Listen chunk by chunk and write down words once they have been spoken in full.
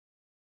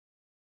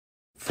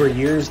For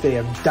years, they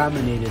have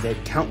dominated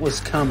at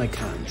countless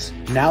Comic-Cons.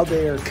 Now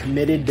they are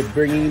committed to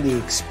bringing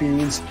the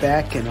experience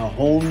back in a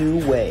whole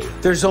new way.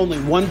 There's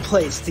only one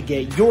place to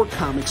get your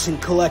comics and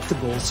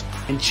collectibles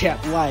and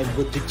chat live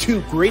with the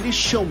two greatest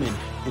showmen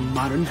in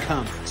modern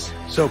comics.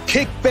 So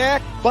kick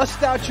back,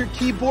 bust out your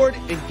keyboard,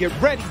 and get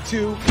ready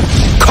to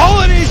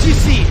call it as you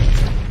see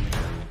it.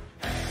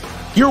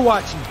 You're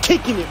watching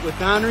Kicking It with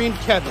Onrie and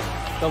Kevin,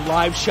 the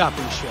live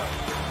shopping show.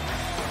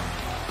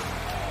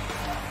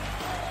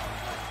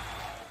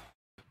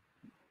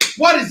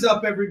 What is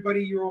up,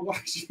 everybody? You're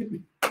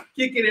watching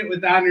Kicking It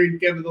with Onrie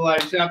and Kevin, the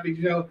live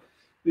shopping show.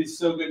 It's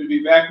so good to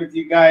be back with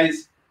you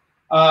guys.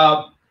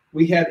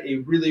 We had a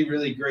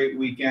really great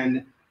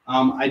weekend.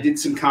 I did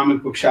some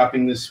comic book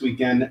shopping this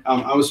weekend.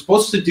 I was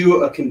supposed to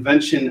do a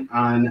convention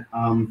on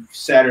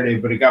Saturday,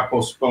 but it got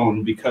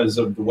postponed because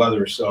of the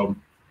weather. So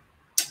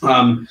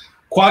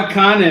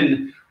QuadCon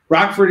in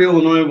Rockford,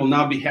 Illinois will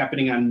now be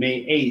happening on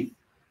May 8th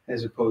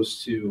as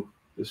opposed to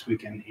this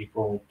weekend,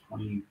 April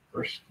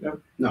 21st.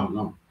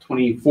 No,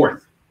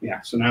 24th.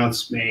 Yeah, so now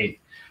it's May 8th.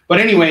 But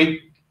anyway,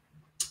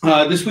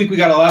 this week we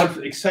got a lot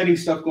of exciting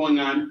stuff going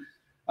on.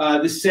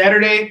 This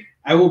Saturday,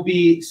 I will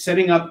be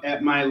setting up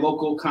at my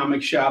local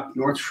comic shop,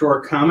 North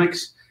Shore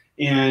Comics,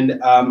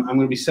 and I'm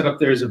going to be set up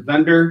there as a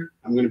vendor.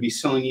 I'm going to be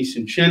selling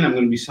Easton Chin. I'm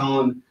going to be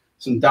selling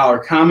some dollar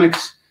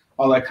comics,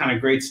 all that kind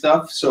of great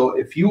stuff. So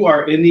if you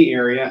are in the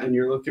area and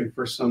you're looking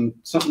for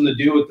something to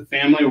do with the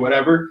family or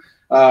whatever,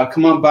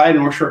 come on by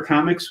North Shore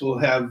Comics. We'll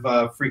have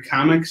free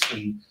comics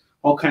and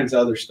all kinds of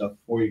other stuff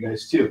for you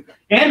guys too.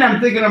 And I'm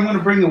thinking I'm going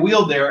to bring the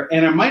wheel there,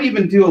 and I might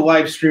even do a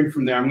live stream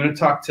from there. I'm going to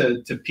talk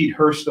to Pete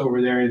Hurst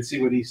over there and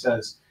see what he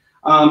says.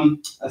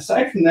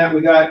 Aside from that, we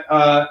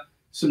got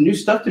some new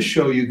stuff to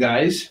show you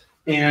guys,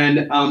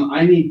 and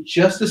I need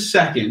just a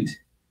second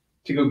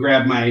to go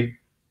grab my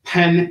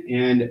pen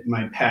and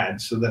my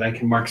pad so that I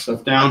can mark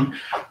stuff down.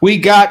 We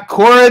got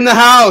Cora in the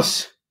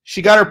house.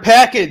 She got her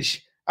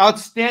package.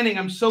 Outstanding.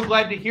 I'm so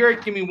glad to hear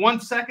it. Give me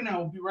 1 second. I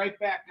will be right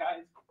back,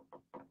 guys.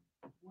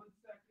 1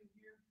 second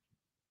here.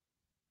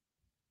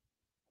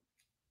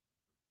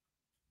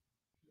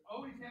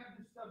 Always have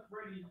this stuff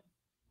ready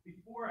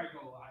before I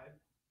go live.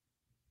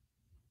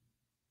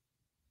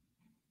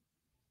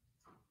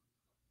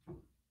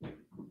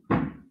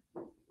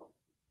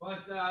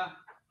 But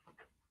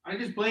I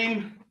just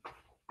blame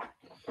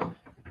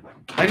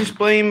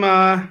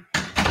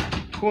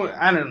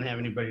I don't have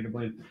anybody to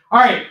blame. All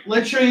right,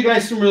 let's show you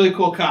guys some really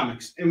cool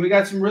comics. And we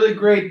got some really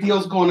great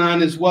deals going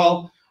on as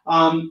well.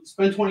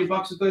 Spend 20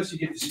 bucks with us. You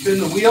get to spin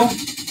the wheel.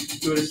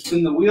 If you would have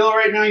spin the wheel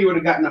right now, you would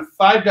have gotten a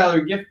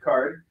 $5 gift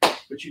card,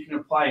 which you can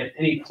apply at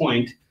any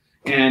point.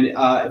 And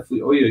if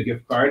we owe you a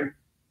gift card,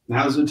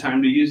 now's the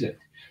time to use it.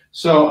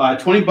 So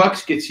 20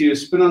 bucks gets you a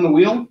spin on the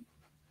wheel.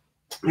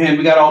 And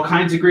we got all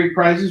kinds of great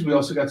prizes. We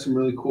also got some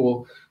really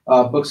cool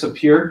books up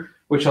here,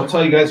 which I'll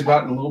tell you guys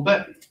about in a little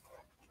bit.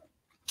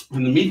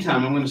 In the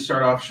meantime, I'm going to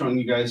start off showing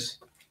you guys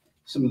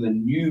some of the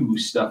new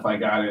stuff I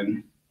got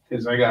in,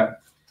 because I got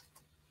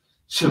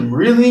some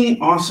really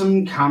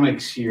awesome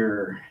comics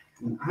here.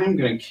 And I'm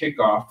going to kick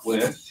off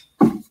with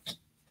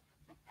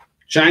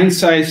Giant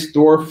Size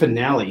Thor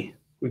Finale.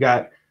 We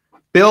got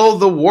Bill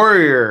the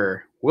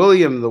Warrior,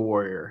 William the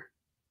Warrior.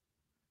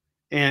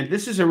 And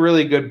this is a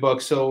really good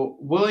book. So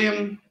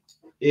William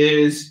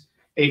is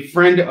a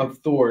friend of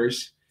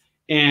Thor's,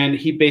 and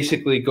he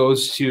basically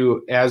goes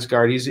to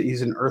Asgard.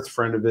 He's an Earth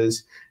friend of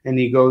his, and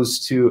he goes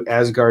to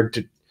Asgard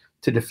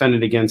to defend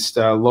it against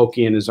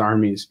Loki and his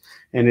armies.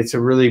 And it's a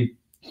really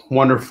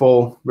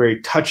wonderful, very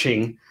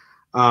touching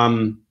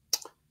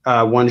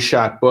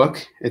one-shot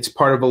book. It's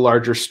part of a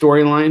larger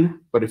storyline,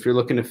 but if you're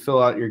looking to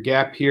fill out your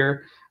gap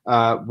here,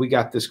 we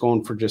got this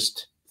going for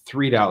just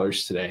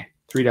 $3 today,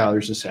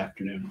 $3 this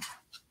afternoon.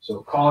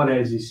 So call it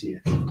as you see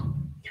it,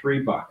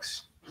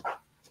 $3.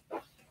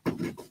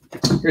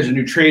 Here's a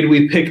new trade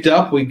we picked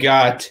up. We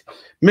got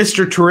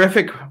Mr.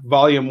 Terrific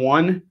Volume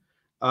 1,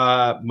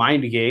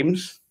 Mind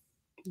Games.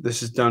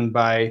 This is done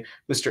by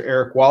Mr.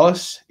 Eric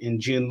Wallace and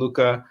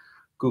Gianluca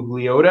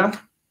Gugliotta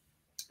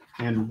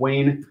and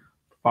Wayne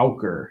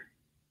Bowker.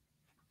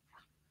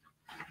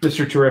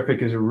 Mr.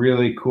 Terrific is a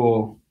really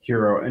cool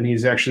hero, and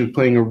he's actually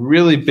playing a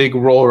really big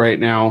role right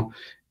now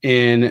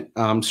in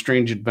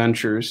Strange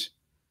Adventures.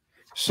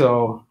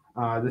 So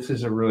this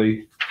is a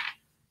really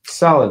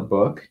solid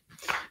book.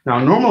 Now,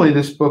 normally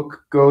this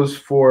book goes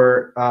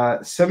for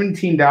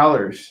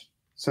 $17,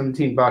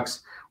 17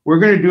 bucks. We're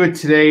going to do it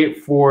today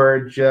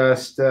for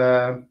just,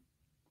 I'm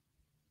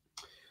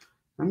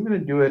going to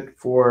do it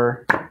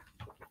for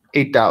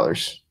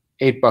 $8,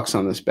 $8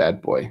 on this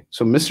bad boy.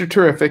 So Mr.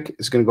 Terrific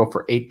is going to go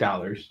for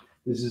 $8.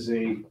 This is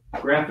a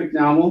graphic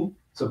novel.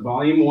 It's a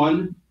volume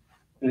 1,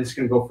 and it's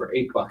going to go for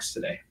 $8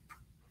 today.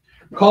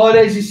 Call it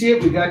as you see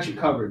it. We got you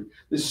covered.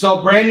 This is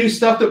all brand new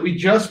stuff that we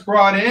just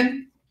brought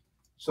in.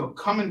 So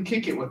come and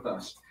kick it with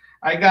us.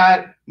 I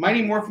got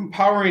Mighty Morphin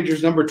Power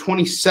Rangers number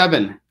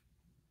 27.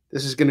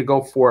 This is going to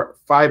go for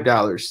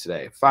 $5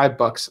 today.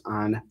 $5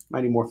 on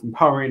Mighty Morphin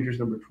Power Rangers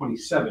number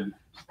 27.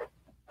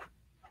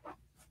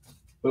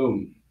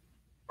 Boom.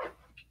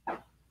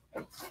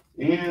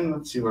 And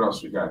let's see what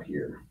else we got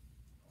here.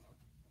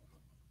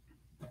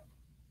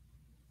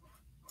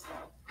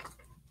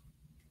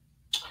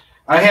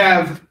 I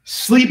have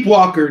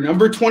Sleepwalker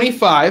number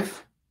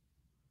 25.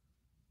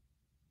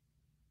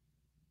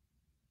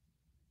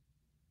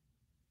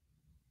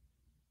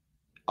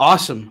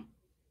 Awesome.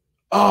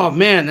 Oh,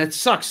 man, that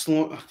sucks.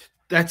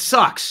 That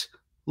sucks.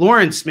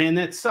 Lawrence, man,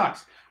 that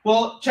sucks.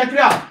 Well, check it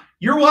out.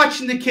 You're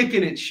watching the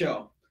Kickin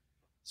show.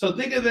 So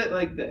think of it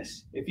like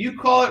this. If you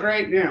call it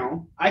right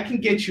now, I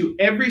can get you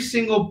every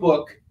single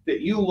book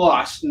that you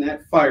lost in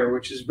that fire,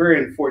 which is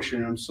very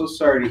unfortunate. I'm so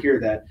sorry to hear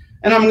that.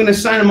 And I'm going to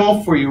sign them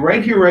all for you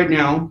right here, right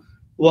now,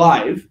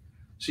 live.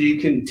 So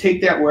you can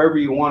take that wherever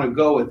you want to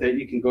go with it.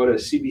 You can go to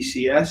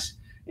CBCS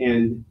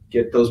and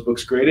get those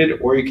books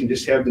graded, or you can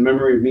just have the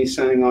memory of me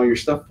signing all your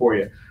stuff for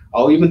you.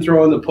 I'll even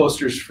throw in the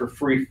posters for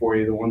free for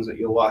you, the ones that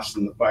you lost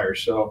in the fire.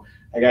 So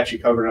I got you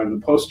covered on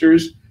the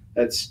posters.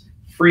 That's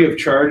free of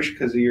charge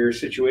because of your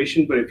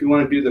situation. But if you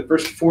want to do the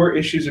first 4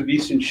 issues of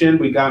East and Shin,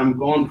 we got them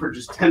going for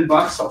just $10.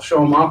 I'll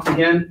show them off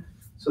again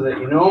so that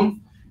you know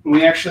them. And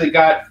we actually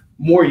got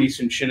more East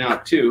and Shin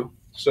out too.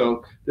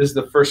 So this is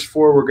the first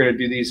 4. We're going to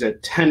do these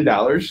at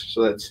 $10.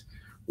 So that's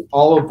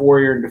all of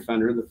Warrior and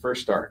Defender, the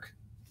first arc,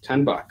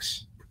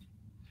 $10.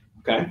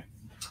 Okay.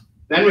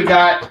 Then we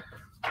got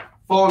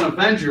Fallen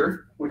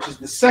Avenger, which is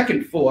the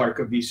second full arc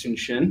of East and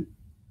Shin.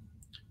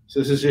 So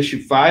this is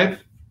issue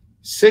 5,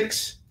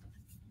 6,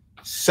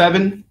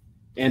 7,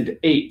 and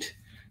 8.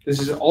 This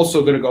is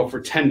also going to go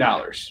for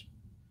 $10.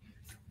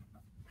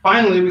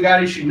 Finally, we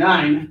got issue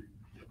 9.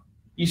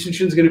 East and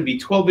Shin's going to be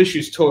 12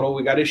 issues total.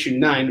 We got issue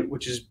 9,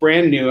 which is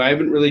brand new. I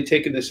haven't really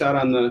taken this out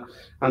on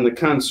the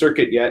con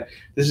circuit yet.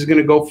 This is going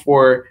to go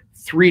for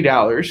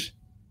 $3.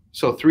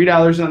 So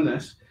 $3 on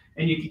this.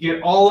 And you can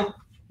get all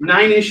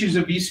 9 issues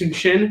of East and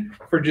Shin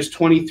for just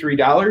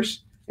 $23.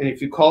 And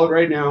if you call it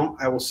right now,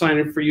 I will sign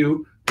it for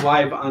you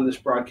live on this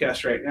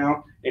broadcast right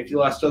now. If you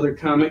lost other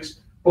comics,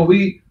 well,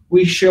 we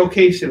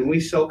showcase and we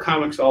sell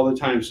comics all the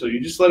time. So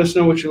you just let us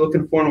know what you're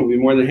looking for, and we'll be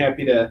more than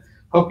happy to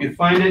help you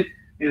find it.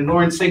 And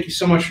Lawrence, thank you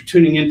so much for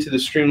tuning into the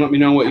stream. Let me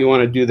know what you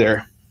want to do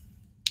there.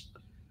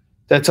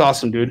 That's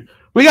awesome, dude.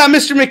 We got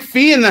Mr.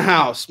 McPhee in the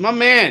house, my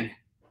man.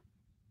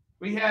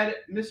 We had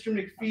Mr.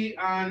 McPhee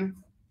on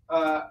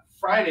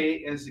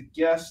Friday as a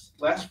guest,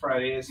 last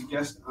Friday as a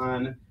guest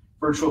on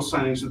Virtual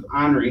Signings with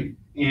Onrie,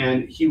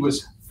 and he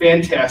was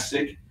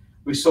fantastic.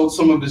 We sold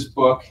some of his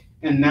book,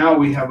 and now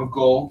we have a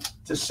goal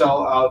to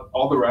sell out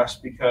all the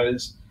rest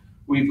because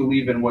we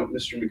believe in what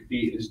Mr.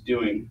 McPhee is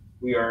doing.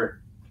 We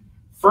are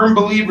firm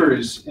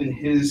believers in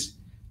his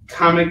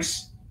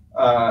comics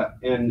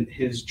and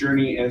his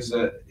journey as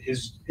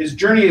his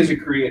journey as a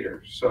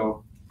creator.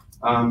 So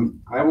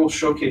I will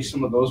showcase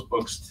some of those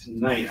books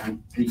tonight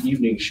on the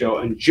evening show,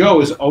 and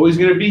Joe is always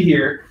going to be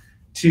here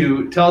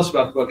to tell us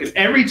about the book. And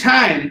every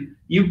time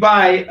you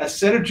buy a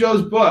set of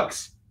Joe's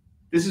books,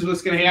 this is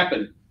what's going to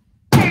happen.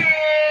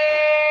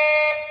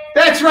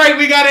 That's right,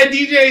 we got a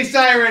DJ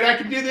siren. I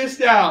can do this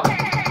now.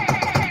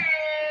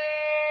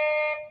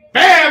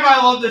 Bam! I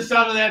love the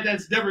sound of that.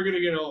 That's never going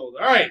to get old.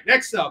 All right,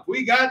 next up,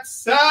 we got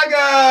Saga.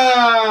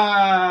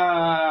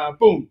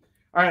 Boom.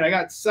 All right, I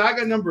got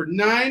Saga number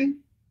 9,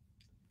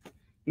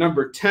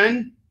 number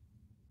 10,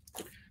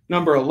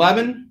 number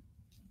 11,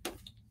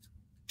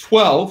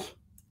 12,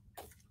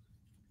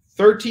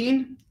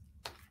 13,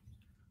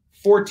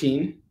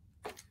 14,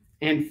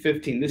 and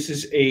 15. This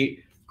is a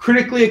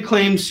critically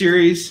acclaimed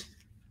series.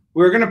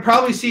 We're going to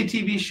probably see a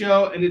TV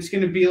show, and it's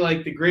going to be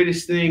like the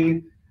greatest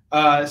thing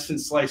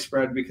since sliced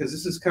bread, because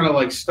this is kind of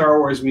like Star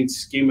Wars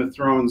meets Game of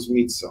Thrones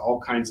meets all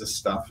kinds of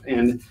stuff,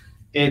 and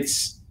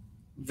it's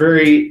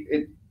very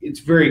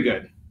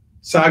good.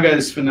 Saga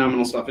is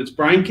phenomenal stuff. It's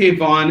Brian K.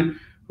 Vaughan,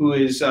 who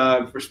is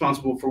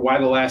responsible for Why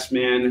the Last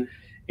Man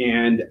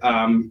and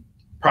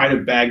Pride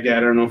of Baghdad.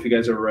 I don't know if you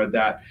guys ever read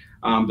that.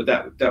 But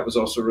that was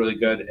also really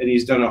good. And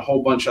he's done a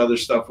whole bunch of other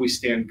stuff. We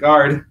Stand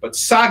Guard. But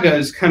Saga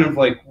is kind of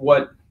like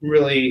what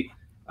really,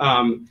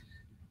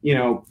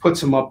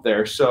 puts him up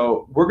there.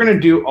 So we're going to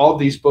do all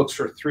these books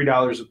for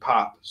 $3 a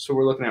pop. So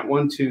we're looking at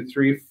 1, 2,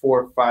 3,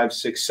 4, 5,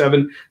 6,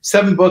 7.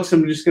 7 books.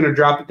 I'm just going to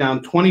drop it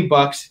down.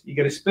 $20. You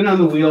get a spin on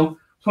the wheel.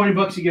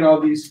 $20, you get all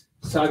these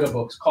Saga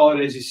books. Call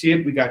it as you see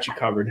it. We got you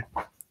covered.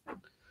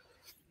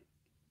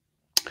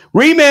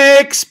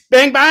 Remix.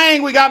 Bang,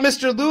 bang. We got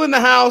Mr. Lou in the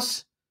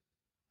house.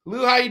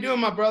 Lou, how you doing,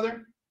 my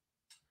brother?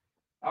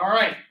 All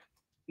right,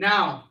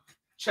 now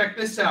check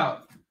this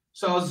out.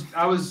 So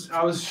I was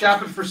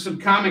shopping for some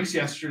comics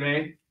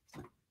yesterday,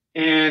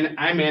 and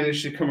I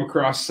managed to come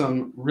across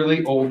some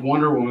really old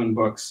Wonder Woman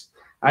books.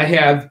 I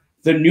have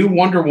the new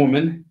Wonder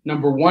Woman,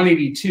 number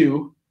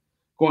 182,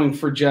 going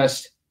for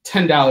just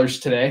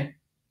 $10 today.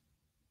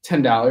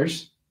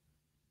 $10.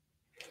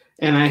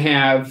 And I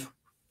have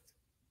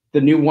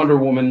the new Wonder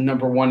Woman,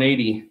 number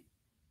 180.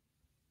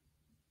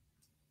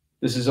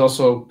 This is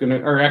also going to,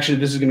 or actually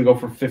this is going to go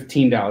for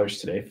 $15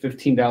 today.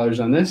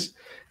 $15 on this,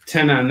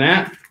 10 on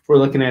that. We're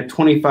looking at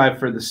 $25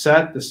 for the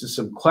set. This is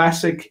some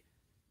classic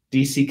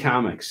DC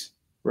Comics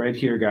right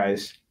here,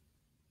 guys.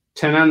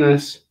 10 on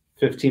this,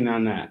 15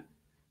 on that.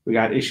 We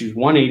got issues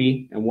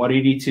 180 and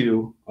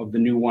 182 of the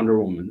new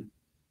Wonder Woman.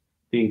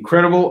 The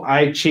Incredible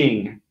I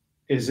Ching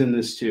is in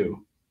this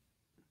too.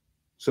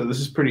 So this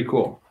is pretty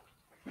cool.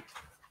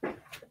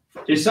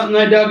 Just something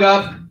I dug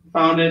up,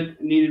 found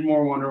it, needed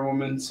more Wonder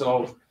Woman,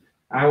 so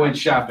I went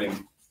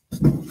shopping.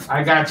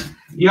 I got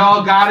you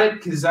all got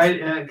it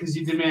because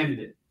you demanded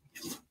it.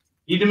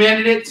 You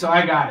demanded it, so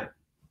I got it.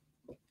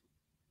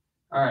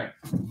 All right.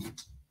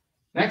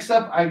 Next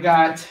up, I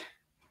got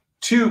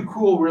two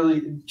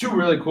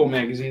really cool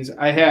magazines.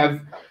 I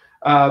have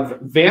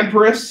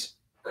Vampirus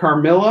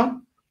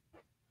Carmilla,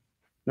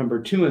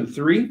 number 2 and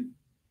 3.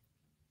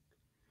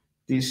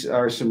 These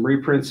are some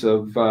reprints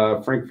of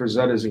Frank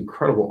Frazetta's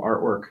incredible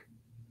artwork.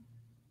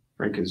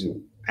 Frank is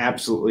an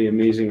absolutely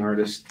amazing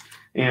artist.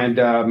 And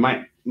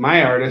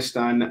my artist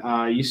on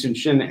Yisun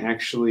Shin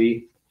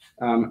actually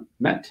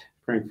met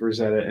Frank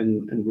Frazetta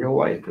in real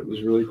life. It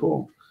was really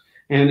cool.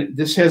 And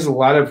this has a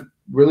lot of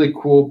really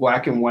cool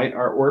black and white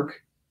artwork.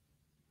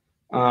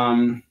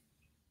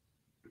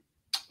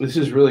 This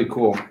is really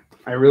cool.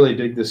 I really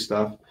dig this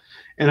stuff.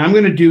 And I'm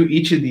going to do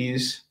each of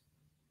these,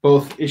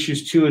 both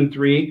issues 2 and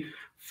 3,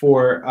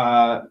 for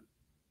I'll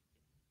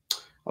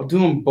do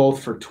them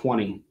both for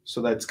 20.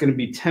 So that's going to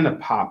be 10 a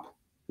pop.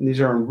 And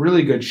these are in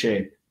really good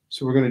shape.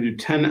 So we're going to do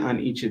 10 on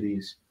each of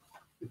these.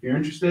 If you're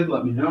interested,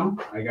 let me know.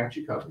 I got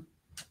you covered.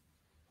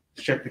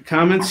 Let's check the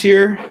comments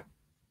here.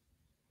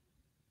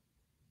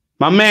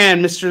 My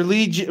man,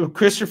 Mr.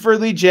 Christopher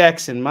Lee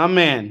Jackson. My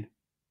man.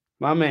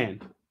 My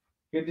man.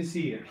 Good to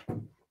see you.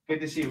 Good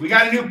to see you. We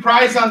got a new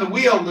prize on the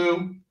wheel,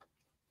 Lou.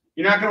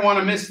 You're not going to want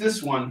to miss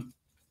this one.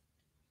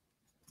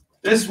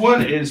 This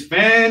one is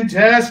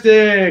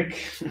fantastic.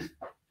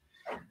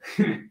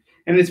 And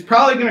it's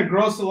probably going to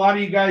gross a lot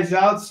of you guys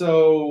out,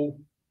 so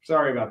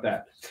sorry about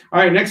that. All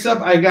right, next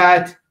up, I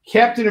got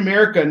Captain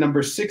America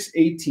number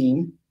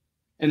 618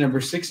 and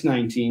number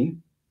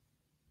 619.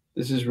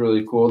 This is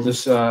really cool.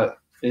 This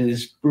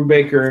is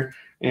Brubaker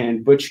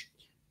and Butch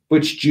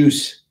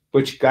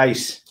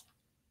Geis.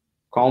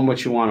 Call them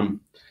what you want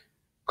them.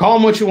 Call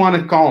them what you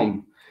want to call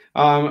them.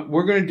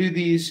 We're going to do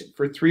these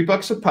for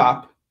 $3 a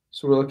pop.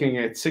 So we're looking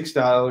at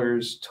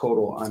 $6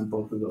 total on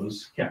both of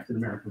those Captain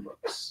America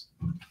books.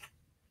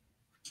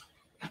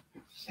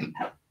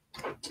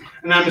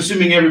 And I'm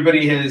assuming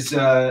everybody has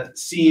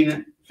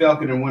seen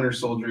Falcon and Winter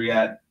Soldier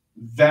yet.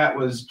 That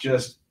was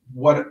just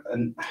what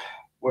an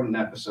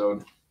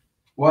episode.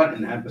 What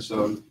an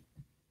episode.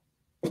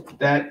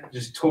 That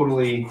just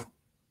totally.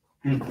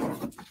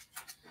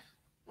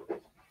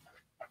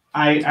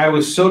 I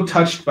was so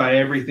touched by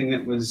everything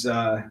that was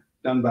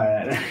done by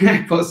that.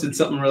 I posted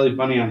something really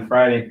funny on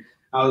Friday.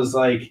 I was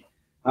like,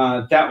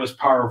 that was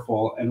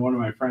powerful. And one of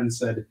my friends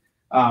said,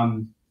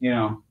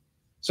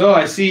 so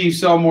I see you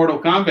saw Mortal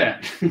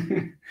Kombat,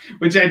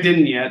 which I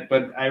didn't yet,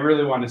 but I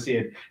really want to see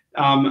it.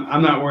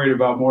 I'm not worried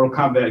about Mortal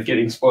Kombat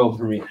getting spoiled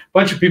for me. A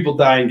bunch of people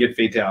die and get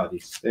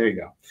fatalities. There you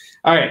go.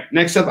 All right,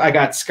 next up, I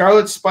got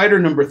Scarlet Spider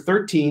number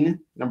 13,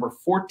 number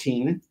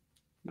 14,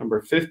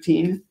 number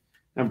 15,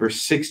 number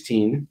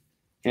 16,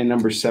 and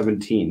number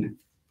 17.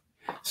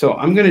 So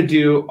I'm going to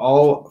do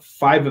all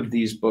 5 of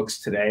these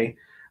books today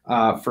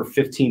for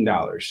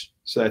 $15.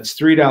 So that's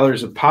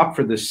 $3 a pop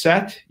for the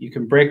set. You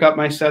can break up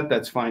my set.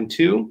 That's fine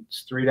too.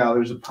 It's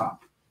 $3 a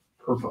pop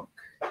per book.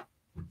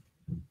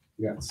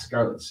 We got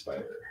Scarlet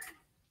Spider.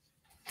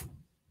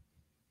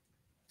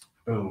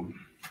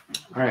 Boom.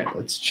 All right,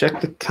 let's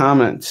check the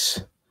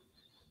comments.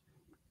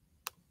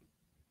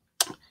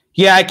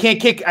 Yeah, I can't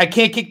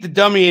kick the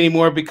dummy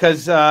anymore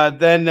because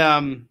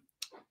then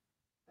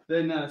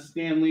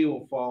Stan Lee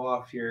will fall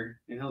off here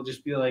and he'll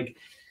just be like,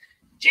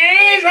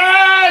 Jesus,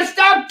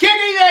 stop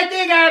kicking that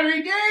thing out of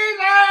me,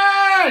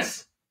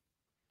 Jesus!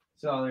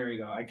 So there you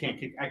go. I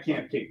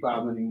can't kick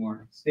Bob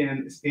anymore.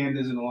 Stan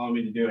doesn't allow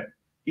me to do it.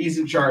 He's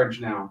in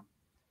charge now.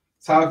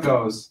 That's how it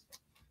goes.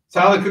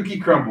 That's how the cookie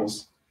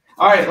crumbles.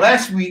 All right,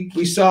 last week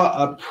we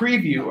saw a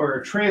preview or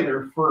a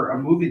trailer for a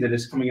movie that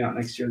is coming out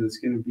next year that's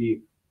going to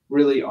be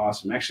really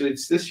awesome. Actually,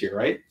 it's this year,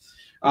 right?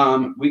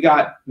 We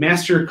got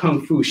Master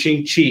Kung Fu,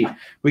 Shang-Chi.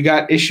 We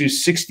got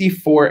issues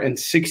 64 and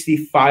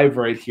 65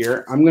 right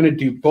here. I'm going to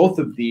do both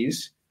of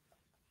these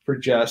for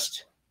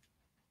just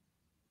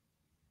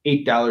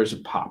 $8 a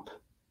pop.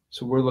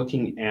 So we're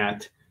looking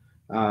at,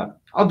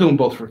 I'll do them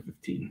both for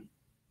 $15.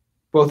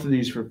 Both of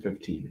these for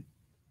 $15.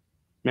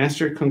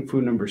 Master Kung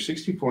Fu number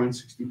 64 and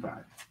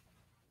 65.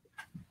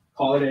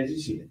 Call it as you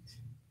see it.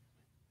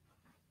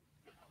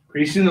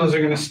 Pretty soon those are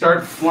going to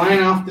start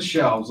flying off the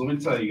shelves, let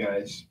me tell you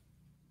guys.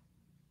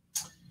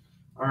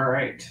 All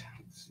right,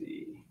 let's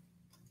see.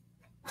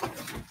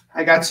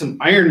 I got some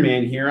Iron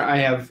Man here. I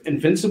have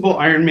Invincible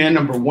Iron Man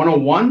number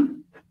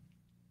 101,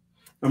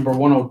 number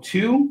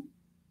 102,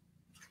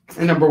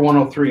 and number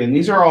 103. And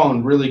these are all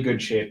in really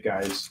good shape,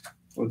 guys.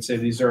 I would say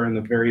these are in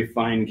the very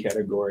fine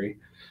category.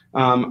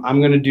 I'm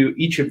going to do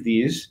each of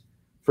these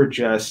for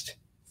just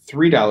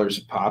 $3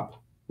 a pop.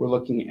 We're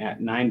looking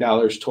at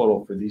 $9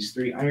 total for these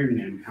 3 Iron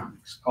Man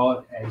comics. Call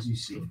it as you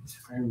see it.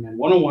 Iron Man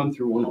 101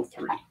 through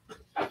 103.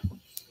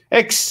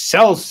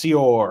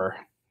 Excelsior.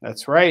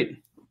 That's right.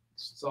 That's what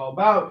it's all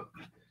about.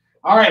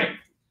 All right.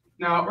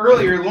 Now,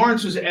 earlier,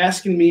 Lawrence was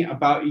asking me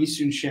about Yi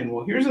Sun Shin.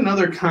 Well, here's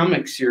another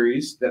comic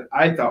series that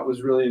I thought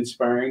was really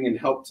inspiring and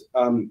helped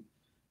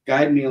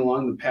guide me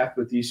along the path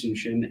with Yi Sun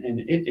Shin, and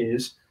it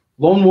is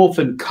Lone Wolf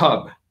and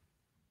Cub.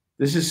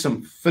 This is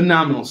some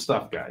phenomenal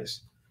stuff,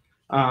 guys.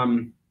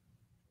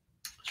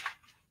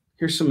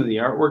 Here's some of the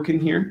artwork in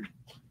here.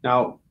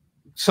 Now,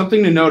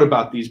 something to note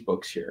about these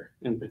books here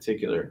in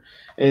particular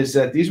is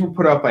that these were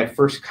put out by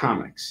First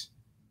Comics,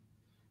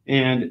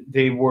 and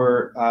they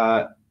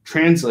were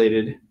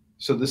translated.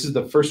 So this is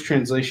the first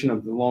translation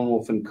of the Lone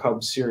Wolf and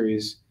Cub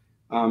series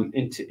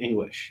into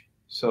English.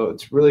 So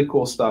it's really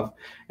cool stuff.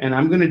 And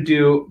I'm going to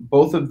do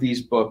both of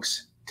these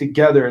books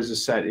together as a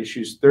set,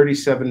 issues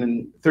 33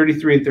 and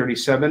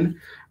 37.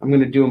 I'm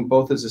going to do them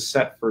both as a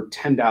set for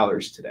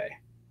 $10 today.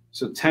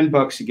 So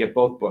 $10, you get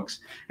both books.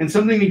 And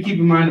something to keep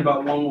in mind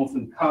about Lone Wolf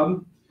and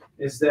Cub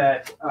is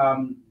that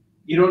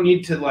you don't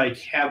need to like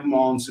have them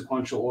all in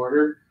sequential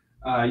order.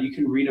 You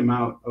can read them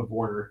out of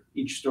order.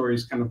 Each story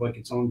is kind of like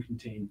its own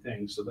contained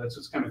thing. So that's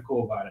what's kind of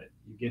cool about it.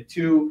 You get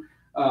two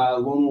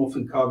Lone Wolf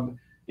and Cub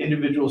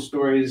individual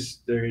stories.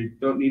 They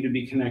don't need to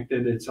be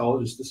connected. It's all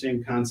just the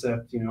same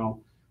concept, you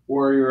know,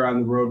 warrior on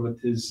the road with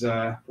his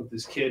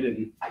kid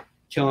and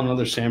killing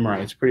other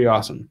samurai. It's pretty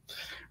awesome.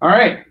 All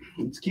right,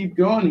 let's keep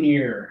going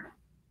here.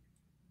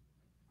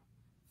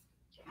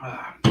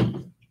 I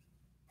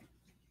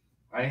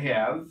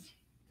have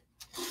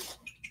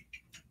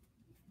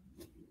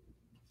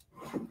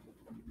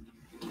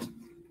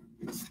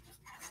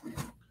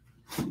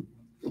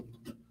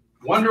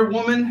Wonder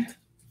Woman,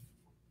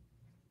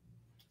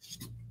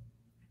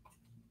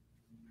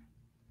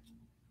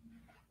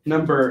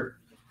 number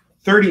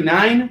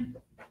 39,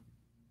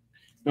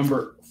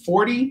 number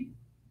 40,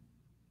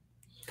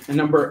 and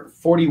number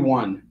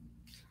 41.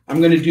 I'm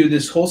going to do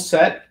this whole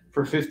set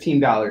for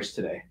 $15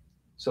 today.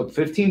 So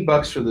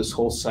 $15 for this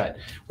whole set.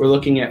 We're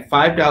looking at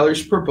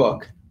 $5 per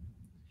book.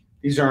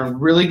 These are in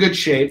really good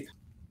shape.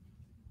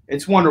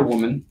 It's Wonder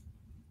Woman.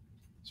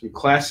 Some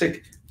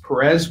classic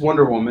Perez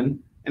Wonder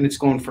Woman. And it's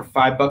going for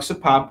 $5 a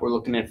pop. We're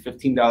looking at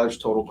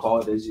 $15 total. Call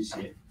it as you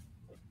see it.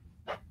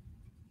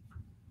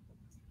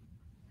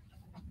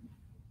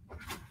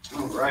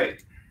 All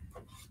right.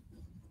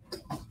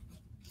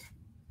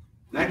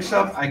 Next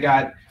up, I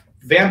got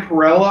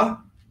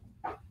Vampirella,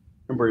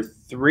 number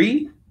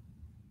 3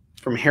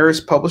 from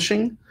Harris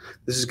Publishing.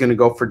 This is going to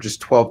go for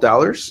just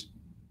 $12.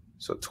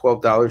 So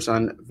 $12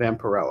 on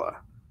Vampirella.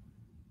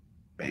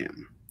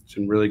 Bam. It's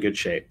in really good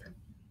shape.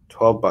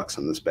 $12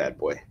 on this bad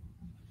boy.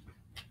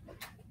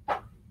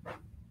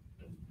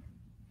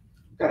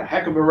 Got a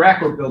heck of a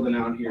rack we're building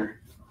out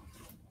here.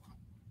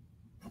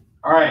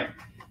 All right.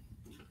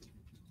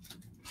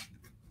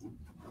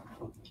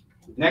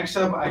 Next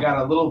up, I got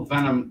a little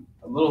Venom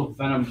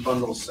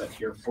bundle set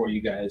here for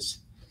you guys.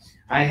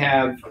 I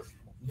have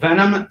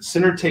Venom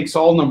Sinner Takes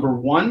All number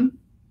 1.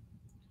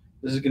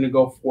 This is going to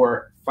go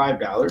for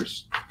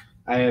 $5.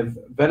 I have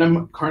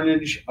Venom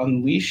Carnage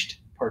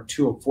Unleashed Part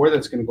 2 of 4.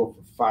 That's going to go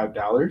for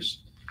 $5.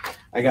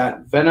 I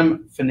got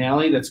Venom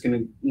Finale. That's going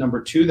to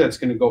number 2. That's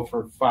going to go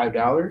for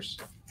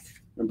 $5.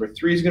 Number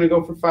 3 is going to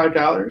go for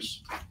 $5.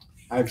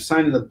 I have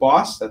Sign of the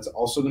Boss. That's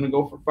also going to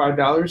go for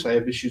 $5. I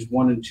have issues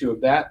 1 and 2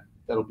 of that.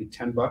 That'll be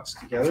 $10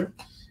 together.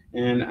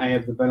 And I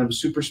have the Venom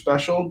Super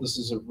Special. This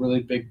is a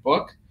really big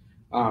book.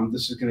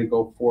 This is going to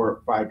go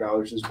for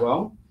 $5 as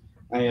well.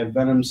 I have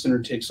Venom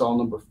Sinner Takes All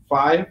number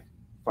 5,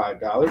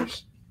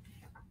 $5.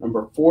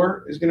 Number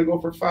 4 is going to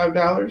go for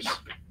 $5,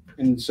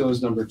 and so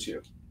is number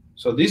 2.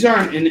 So these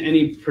aren't in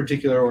any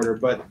particular order,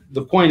 but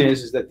the point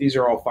is that these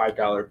are all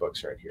 $5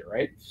 books right here,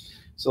 right?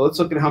 So let's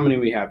look at how many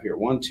we have here.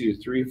 1, 2,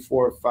 3,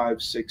 4,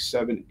 5, 6,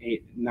 7,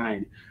 8,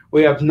 9.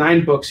 We have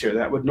 9 books here.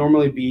 That would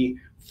normally be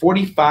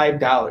 $45.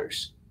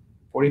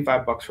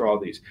 $45 for all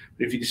these.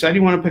 But if you decide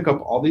you want to pick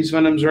up all these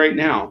Venoms right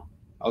now,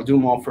 I'll do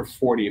them all for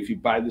 $40 if you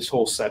buy this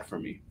whole set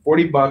from me.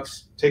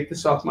 $40. Take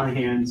this off my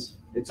hands.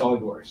 It's all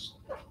yours.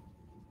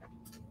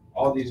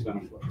 All these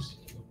Venom books.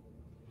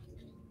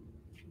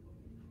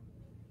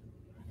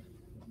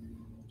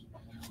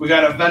 We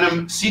got a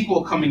Venom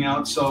sequel coming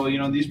out, so you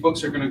know these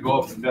books are going to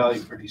go up in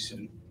value pretty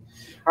soon.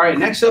 All right,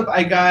 next up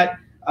I got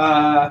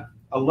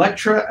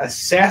Elektra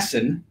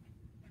Assassin,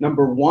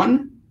 number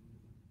 1,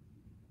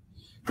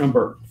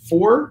 number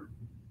 4,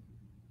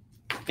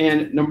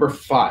 and number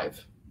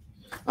 5.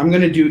 I'm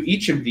going to do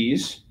each of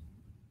these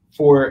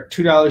for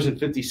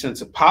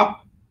 $2.50 a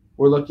pop.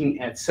 We're looking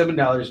at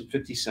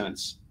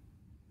 $7.50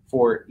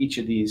 for each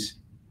of these,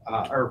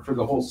 or for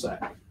the whole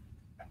set,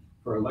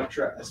 for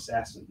Elektra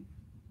Assassin.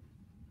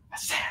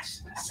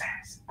 Assassin.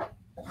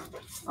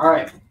 All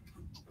right.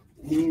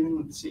 And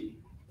let's see.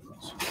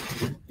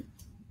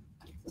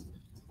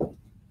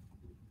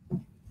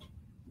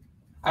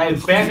 I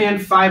have Batman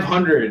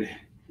 500.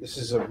 This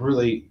is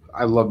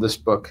I love this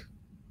book.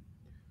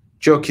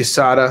 Joe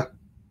Quesada.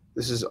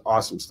 This is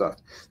awesome stuff.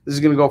 This is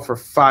going to go for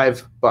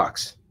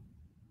 $5.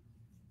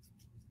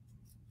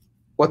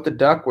 What the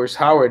duck? Where's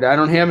Howard? I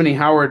don't have any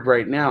Howard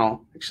right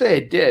now, Actually, I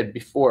did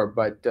before,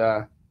 but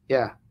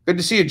yeah. Good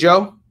to see you,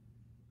 Joe.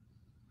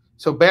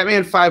 So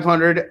Batman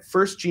 500,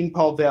 first Gene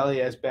Paul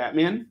Valley as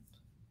Batman.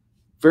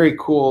 Very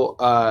cool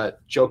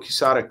Joe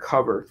Quesada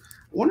cover.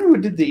 I wonder who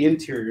did the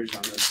interiors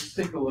on this. Let's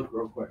take a look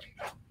real quick.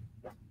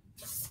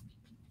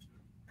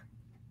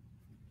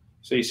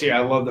 So you see, I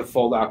love the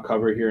fold-out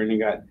cover here, and you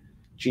got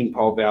Gene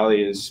Paul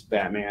Valley as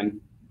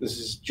Batman. This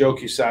is Joe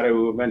Quesada,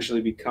 who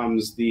eventually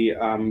becomes the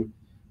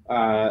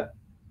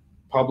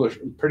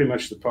pretty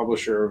much the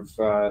publisher of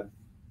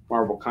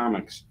Marvel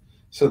Comics.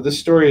 So this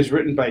story is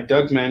written by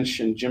Doug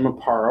Mensch and Jim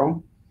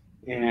Aparo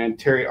and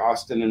Terry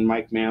Austin and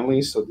Mike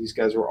Manley. So these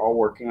guys were all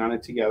working on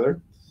it together.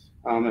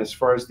 As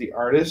far as the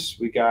artists,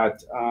 we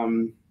got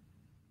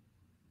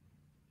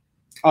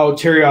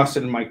Terry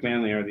Austin and Mike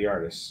Manley are the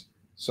artists.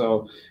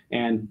 So,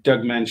 and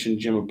Doug Mensch and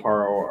Jim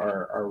Aparo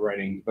are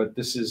writing, but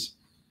this is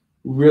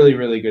really,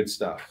 really good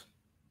stuff.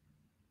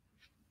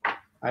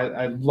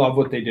 I love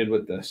what they did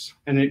with this.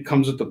 And it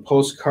comes with the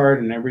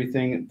postcard and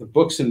everything. The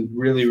book's in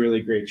really, really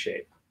great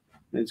shape.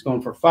 And it's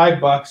going for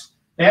 $5.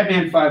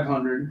 Batman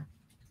 500.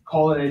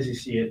 Call it as you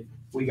see it.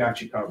 We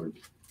got you covered.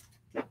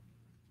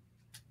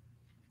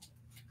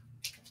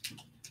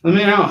 Let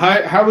me know.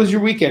 How was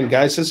your weekend,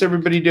 guys? How's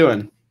everybody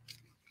doing?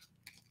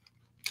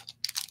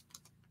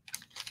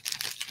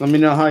 Let me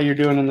know how you're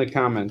doing in the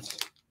comments.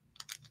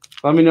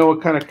 Let me know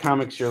what kind of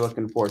comics you're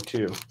looking for,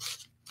 too.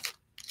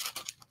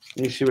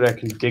 Let me see what I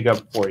can dig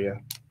up for you.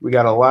 We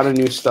got a lot of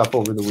new stuff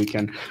over the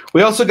weekend.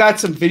 We also got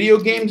some video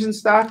games in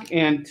stock,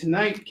 and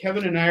tonight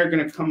Kevin and I are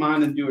going to come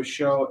on and do a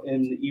show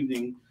in the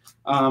evening.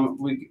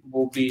 We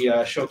will be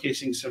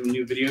showcasing some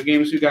new video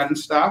games we got in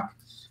stock.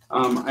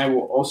 I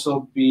will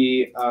also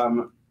be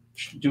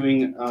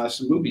doing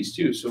some movies,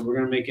 too, so we're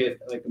going to make it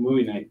like a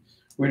movie night.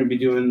 We're going to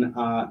be doing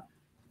 $5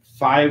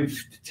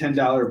 to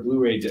 $10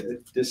 Blu-ray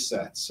disc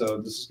sets. So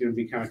this is going to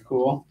be kind of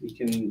cool. You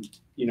can,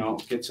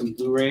 get some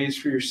Blu-rays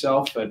for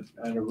yourself at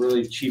a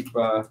really cheap,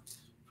 for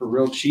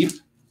real cheap.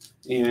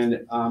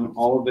 And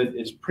all of it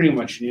is pretty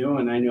much new,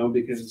 and I know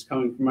because it's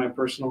coming from my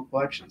personal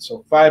collection.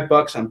 So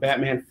 $5 on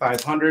Batman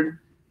 500.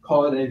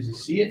 Call it as you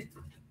see it.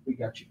 We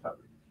got you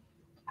covered.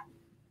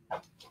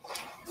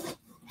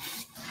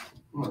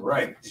 All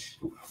right.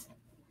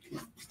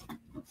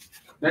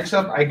 Next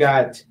up, I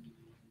got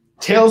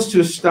Tales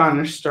to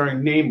Astonish,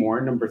 starring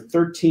Namor, number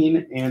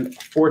 13 and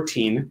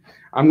 14.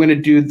 I'm going to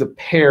do the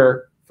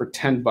pair for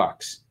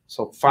 $10.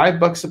 So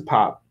 $5 a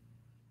pop.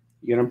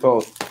 You get them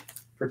both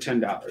for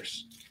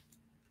 $10.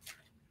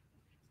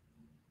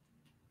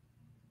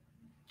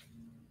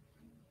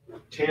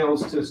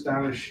 Tales to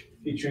Astonish,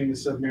 featuring the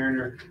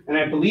Submariner. And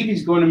I believe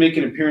he's going to make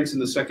an appearance in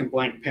the second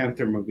Black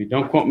Panther movie.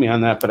 Don't quote me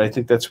on that, but I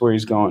think that's where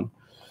he's going.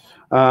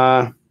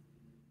 Oh,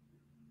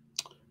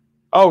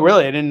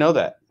 really? I didn't know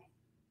that.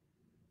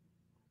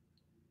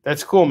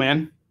 That's cool,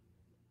 man.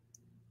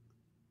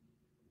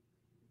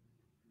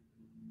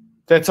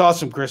 That's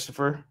awesome,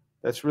 Christopher.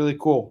 That's really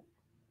cool.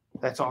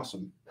 That's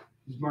awesome.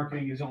 He's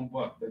marketing his own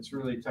book. That's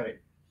really tight.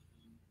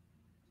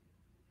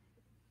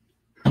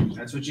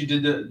 That's what you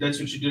did.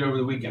 That's what you did over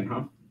the weekend,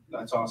 huh?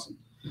 That's awesome.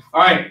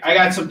 All right, I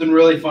got something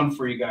really fun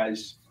for you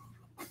guys.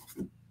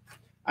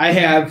 I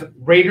have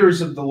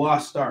Raiders of the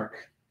Lost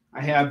Ark.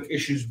 I have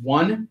issues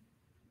 1,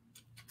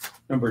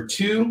 number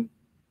 2,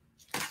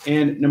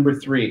 and number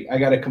 3. I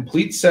got a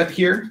complete set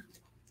here.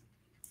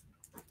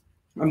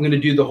 I'm going to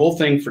do the whole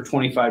thing for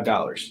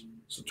 $25.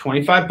 So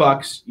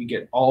 $25, you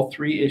get all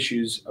 3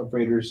 issues of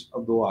Raiders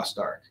of the Lost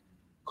Ark.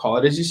 Call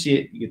it as you see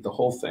it. You get the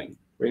whole thing.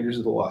 Raiders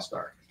of the Lost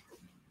Ark.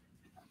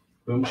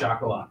 Boom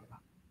shakalaka.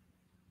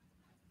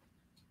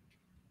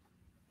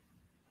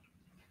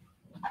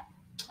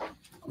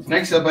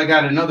 Next up, I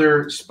got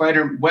another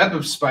Web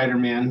of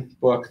Spider-Man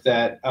book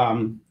that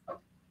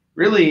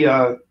really,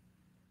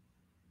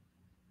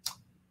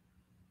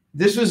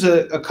 this was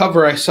a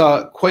cover I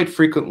saw quite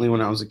frequently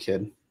when I was a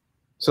kid.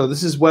 So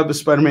this is Web of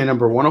Spider-Man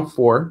number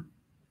 104.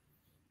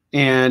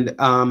 And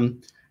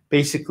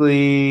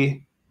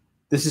basically,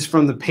 this is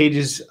from the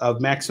pages of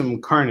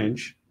Maximum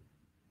Carnage,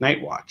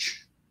 Night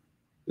Watch.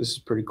 This is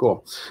pretty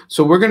cool.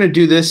 So we're going to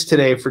do this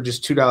today for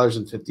just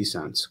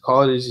 $2.50.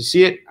 Call it as you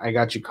see it. I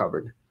got you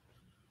covered.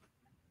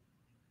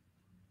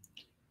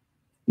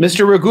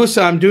 Mr.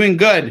 Ragusa, I'm doing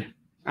good.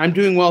 I'm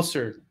doing well,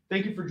 sir.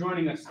 Thank you for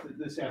joining us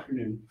this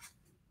afternoon.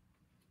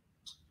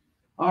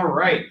 All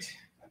right.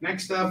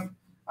 Next up,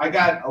 I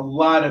got a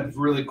lot of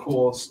really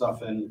cool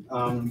stuff in.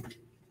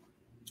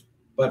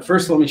 But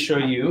first, let me show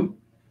you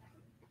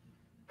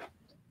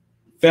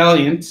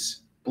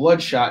Valiant's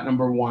Bloodshot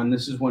number 1.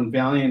 This is when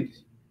Valiant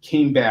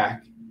came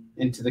back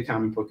into the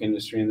comic book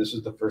industry, and this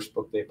was the first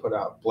book they put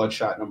out.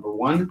 Bloodshot number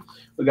 1.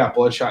 We got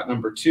Bloodshot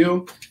number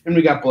 2, and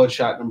we got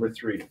Bloodshot number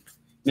 3.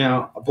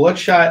 Now, a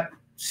Bloodshot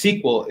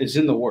sequel is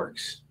in the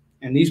works,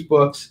 and these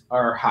books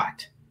are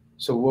hot.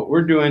 So what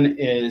we're doing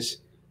is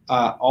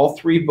all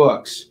 3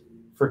 books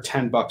for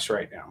 $10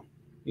 right now.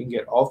 You can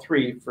get all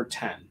 3 for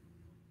 $10.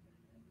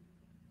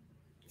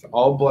 It's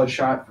all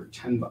Bloodshot for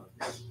 $10.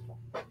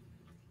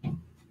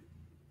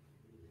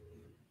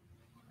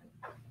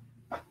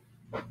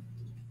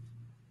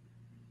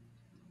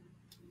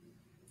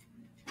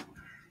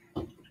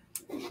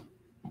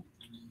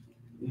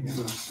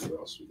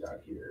 else we got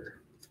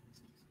here?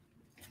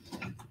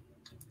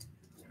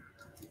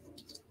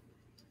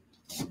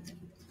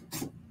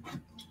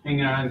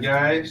 Hang on,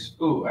 guys.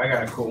 Ooh, I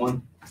got a cool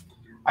one.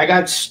 I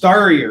got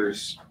Star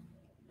Ears.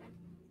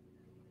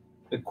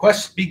 The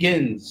quest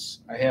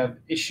begins. I have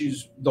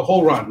issues, the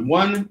whole run.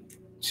 1,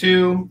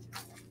 2,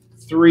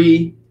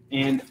 3,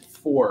 and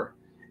 4.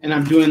 And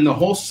I'm doing the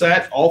whole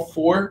set, all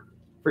 4,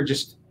 for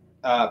just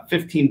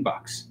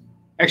 $15.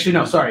 Actually,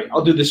 no, sorry.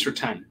 I'll do this for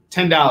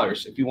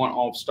 $10 if you want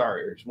all of Star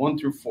Ears, 1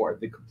 through 4,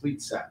 the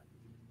complete set.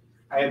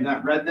 I have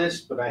not read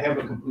this, but I have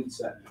a complete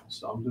set now.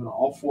 So I'm doing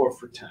all 4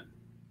 for 10.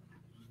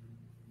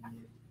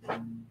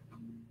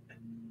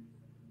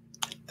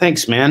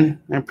 Thanks,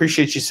 man. I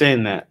appreciate you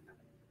saying that.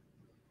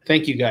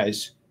 Thank you,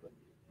 guys.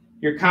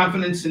 Your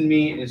confidence in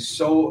me is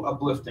so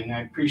uplifting.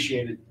 I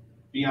appreciate it.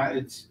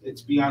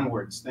 It's beyond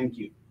words. Thank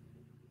you.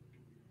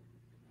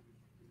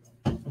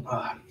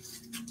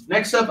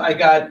 Next up, I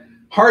got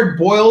Hard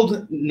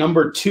Boiled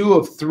number 2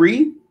 of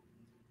 3,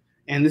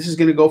 and this is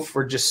going to go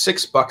for just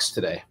 $6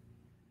 today.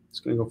 It's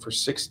going to go for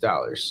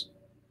 $6.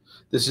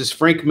 This is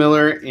Frank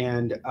Miller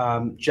and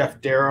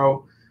Jeff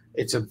Darrow.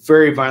 It's a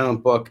very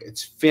violent book.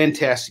 It's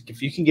fantastic.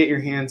 If you can get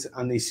your hands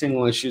on these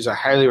single issues, I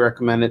highly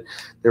recommend it.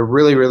 They're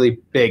really, really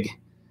big,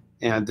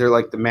 and they're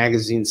like the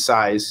magazine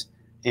size.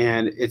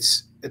 And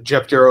it's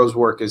Jeff Darrow's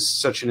work is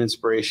such an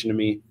inspiration to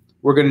me.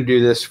 We're going to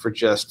do this for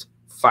just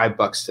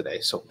 $5 today.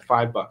 So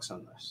 $5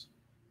 on this.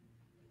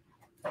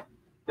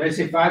 Did I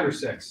say 5 or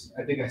 6?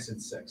 I think I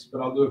said 6,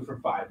 but I'll do it for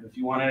 5. If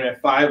you want it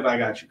at 5, I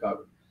got you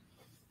covered.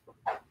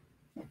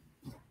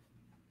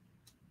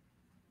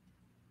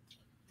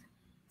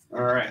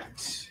 All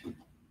right.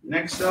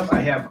 Next up, I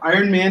have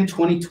Iron Man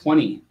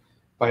 2020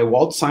 by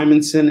Walt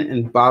Simonson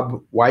and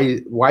Bob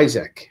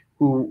Wyzek,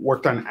 who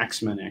worked on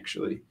X-Men,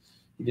 actually.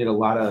 He did a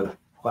lot of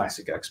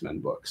classic X-Men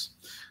books.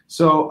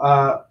 So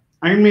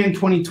Iron Man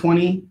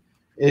 2020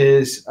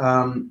 is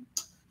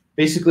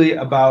basically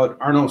about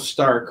Arno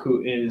Stark,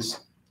 who is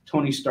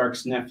Tony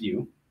Stark's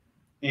nephew.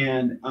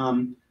 And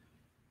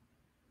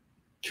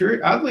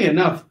oddly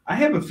enough, I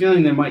have a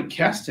feeling they might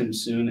cast him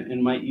soon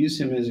and might use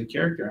him as a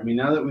character. I mean,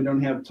 now that we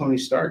don't have Tony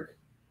Stark,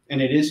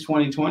 and it is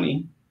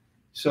 2020,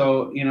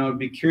 so you know, I'd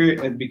be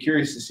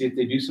curious to see if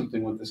they do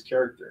something with this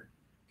character,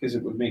 because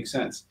it would make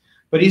sense.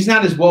 But he's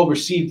not as well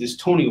received as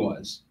Tony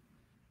was,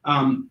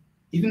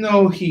 even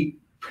though he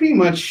pretty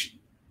much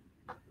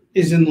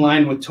is in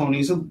line with Tony.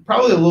 He's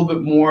probably a little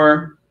bit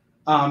more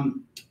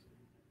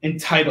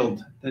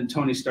entitled than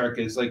Tony Stark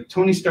is. Like,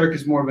 Tony Stark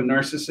is more of a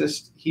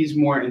narcissist. He's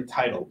more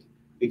entitled,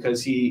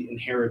 because he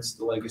inherits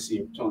the legacy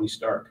of Tony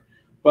Stark.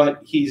 But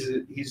he's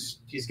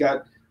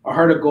got a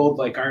heart of gold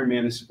like Iron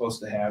Man is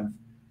supposed to have.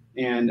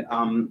 And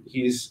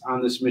he's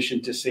on this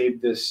mission to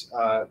save this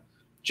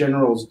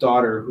general's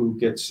daughter, who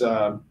gets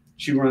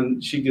she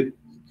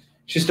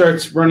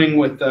starts running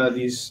with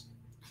these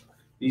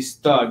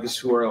thugs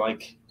who are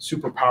like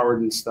super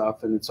powered and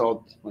stuff, and it's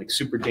all like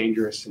super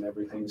dangerous and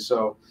everything.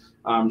 So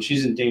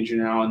she's in danger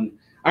now, and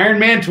Iron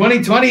Man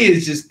 2020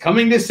 is just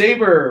coming to save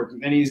her,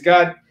 and he's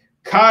got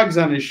cogs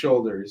on his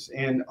shoulders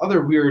and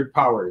other weird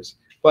powers.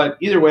 But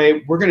either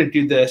way, we're going to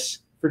do this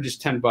for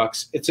just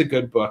 $10. It's a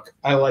good book.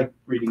 I like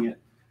reading it.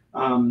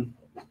 And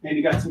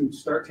you got some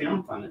star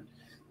talent on it.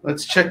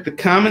 Let's check the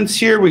comments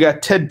here. We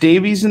got Ted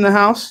Davies in the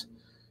house.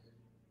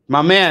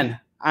 My man,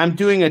 I'm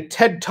doing a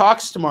TED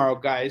Talks tomorrow,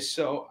 guys,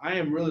 so I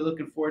am really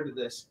looking forward to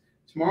this.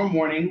 Tomorrow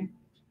morning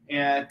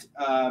at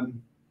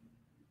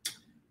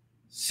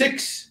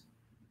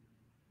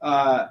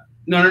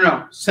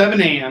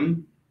 7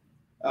 a.m.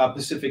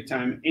 Pacific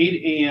time,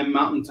 8 a.m.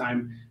 Mountain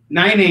time,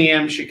 9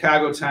 a.m.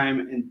 Chicago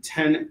time, and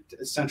 10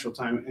 Central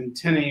time, and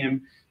 10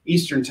 a.m.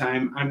 Eastern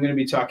time. I'm going to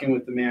be talking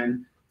with the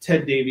man,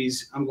 Ted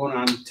Davies. I'm going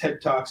on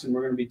TED Talks, and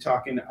we're going to be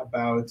talking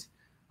about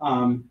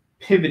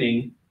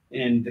pivoting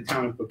in the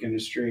comic book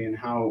industry and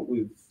how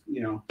we've,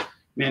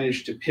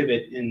 managed to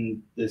pivot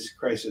in this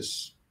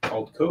crisis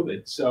called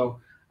COVID.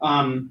 So,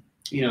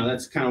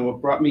 that's kind of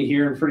what brought me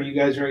here in front of you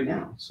guys right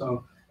now.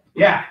 So,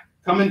 yeah,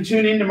 come and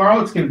tune in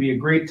tomorrow. It's going to be a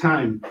great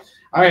time.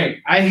 All right,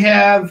 I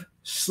have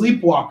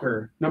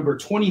Sleepwalker number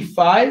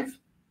 25.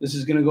 This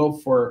is going to go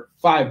for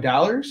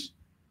 $5.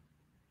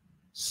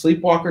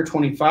 Sleepwalker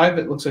 25.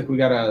 It looks like we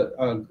got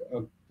a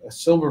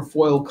silver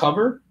foil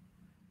cover.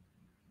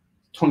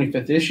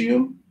 25th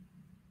issue.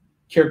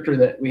 Character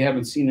that we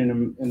haven't seen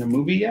in a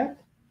movie yet.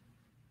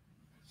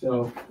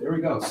 So there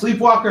we go.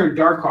 Sleepwalker and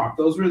Darkhawk.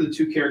 Those were the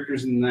two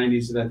characters in the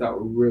 90s that I thought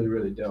were really,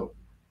 really dope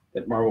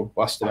that Marvel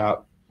busted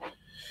out.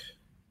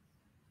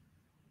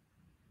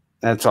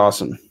 That's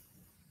awesome.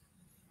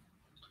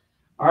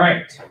 All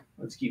right,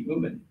 let's keep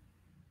moving.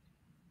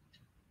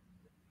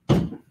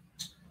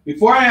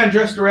 Before I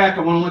undress the rack,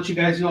 I want to let you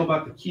guys know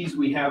about the keys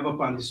we have up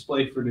on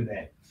display for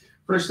today.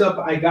 First up,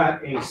 I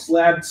got a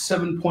slabbed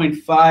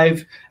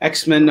 7.5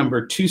 X-Men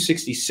number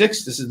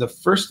 266. This is the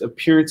first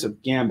appearance of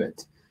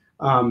Gambit.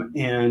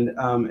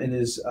 It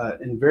is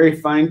in very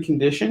fine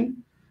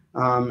condition,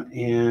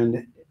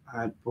 and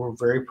we're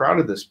very proud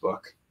of this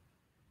book.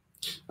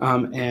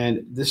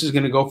 And this is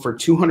going to go for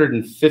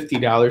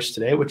 $250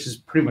 today, which is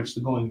pretty much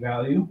the going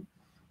value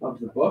of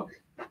the book.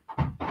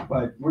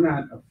 But we're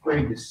not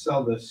afraid to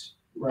sell this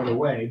right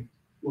away.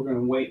 We're going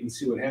to wait and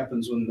see what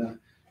happens when the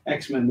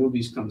X-Men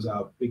movies comes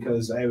out,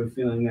 because I have a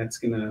feeling that's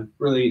going to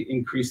really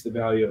increase the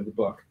value of the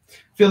book.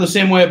 I feel the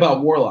same way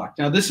about Warlock.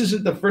 Now, this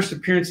isn't the first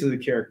appearance of the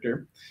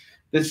character.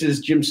 This is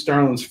Jim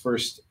Starlin's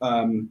first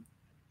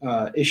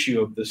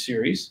issue of the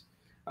series.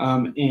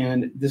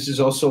 And this is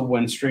also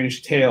when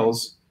Strange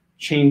Tales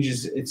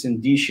changes its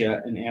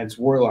indicia and adds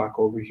Warlock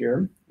over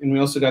here. And we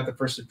also got the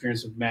first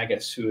appearance of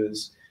Magus, who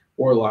is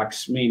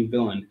Warlock's main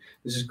villain.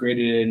 This is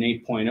graded at an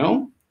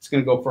 8.0. It's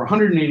going to go for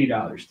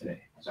 $180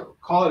 today. So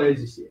call it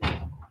as you see it.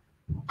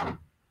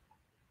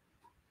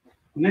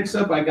 Next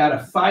up, I got a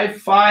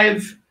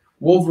 5.5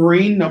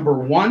 Wolverine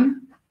 #1.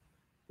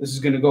 This is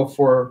going to go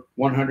for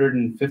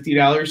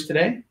 $150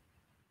 today.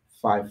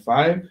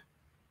 5.5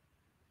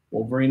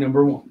 Wolverine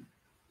 #1.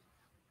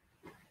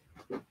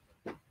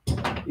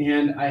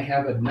 And I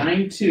have a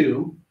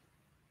 9.2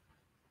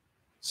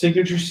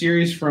 signature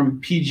series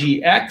from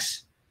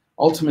PGX,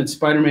 Ultimate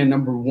Spider-Man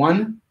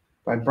 #1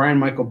 by Brian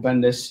Michael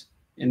Bendis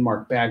and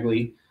Mark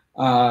Bagley.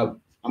 I'm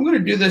going to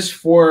do this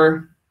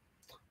for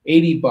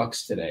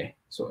 $80 today.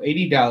 So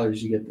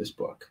 $80 you get this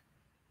book.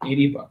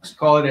 $80.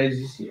 Call it as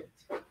you see it.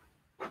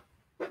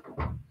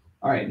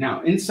 All right,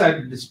 now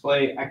inside the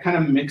display, I kind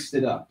of mixed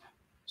it up.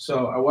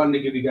 So I wanted to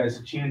give you guys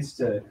a chance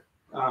to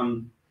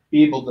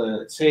be able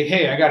to say,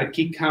 hey, I got a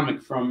key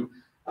comic from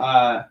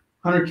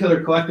Hunter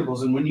Killer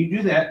Collectibles. And when you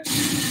do that,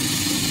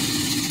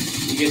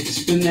 you get to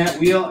spin that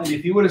wheel. And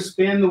if you would have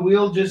spun the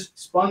wheel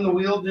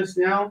just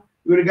now,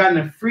 you would have gotten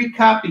a free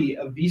copy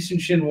of Beast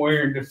and Shin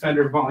Warrior and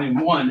Defender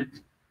Volume 1,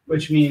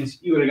 which means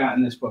you would have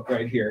gotten this book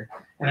right here,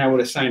 and I would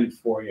have signed it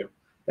for you.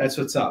 That's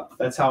what's up.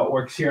 That's how it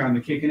works here on the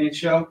Kickin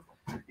show.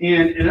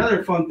 And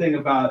another fun thing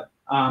about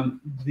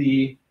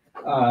the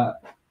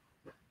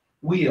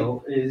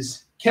wheel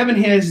is Kevin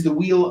has the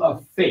Wheel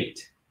of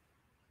Fate.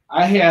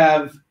 I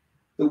have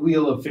the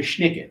Wheel of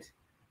Fishnikit.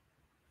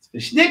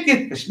 It's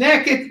Fishnikit.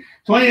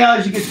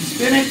 $20 you get to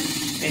spin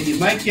it, and you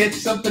might get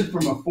something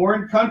from a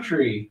foreign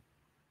country.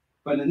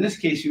 But in this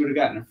case, you would have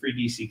gotten a free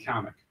DC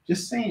comic.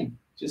 Just saying.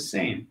 Just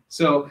saying.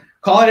 So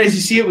call it as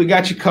you see it. We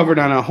got you covered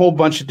on a whole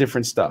bunch of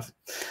different stuff.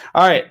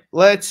 All right,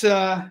 let's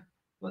talk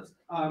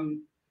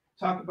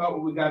about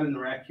what we got in the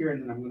rack here,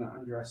 and then I'm going to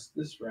undress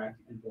this rack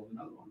and build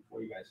another one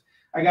for you guys.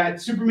 I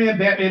got Superman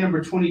Batman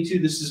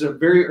 #22. This is a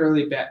very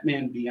early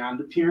Batman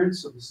Beyond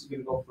appearance, so this is going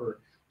to go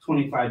for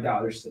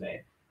 $25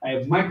 today. I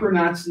have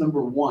Micronauts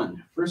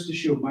 #1, first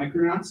issue of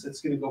Micronauts.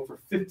 That's going to go for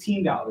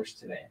 $15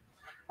 today.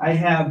 I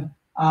have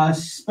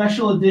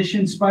special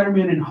edition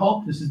Spider-Man and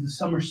Hulk. This is the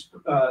summer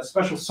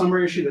special summer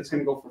issue. That's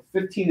going to go for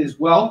 $15 as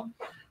well.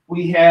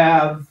 We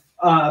have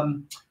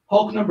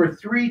Hulk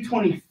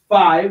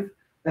 #325.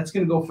 That's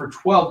going to go for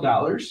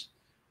 $12.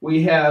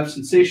 We have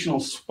Sensational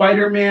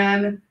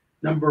Spider-Man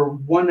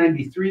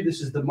 #193.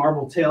 This is the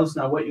Marvel Tales.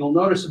 Now, what you'll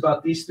notice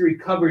about these three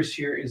covers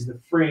here is the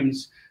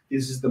frames.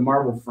 This is the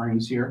Marvel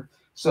frames here.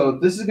 So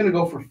this is going to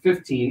go for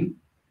 $15.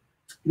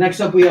 Next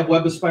up, we have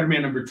Web of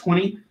Spider-Man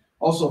 #20,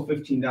 also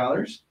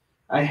 $15.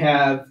 I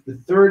have the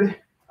third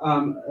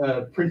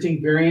printing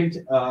variant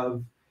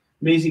of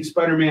Amazing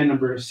Spider-Man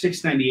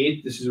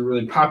 #698. This is a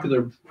really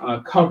popular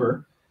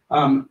cover.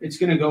 It's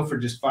going to go for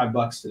just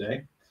 $5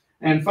 today.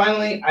 And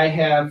finally, I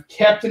have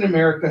Captain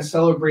America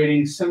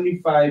celebrating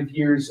 75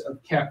 years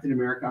of Captain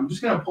America. I'm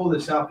just going to pull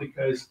this out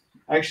because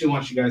I actually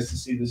want you guys to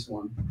see this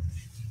one,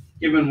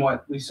 given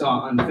what we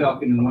saw on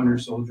Falcon and Winter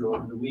Soldier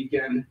over the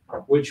weekend,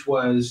 which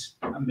was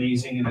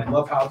amazing. And I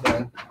loved how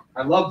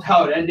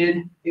it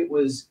ended. It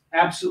was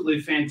absolutely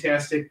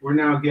fantastic. We're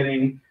now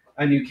getting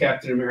a new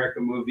Captain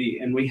America movie,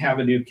 and we have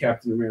a new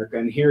Captain America.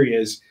 And here he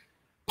is,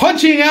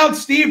 punching out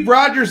Steve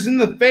Rogers in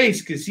the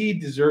face because he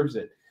deserves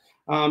it.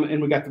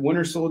 And we got the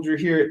Winter Soldier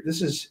here.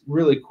 This is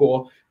really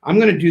cool. I'm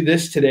going to do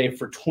this today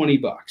for $20.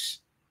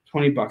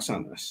 $20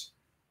 on this.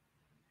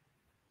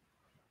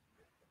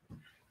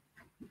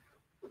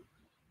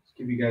 Let's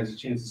give you guys a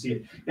chance to see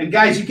it. And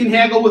guys, you can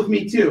haggle with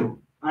me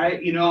too. I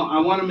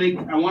want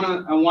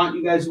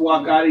you guys to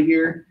walk out of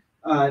here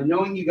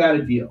knowing you got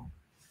a deal.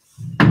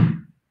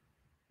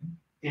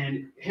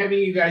 And having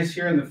you guys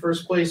here in the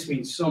first place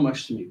means so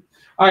much to me.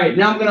 All right,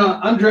 now I'm going to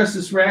undress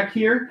this rack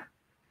here.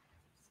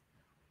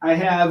 I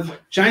have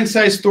Giant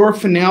Size Thor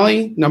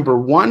Finale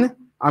 #1.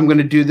 I'm going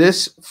to do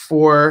this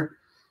for,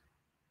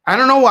 I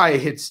don't know why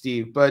it hit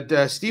Steve,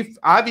 but Steve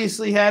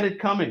obviously had it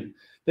coming.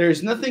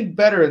 There's nothing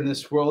better in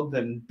this world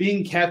than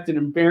being Captain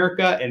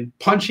America and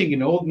punching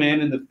an old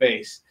man in the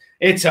face.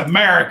 It's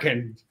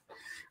American.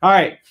 All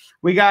right,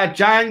 we got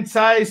Giant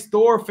Size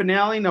Thor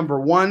Finale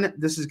 #1.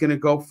 This is going to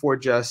go for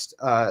just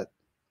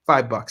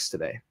 $5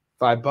 today.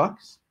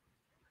 $5.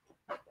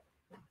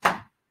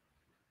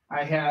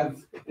 I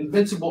have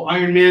Invincible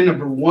Iron Man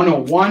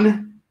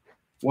 #101,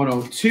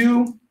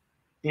 102,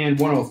 and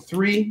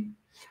 103.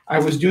 I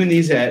was doing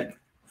these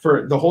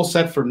for the whole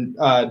set for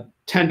 $10.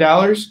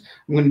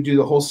 I'm going to do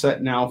the whole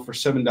set now for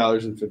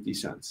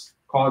 $7.50.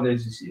 Call it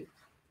as you see it.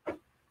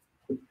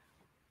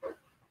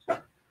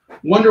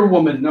 Wonder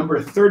Woman number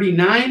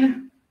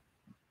 39,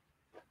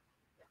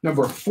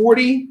 number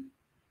 40,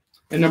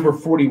 and number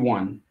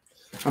 41.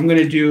 I'm going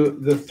to do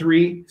the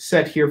 3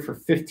 set here for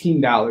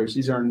 $15.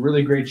 These are in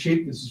really great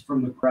shape. This is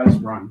from the Perez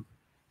run.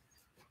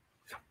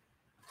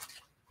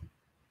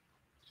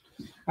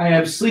 I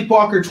have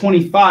Sleepwalker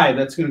 25.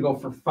 That's going to go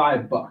for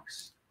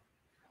 $5.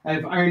 I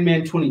have Iron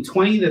Man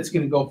 2020. That's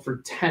going to go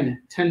for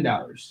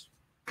 $10.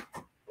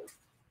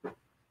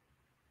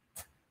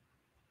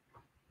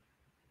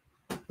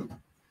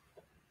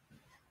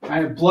 I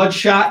have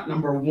Bloodshot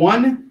number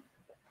 1,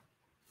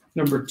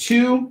 number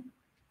 2,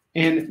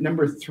 and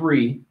number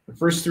 3. The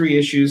first 3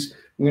 issues.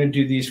 I'm going to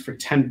do these for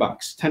 $10.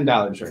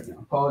 $10 right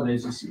now. Call it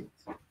as you see it.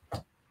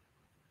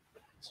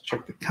 Let's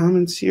check the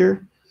comments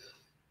here.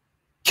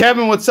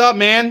 Kevin, what's up,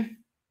 man?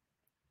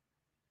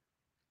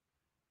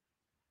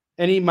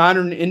 Any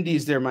modern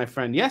indies there, my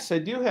friend? Yes, I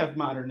do have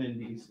modern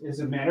indies.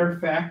 As a matter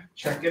of fact,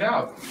 check it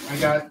out. I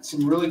got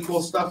some really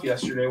cool stuff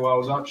yesterday while I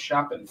was out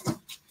shopping.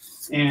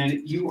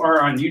 And you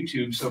are on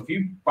YouTube, so if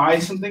you buy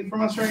something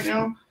from us right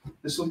now,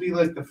 this will be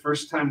like the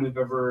first time we've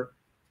ever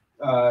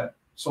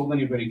sold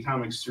anybody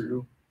comics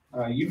through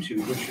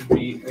YouTube, which would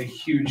be a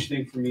huge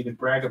thing for me to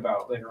brag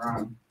about later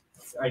on.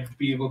 I'd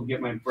be able to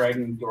get my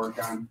bragging dork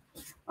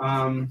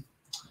on.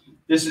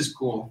 This is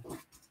cool.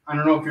 I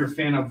don't know if you're a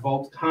fan of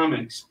Vault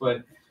Comics,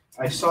 but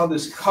I saw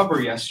this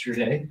cover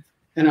yesterday,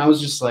 and I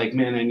was just like,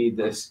 man, I need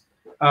this.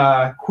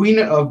 Queen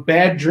of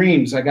Bad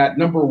Dreams. I got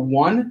number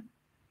 1,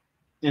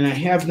 and I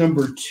have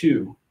number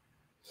 2.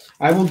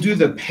 I will do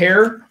the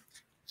pair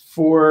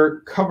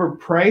for cover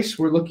price.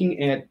 We're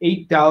looking at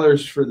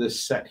 $8 for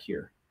this set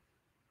here.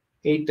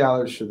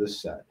 $8 for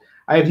this set.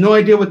 I have no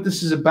idea what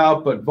this is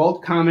about, but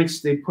Vault Comics,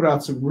 they put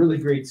out some really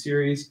great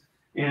series,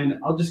 and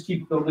I'll just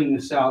keep building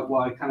this out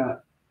while I kind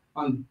of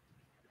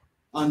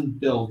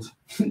unbuild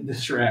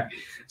this rack.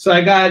 So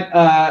I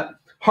got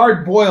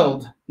Hard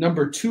Boiled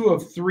number 2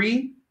 of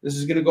 3. This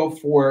is going to go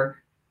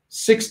for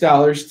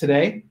 $6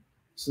 today.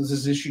 So this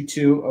is issue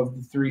 2 of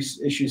the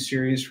 3-issue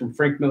series from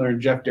Frank Miller and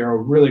Jeff Darrow.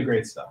 Really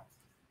great stuff.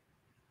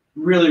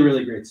 Really,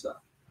 really great stuff.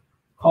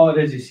 Call it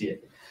as you see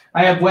it.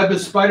 I have Web of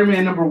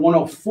Spider-Man number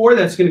 104.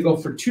 That's going to go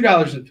for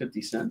 $2.50.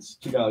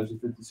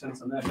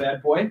 $2.50 on that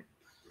bad boy.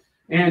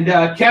 And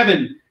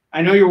Kevin,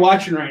 I know you're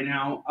watching right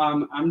now.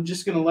 I'm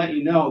just going to let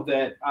you know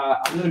that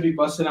I'm going to be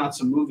busting out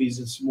some movies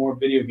and some more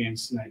video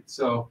games tonight.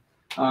 So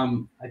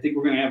I think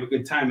we're going to have a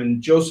good time.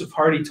 And Joseph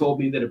Hardy told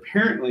me that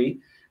apparently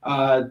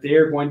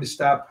they're going to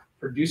stop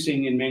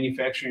producing and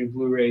manufacturing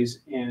Blu-rays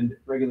and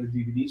regular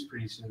DVDs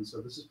pretty soon.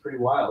 So this is pretty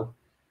wild.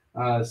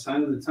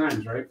 Sign of the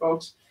times, right,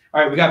 folks?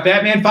 All right, we got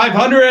Batman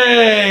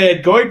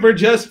 500 going for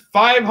just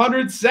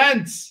 500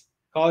 cents.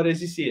 Call it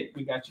as you see it.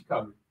 We got you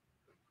covered.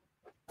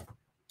 Let's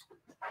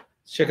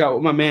check out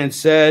what my man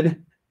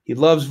said. He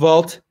loves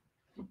Vault.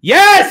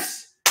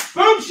 Yes!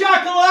 Boom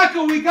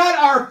shakalaka. We got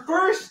our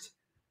first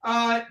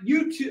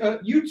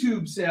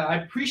YouTube sale. I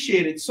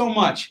appreciate it so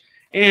much.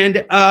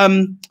 And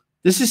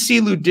this is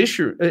C.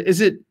 Ludisher.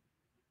 Is it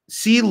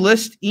C.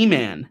 List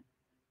E-Man?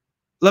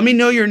 Let me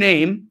know your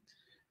name.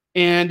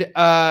 And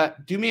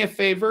do me a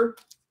favor.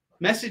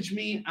 Message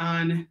me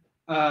on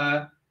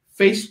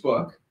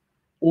Facebook.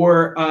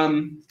 Or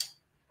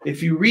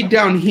if you read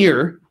down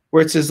here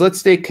where it says, let's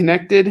stay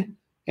connected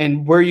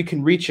and where you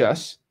can reach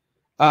us,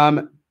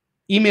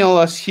 email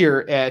us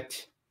here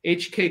at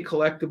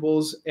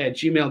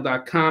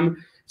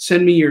hkcollectibles@gmail.com.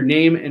 Send me your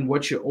name and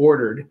what you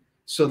ordered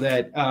so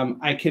that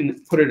I can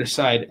put it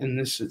aside. And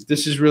this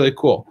is really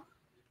cool.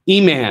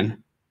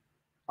 E-Man.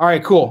 All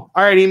right, cool.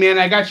 All right, E-Man,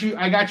 I got you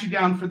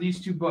down for these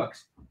 2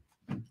 books.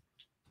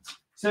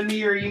 Send me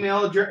your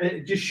email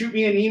address. Just shoot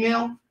me an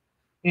email,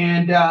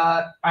 and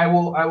I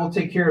will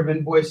take care of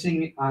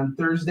invoicing on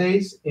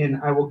Thursdays, and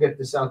I will get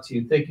this out to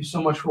you. Thank you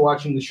so much for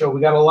watching the show. We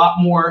got a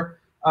lot more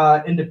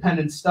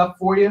independent stuff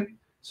for you,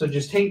 so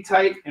just hang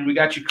tight, and we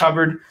got you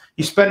covered.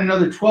 You spend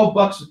another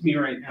 $12 with me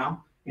right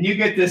now, and you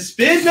get to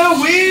spin the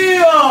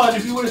wheel. And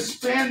if you would have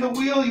spun the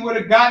wheel, you would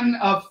have gotten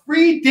a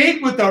free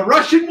date with a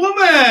Russian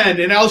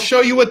woman, and I'll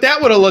show you what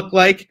that would have looked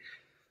like.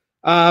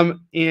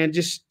 And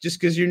just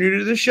because you're new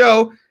to the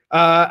show,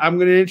 I'm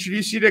going to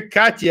introduce you to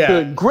Katya.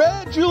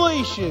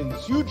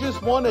 Congratulations! You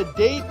just won a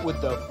date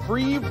with a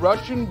free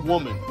Russian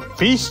woman.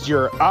 Feast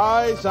your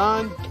eyes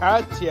on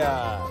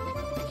Katya.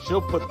 She'll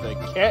put the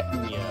cat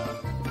in ya.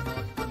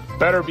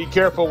 Better be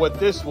careful with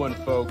this one,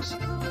 folks,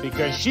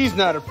 because she's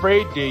not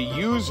afraid to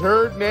use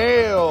her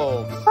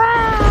nails.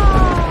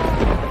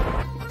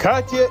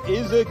 Katya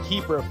is a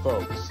keeper,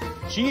 folks.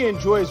 She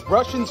enjoys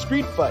Russian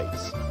street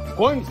fights,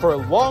 going for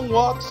long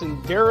walks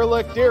in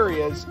derelict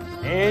areas,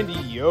 and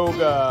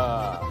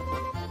yoga.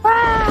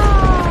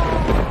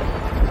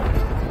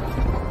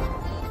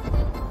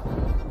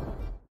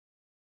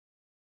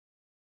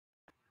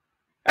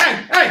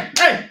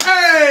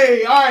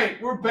 Hey! All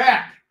right, we're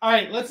back. All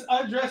right, let's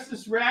address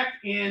this rack,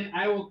 and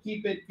I will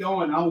keep it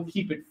going. I will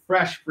keep it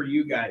fresh for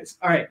you guys.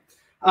 All right,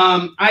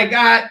 I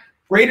got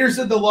Raiders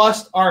of the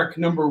Lost Ark,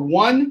 number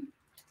 1,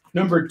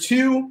 number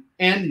 2,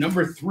 and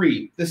number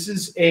 3. This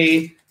is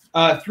a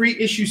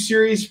 3-issue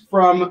series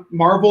from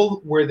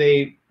Marvel where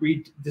they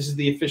read. This is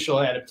the official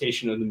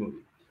adaptation of the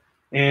movie.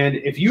 And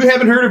if you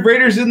haven't heard of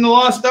Raiders in the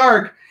Lost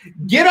Ark,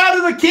 get out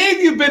of the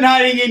cave you've been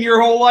hiding in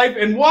your whole life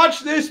and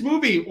watch this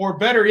movie. Or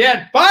better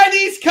yet, buy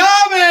these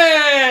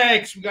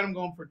comics. We got them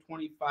going for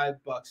 $25,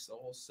 the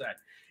whole set.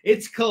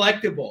 It's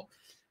collectible.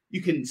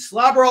 You can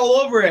slobber all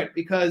over it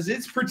because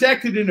it's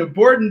protected in a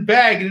board and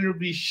bag, and it'll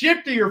be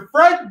shipped to your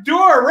front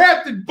door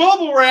wrapped in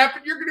bubble wrap,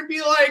 and you're going to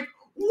be like,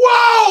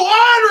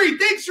 whoa, Onrie,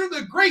 thanks for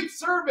the great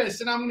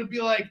service. And I'm going to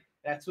be like,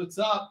 that's what's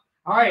up.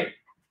 All right.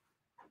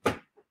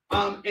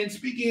 And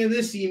speaking of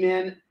this,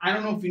 E-Man, I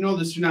don't know if you know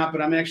this or not,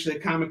 but I'm actually a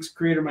comics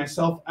creator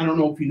myself. I don't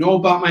know if you know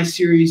about my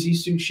series,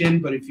 Eastern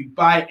Shin, but if you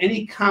buy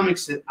any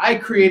comics that I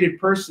created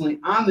personally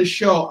on the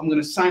show, I'm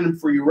going to sign them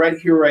for you right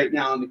here, right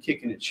now on the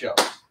Kickin' It show.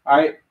 All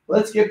right,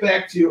 let's get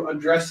back to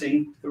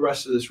undressing the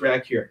rest of this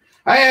rack here.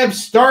 I have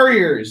Star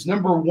Ears,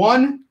 number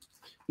 1,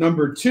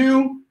 number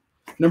 2,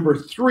 number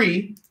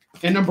 3,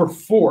 and number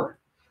 4.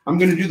 I'm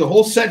going to do the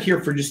whole set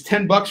here for just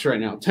 $10 right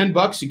now.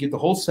 $10, you get the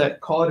whole set.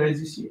 Call it as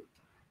you see it.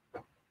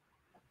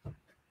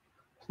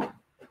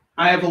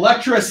 I have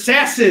Elektra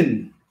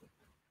Assassin,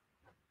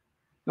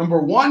 number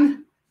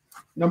 1,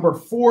 number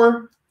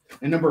 4,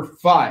 and number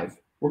 5.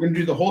 We're going to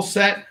do the whole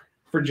set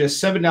for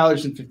just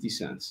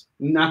 $7.50.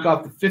 Knock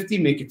off the 50,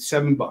 make it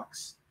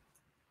 $7.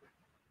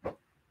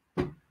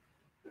 All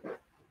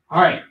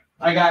right,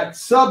 I got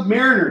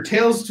Submariner,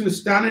 Tales to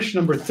Astonish,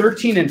 number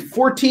 13 and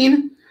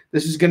 14.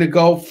 This is going to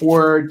go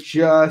for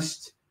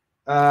just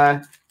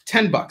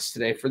 $10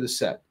 today for the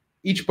set.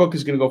 Each book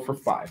is going to go for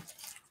 $5.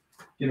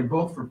 Get them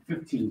both for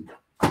 $15.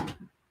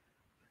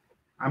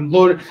 I'm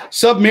loaded.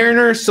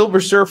 Submariner, Silver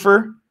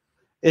Surfer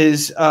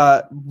is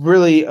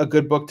really a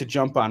good book to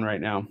jump on right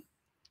now.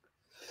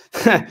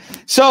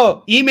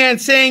 So, E-Man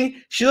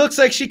saying she looks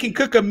like she can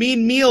cook a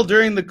mean meal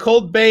during the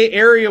Cold Bay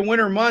Area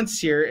winter months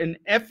here and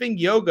effing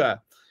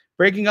yoga.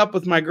 Breaking up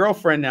with my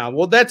girlfriend now.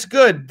 Well, that's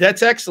good.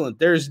 That's excellent.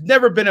 There's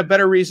never been a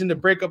better reason to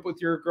break up with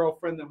your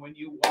girlfriend than when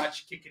you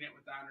watch Kickin' It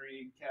with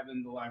Onrie and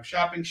Kevin, the live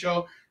shopping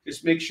show.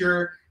 Just make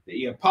sure that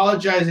you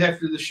apologize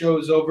after the show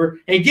is over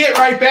and get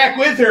right back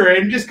with her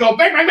and just go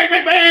bang, bang, bang,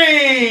 bang,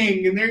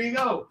 bang. And there you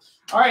go.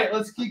 All right,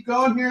 let's keep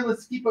going here.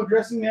 Let's keep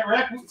undressing that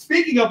rack.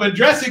 Speaking of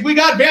undressing, we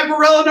got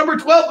Vampirella number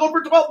 12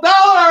 over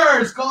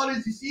 $12. Call it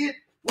as you see it.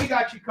 We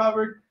got you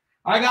covered.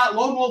 I got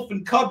Lone Wolf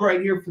and Cub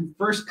right here from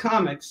First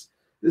Comics.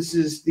 This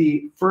is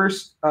the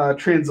first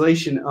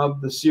translation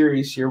of the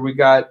series here. We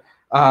got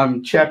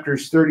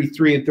chapters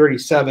 33 and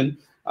 37.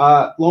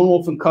 Lone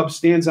Wolf and Cub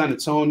stands on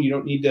its own. You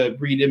don't need to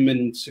read them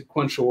in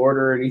sequential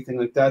order or anything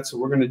like that. So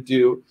we're going to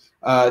do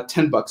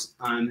 $10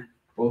 on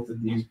both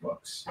of these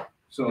books.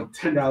 So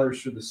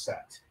 $10 for the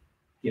set.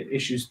 Get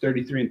issues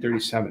 33 and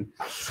 37.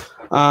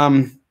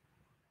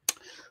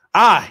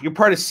 You're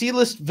part of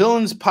C-List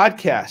Villains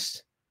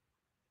podcast.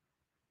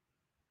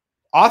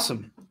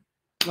 Awesome.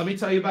 Let me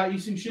tell you about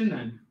Eastern Shin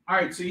then. All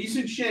right, so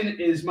Eastern Shin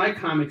is my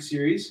comic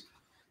series,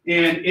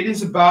 and it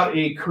is about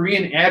a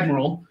Korean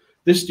admiral,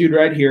 this dude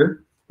right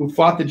here, who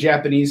fought the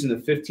Japanese in the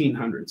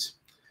 1500s.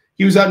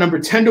 He was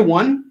outnumbered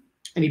 10-1,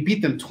 and he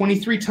beat them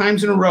 23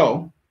 times in a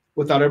row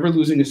without ever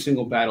losing a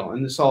single battle.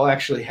 And this all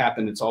actually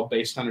happened. It's all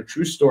based on a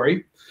true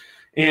story.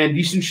 And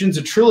Eastern Shin's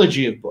a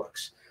trilogy of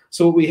books.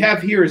 So what we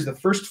have here is the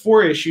first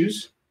 4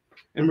 issues,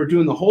 and we're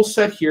doing the whole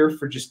set here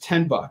for just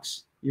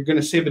 $10. You're going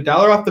to save $1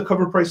 off the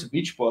cover price of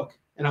each book,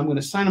 and I'm going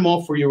to sign them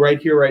all for you right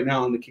here, right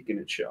now on the Kickin'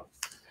 It show.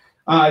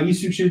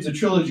 Eastern Shin's a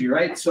trilogy,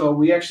 right? So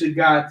we actually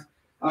got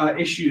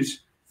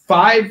issues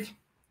 5,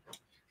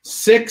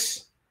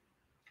 6,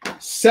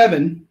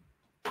 7,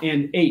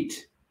 and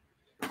 8.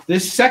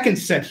 This second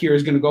set here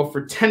is going to go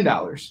for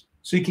 $10.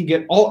 So you can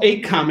get all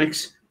 8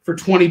 comics for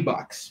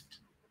 $20.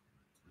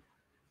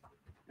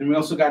 And we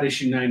also got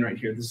issue 9 right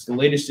here. This is the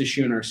latest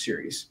issue in our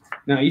series.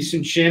 Now,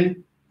 Eastern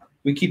Shin,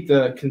 we keep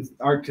the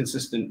art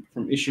consistent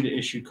from issue to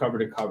issue, cover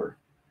to cover.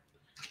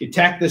 You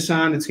tack this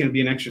on, it's going to be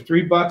an extra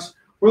 $3.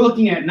 We're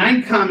looking at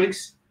 9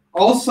 comics,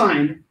 all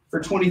signed for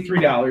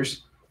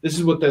 $23. This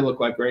is what they look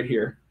like right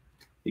here.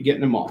 You're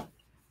getting them all.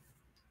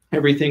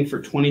 Everything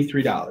for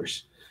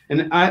 $23.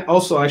 And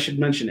I should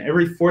mention,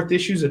 every 4th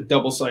issue is a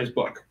double-sized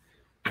book.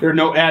 There are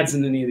no ads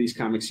in any of these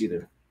comics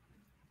either.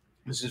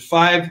 This is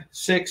 5,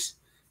 6,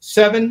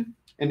 7,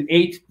 and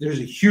 8. There's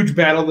a huge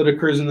battle that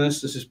occurs in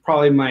this. This is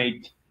probably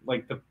my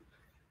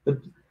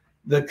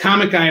the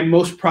comic I am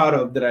most proud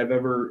of that I've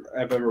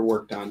ever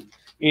worked on.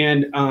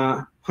 And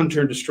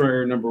Hunter and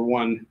Destroyer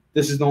 #1.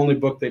 This is the only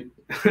book that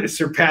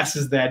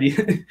surpasses that.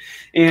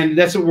 And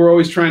that's what we're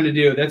always trying to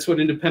do. That's what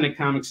independent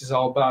comics is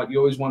all about. You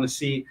always want to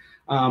see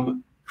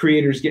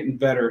creators getting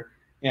better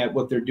at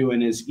what they're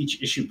doing as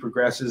each issue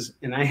progresses.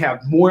 And I have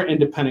more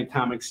independent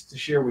comics to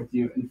share with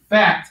you. In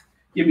fact,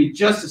 give me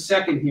just a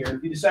second here.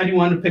 If you decide you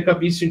want to pick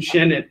up Eastern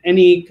Shin at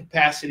any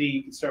capacity,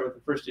 you can start with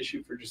the first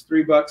issue for just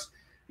 $3.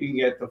 You can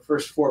get the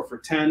first 4 for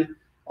 10,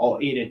 all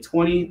 8 at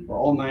 20, or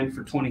all 9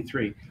 for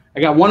 23.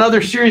 I got one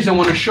other series I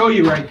want to show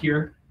you right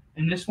here,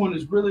 and this one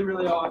is really,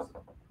 really awesome.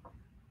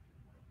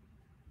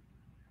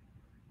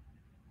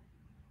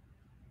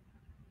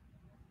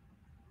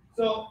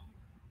 So,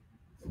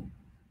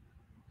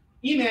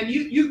 E-Man,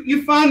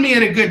 you found me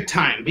at a good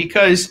time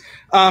because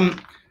I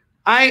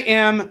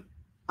am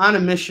on a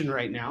mission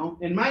right now,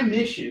 and my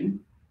mission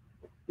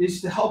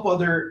is to help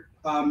other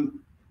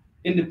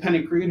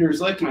independent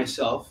creators like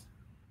myself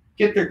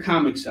get their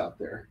comics out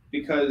there,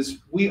 because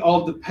we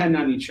all depend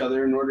on each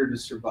other in order to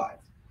survive.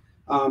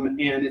 And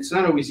it's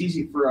not always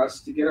easy for us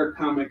to get our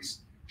comics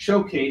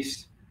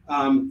showcased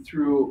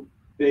through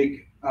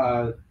big,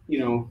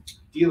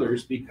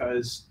 dealers,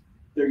 because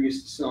they're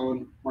used to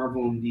selling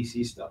Marvel and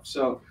DC stuff.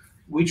 So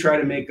we try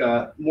to make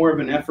more of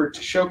an effort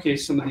to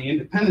showcase some of the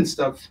independent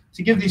stuff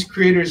to give these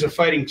creators a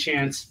fighting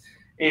chance,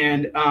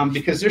 and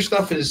because their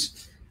stuff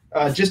is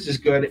just as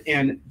good,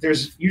 and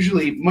there's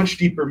usually much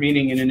deeper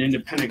meaning in an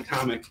independent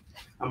comic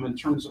in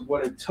terms of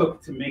what it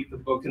took to make the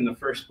book in the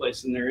first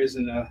place, than there is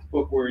in a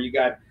book where you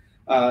got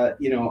a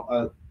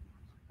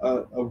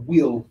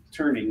wheel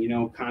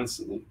turning,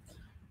 constantly.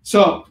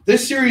 So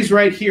this series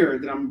right here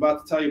that I'm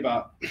about to tell you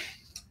about,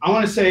 I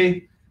want to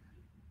say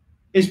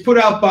is put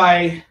out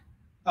by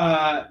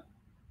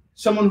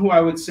someone who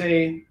I would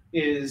say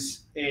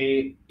is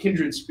a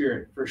kindred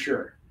spirit for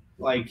sure.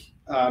 Like,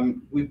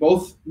 we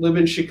both live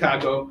in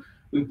Chicago.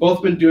 We've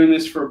both been doing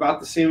this for about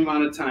the same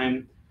amount of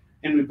time,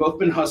 and we've both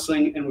been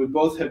hustling, and we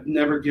both have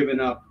never given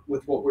up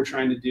with what we're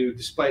trying to do,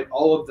 despite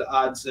all of the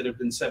odds that have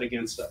been set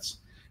against us.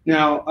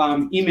 Now,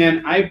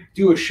 E-Man, I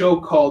do a show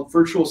called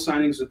Virtual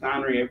Signings with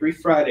Onrie every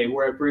Friday,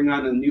 where I bring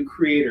on a new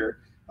creator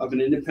of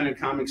an independent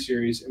comic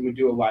series, and we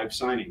do a live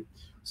signing.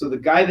 So the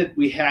guy that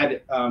we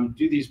had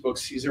do these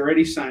books, he's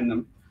already signed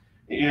them,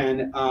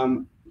 and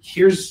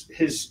here's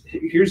his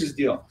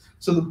deal.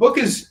 So the book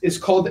is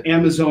called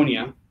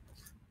Amazonia,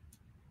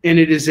 and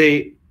it is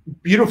a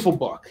beautiful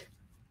book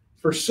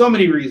for so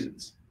many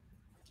reasons,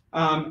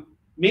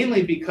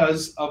 mainly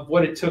because of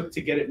what it took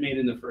to get it made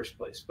in the first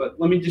place. But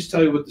let me just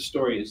tell you what the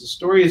story is. The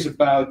story is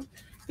about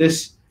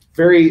this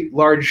very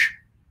large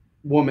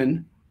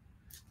woman,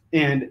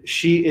 and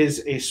she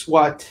is a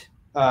SWAT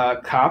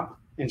cop,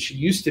 and she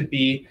used to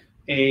be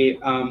a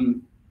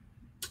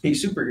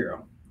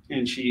superhero,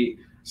 and she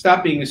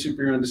stopped being a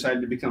superhero and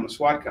decided to become a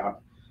SWAT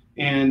cop.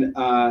 And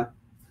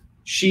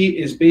she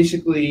is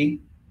basically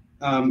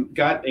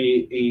got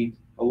a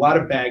lot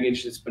of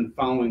baggage that's been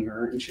following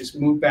her, and she's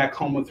moved back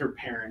home with her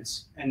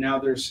parents. And now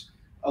there's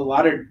a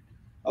lot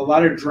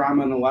of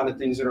drama and a lot of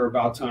things that are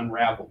about to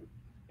unravel.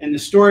 And the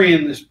story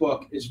in this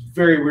book is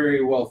very,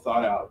 very well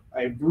thought out.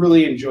 I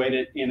really enjoyed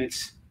it, and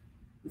it's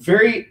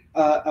very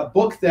a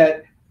book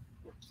that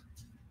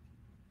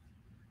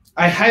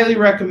I highly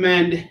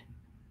recommend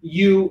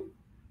you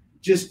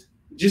just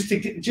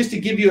to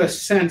give you a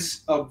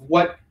sense of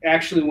what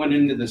actually went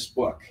into this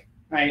book.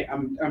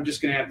 I'm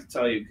just going to have to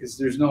tell you, because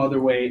there's no other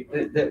way.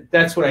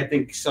 That's what I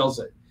think sells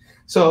it.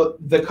 So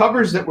the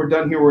covers that were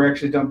done here were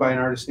actually done by an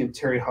artist named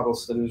Terry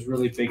Huddleston, who's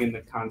really big in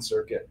the con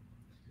circuit.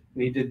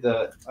 And he did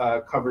the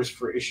covers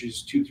for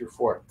issues 2 through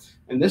 4.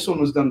 And this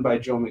one was done by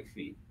Joe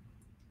McPhee,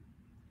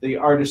 the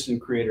artist and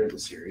creator of the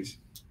series.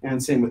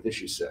 And same with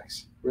issue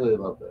 6. Really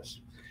love this.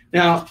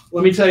 Now,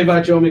 let me tell you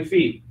about Joe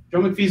McPhee.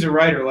 Joe McPhee's a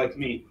writer like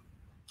me.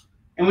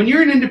 And when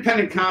you're in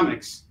independent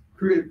comics,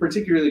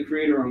 particularly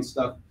creator-owned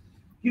stuff,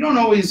 you don't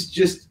always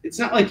just, it's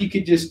not like you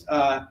could just,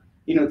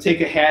 take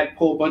a hat,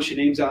 pull a bunch of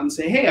names out and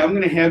say, hey, I'm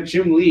going to have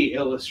Jim Lee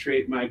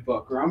illustrate my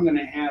book, or I'm going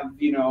to have,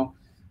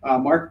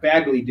 Mark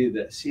Bagley do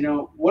this.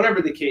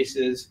 Whatever the case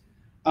is,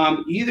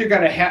 you either got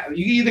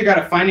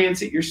to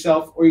finance it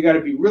yourself, or you got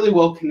to be really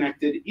well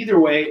connected. Either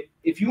way,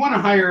 if you want to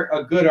hire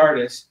a good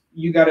artist,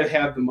 you got to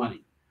have the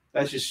money.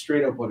 That's just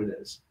straight up what it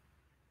is.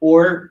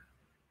 Or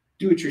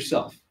do it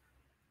yourself.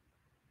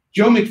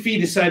 Joe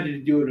McPhee decided to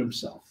do it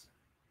himself.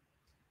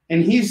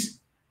 And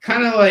he's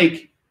kind of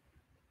like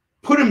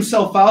put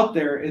himself out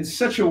there in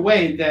such a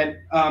way that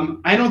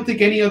I don't think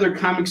any other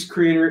comics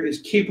creator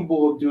is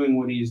capable of doing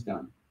what he's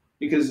done,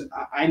 because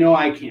I know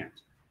I can't.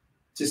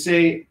 To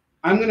say,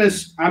 I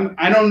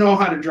don't know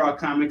how to draw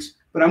comics,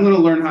 but I'm going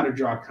to learn how to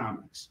draw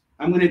comics.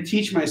 I'm going to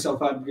teach myself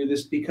how to do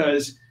this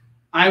because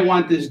I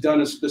want this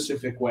done a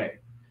specific way.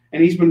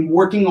 And he's been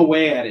working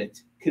away at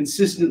it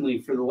consistently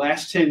for the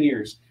last 10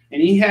 years.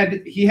 And he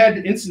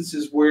had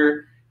instances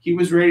where he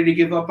was ready to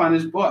give up on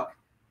his book,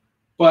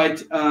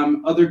 but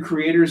other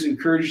creators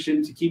encouraged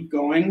him to keep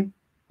going.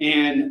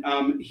 And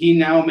he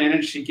now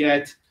managed to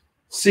get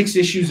 6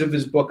 issues of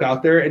his book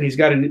out there, and he's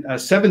got a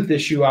 7th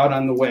issue out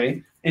on the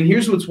way. And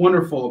here's what's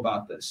wonderful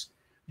about this.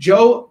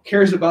 Joe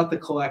cares about the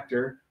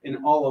collector in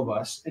all of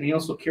us, and he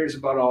also cares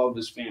about all of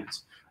his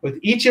fans. With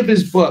each of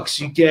his books,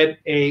 you get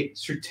a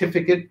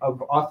certificate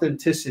of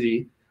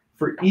authenticity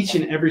for each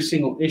and every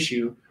single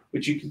issue,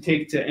 which you can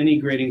take to any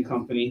grading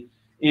company.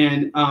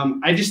 And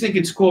I just think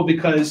it's cool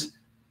because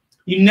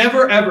you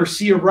never, ever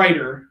see a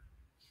writer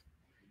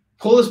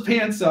pull his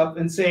pants up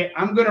and say,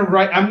 I'm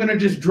going to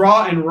just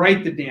draw and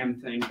write the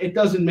damn thing. It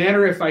doesn't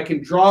matter if I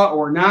can draw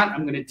or not.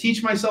 I'm going to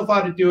teach myself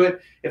how to do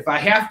it. If I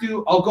have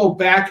to, I'll go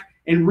back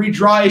and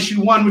redraw issue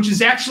 1, which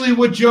is actually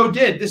what Joe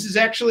did. This is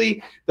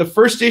actually the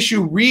first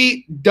issue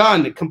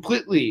redone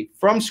completely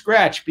from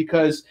scratch,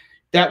 because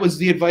that was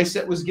the advice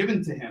that was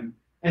given to him.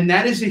 And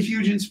that is a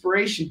huge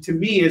inspiration to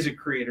me as a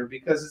creator,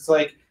 because it's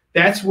like,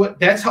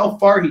 that's how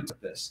far he took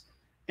this.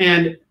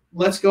 And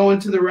let's go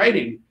into the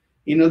writing.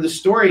 You know, the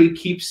story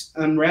keeps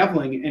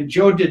unraveling, and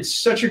Joe did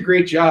such a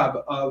great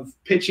job of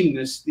pitching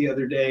this the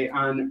other day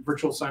on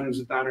Virtual Signings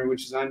with Onrie,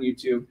 which is on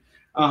YouTube.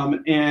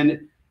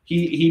 And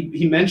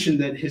he mentioned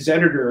that his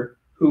editor,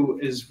 who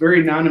is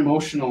very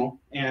non-emotional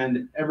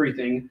and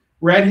everything,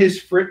 read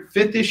his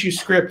fifth issue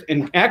script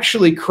and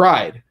actually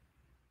cried.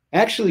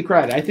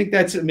 I think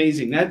that's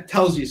amazing. That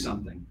tells you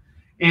something.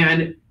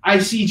 And I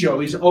see Joe.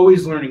 He's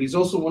always learning. He's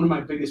also one of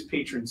my biggest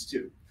patrons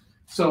too.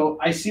 So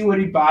I see what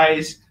he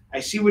buys. I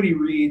see what he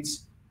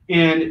reads.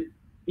 And,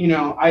 you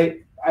know,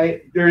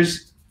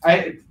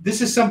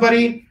 this is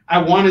somebody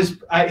I want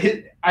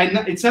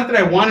it's not that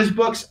I want his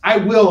books. I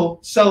will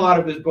sell out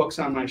of his books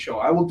on my show.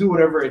 I will do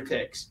whatever it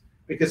takes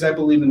because I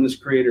believe in this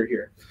creator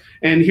here.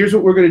 And here's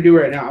what we're going to do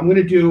right now. I'm going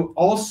to do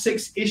all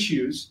 6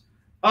 issues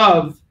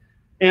of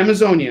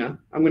Amazonia.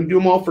 I'm going to do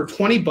them all for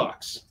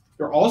 $20.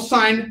 They're all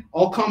signed,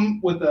 all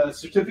come with a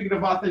certificate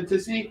of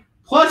authenticity.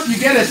 Plus, you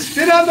get a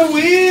spin on the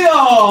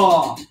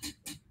wheel.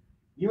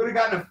 You would have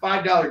gotten a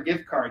 $5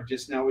 gift card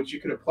just now, which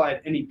you could apply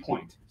at any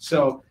point.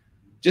 So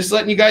just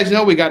letting you guys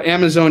know, we got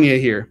Amazonia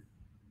here.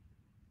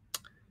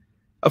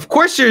 Of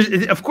course you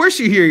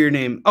hear your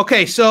name.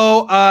 Okay,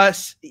 so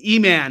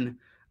E-Man,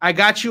 I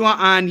got you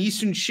on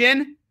Yisun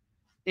Shin,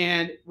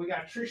 and we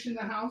got Trish in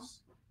the house.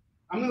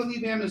 I'm going to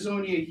leave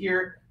Amazonia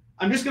here.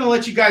 I'm just going to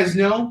let you guys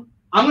know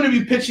I'm going to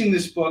be pitching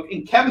this book,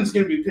 and Kevin's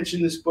going to be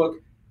pitching this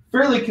book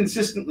fairly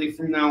consistently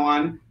from now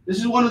on. This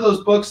is one of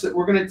those books that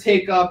we're going to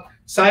take up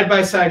side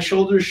by side,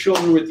 shoulder to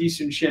shoulder with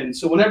Yisun Shin.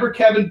 So whenever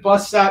Kevin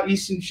busts out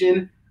Yisun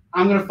Shin,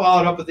 I'm going to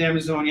follow it up with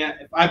Amazonia.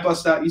 If I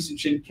bust out Yisun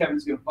Shin,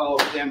 Kevin's going to follow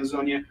up with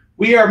Amazonia.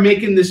 We are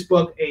making this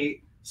book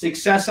a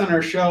success on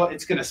our show.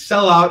 It's going to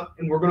sell out,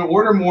 and we're going to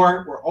order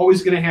more. We're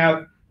always going to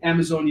have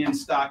Amazonia in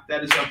stock.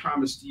 That is our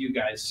promise to you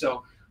guys.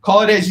 So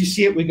call it as you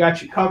see it. We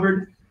got you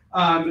covered.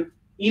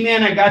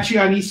 E-Man, I got you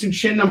on Yisun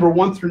Shin number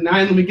 1 through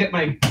 9. Let me get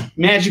my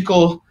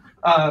magical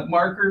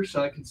marker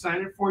so I can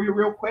sign it for you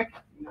real quick.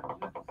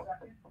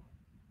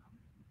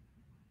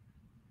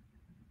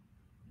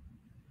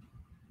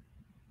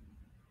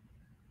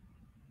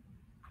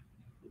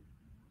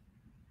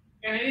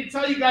 And I didn't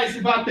tell you guys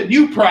about the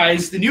new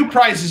prize. The new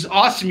prize is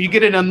awesome. You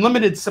get an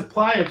unlimited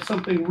supply of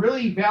something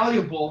really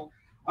valuable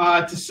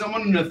to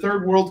someone in a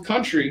third world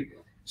country.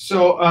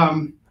 So,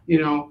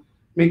 you know,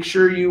 make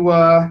sure you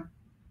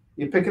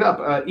pick it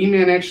up.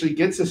 E-Man actually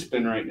gets a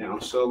spin right now,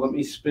 so let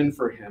me spin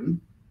for him.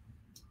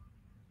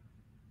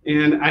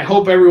 And I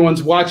hope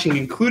everyone's watching,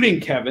 including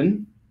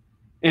Kevin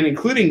and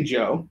including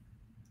Joe,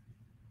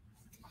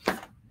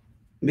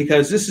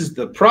 because this is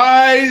the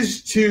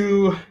prize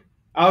to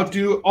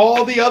outdo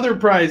all the other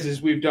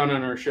prizes we've done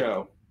on our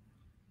show.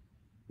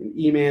 And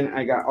E-Man,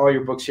 I got all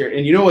your books here.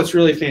 And you know what's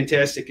really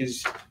fantastic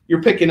is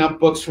you're picking up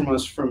books from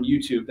us from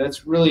YouTube.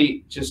 That's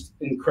really just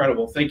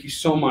incredible. Thank you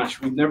so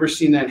much. We've never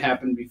seen that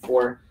happen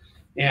before.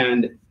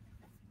 And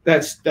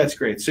that's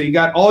great. So you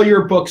got all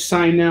your books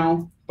signed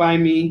now by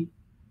me.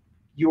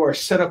 You are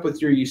set up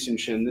with your Yisun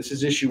Shin. This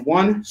is issue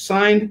 1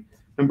 signed.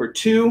 Number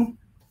 2.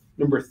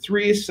 Number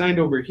 3 is signed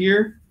over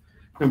here.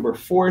 Number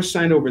 4 is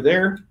signed over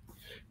there.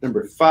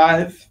 Number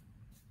 5,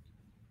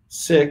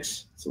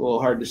 6, it's a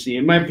little hard to see.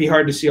 It might be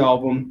hard to see all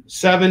of them.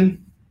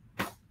 7,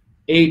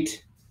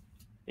 8,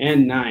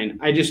 and 9.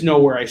 I just know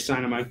where I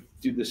sign them. I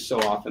do this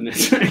so often.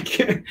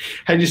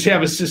 I just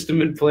have a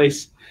system in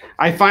place.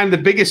 I find the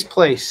biggest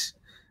place,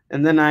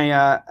 and then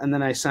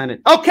I sign it.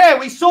 Okay,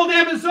 we sold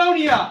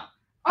Amazonia.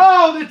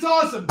 Oh, that's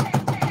awesome.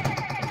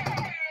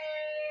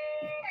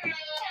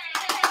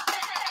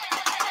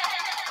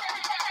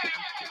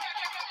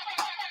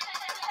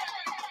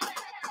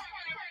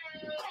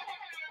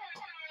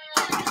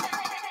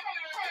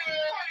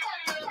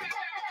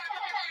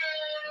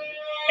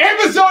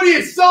 Amazonia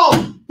is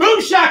sold.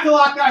 Boom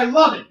shakalaka. I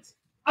love it.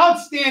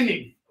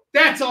 Outstanding.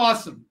 That's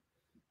awesome.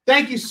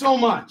 Thank you so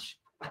much.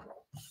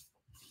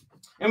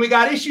 And we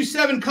got issue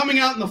 7 coming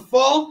out in the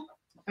fall.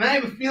 And I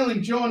have a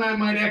feeling Joe and I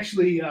might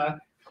actually,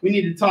 we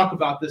need to talk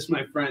about this,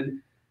 my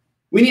friend.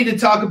 We need to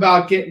talk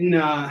about getting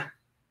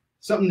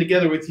something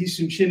together with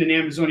Yisun Shin and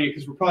Amazonia,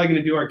 because we're probably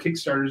going to do our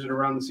Kickstarters at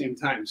around the same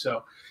time.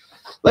 So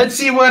let's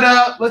see what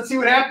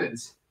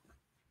happens.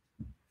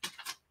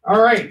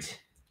 All right.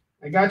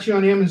 I got you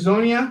on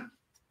Amazonia,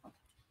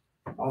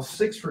 all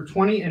 6 for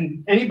 20.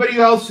 And anybody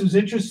else who's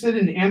interested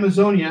in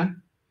Amazonia,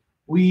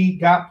 we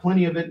got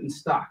plenty of it in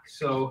stock.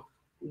 So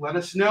let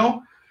us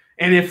know.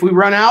 And if we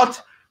run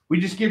out, we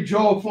just give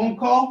Joe a phone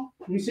call.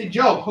 And we say,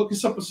 Joe, hook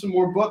us up with some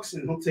more books,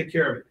 and he'll take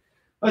care of it.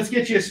 Let's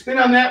get you a spin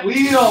on that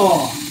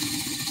wheel.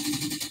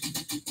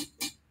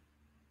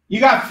 You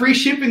got free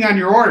shipping on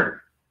your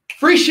order.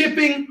 Free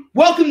shipping.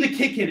 Welcome to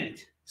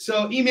Kickin.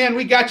 So, E-Man,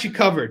 we got you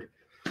covered.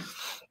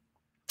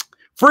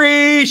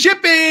 Free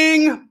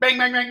shipping! Bang,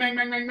 bang, bang, bang,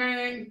 bang, bang,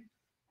 bang.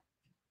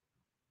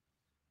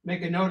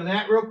 Make a note of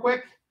that real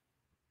quick.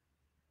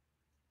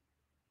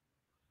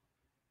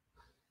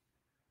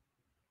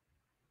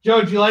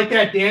 Joe, do you like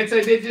that dance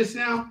I did just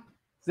now?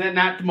 Is that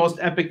not the most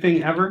epic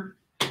thing ever?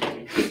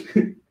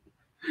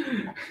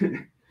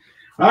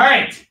 All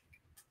right.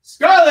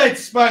 Scarlet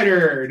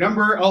Spider,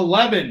 number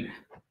 11.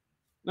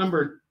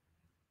 No,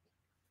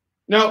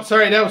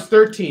 sorry, that was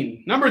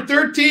 13. Number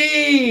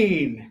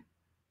 13.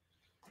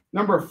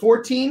 Number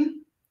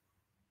 14.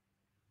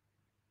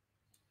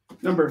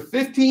 Number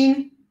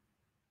 15.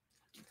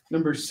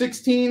 Number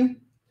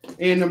 16.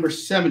 And number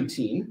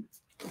 17.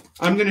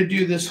 I'm going to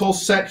do this whole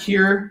set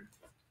here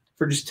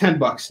for just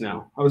 $10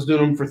 now. I was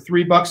doing them for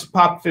 $3 a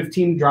pop,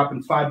 15,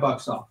 dropping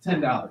 $5 off,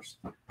 $10.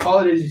 Call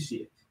it as you see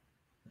it.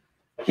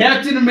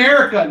 Captain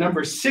America,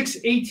 number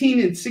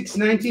 618 and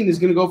 619 is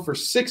going to go for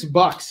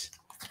 $6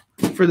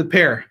 for the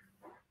pair.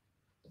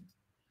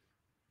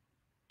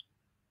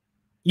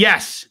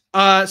 Yes.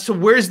 So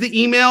where's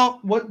the email?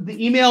 What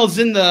the email is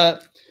in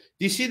the,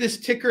 do you see this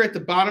ticker at the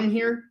bottom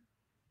here?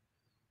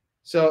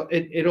 So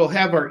it'll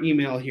have our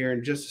email here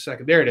in just a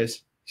second. There it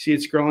is. See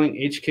it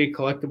scrolling,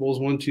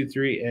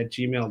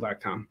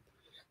 hkcollectibles123@gmail.com.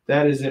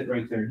 That is it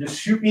right there. Just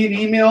shoot me an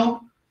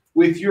email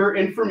with your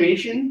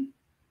information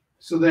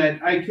so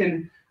that I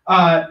can,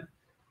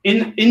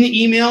 in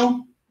the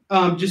email,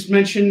 just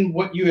mention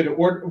what you had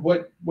ordered,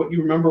 what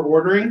you remember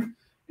ordering,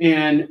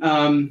 and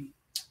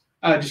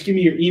just give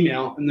me your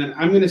email, and then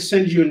I'm going to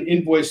send you an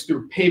invoice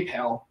through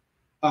PayPal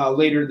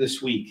later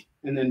this week,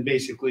 and then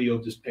basically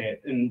you'll just pay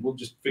it, and we'll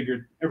just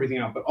figure everything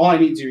out. But all I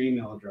need is your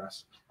email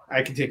address.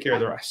 I can take care of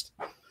the rest.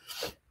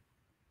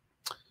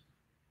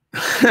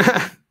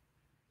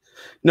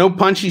 No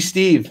Punchy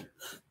Steve.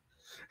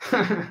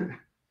 All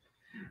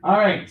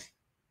right.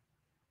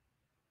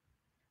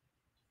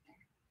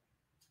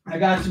 I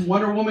got some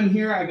Wonder Woman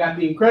here. I got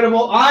the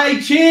incredible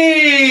I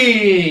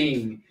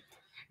Ching.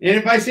 And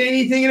if I say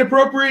anything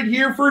inappropriate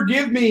here,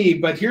 forgive me.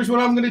 But here's what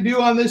I'm going to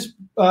do on this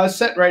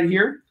set right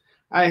here.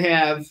 I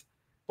have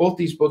both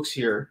these books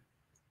here.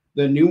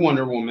 The new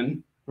Wonder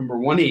Woman, number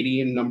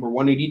 180 and number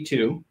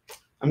 182.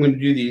 I'm going to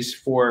do these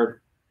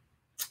for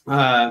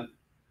 $25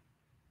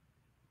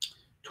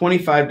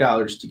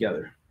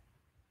 together.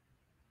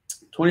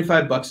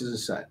 $25 is a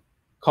set.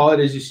 Call it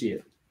as you see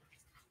it.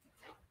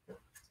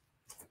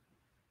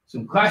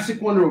 Some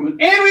classic Wonder Woman.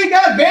 And we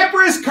got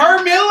Vampiress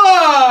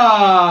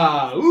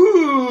Carmilla.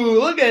 Ooh,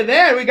 look at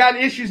that. We got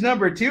issues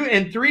number 2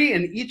 and 3,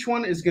 and each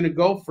one is going to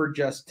go for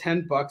just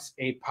 $10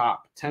 a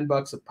pop.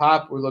 $10 a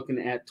pop. We're looking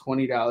at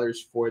 $20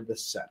 for the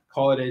set.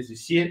 Call it as you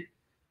see it.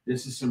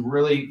 This is some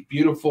really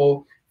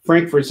beautiful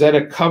Frank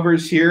Frazetta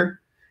covers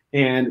here,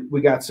 and we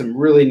got some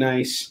really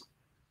nice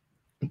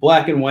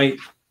black and white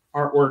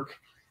artwork,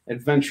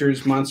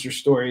 adventures, monster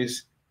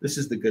stories. This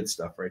is the good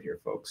stuff right here,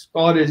 folks.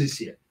 Call it as you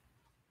see it.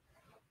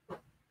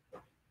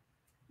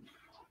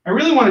 I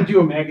really want to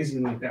do a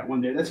magazine like that one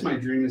day. That's my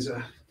dream as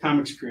a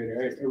comics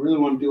creator. I really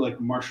want to do like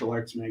a martial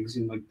arts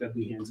magazine like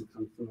Deadly Hands of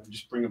Kung Fu, and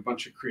just bring a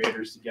bunch of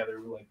creators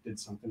together who like did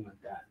something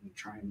like that and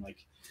try and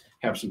like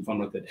have some fun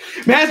with it.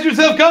 Masters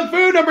of Kung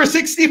Fu number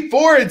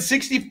 64 and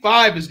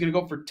 65 is going to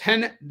go for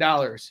 $10.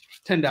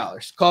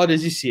 $10. Call it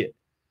as you see it.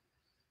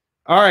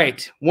 All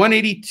right.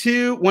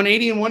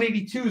 180 and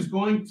 182 is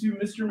going to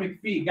Mr.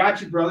 McPhee. Got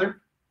you,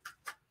 brother.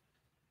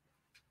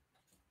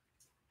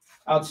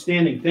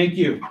 Outstanding. Thank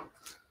you.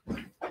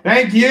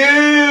 Thank you.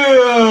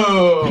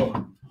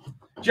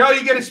 Joe,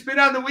 you get a spin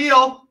on the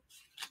wheel.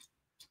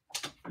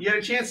 You get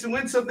a chance to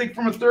win something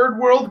from a third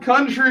world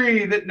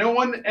country that no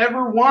one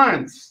ever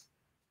wants.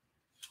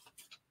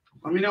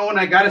 Let me know when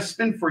I got a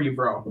spin for you,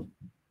 bro.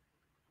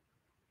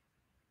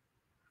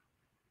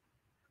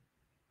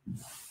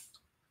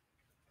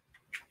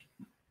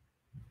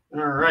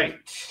 All right.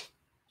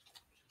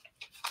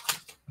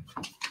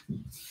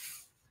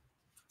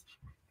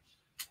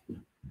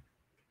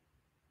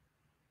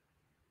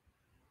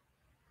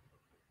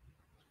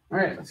 All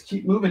right, let's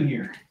keep moving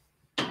here.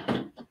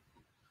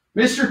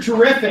 Mr.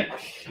 Terrific.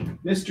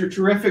 Mr.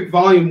 Terrific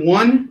Volume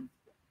 1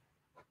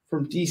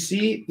 from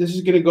DC. This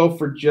is going to go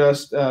for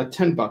just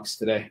 $10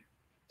 today.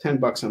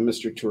 $10 on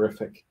Mr.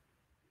 Terrific.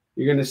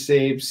 You're going to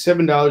save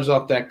 $7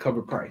 off that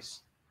cover price.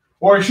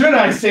 Or should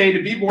I say,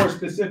 to be more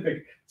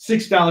specific,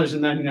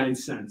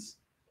 $6.99.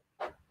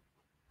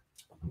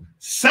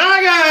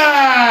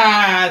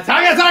 Saga!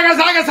 Saga, Saga,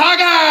 Saga,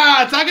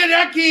 Saga! Saga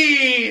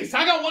Yaki!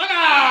 Saga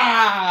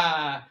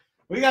Waga!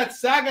 We got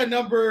Saga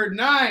number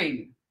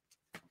 9,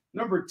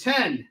 number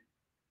 10,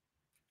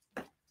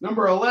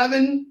 number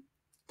 11,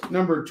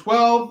 number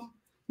 12,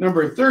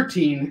 number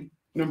 13,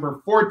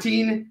 number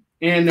 14,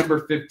 and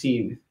number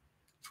 15.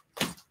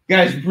 You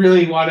guys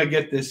really want to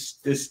get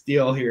this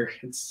deal here.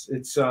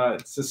 It's a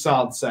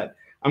solid set.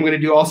 I'm going to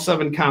do all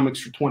 7 comics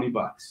for $20.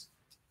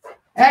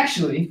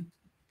 Actually,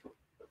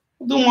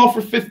 I'll do them all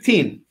for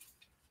 15.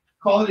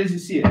 Call it as you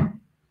see it.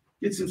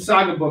 Get some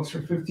Saga books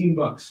for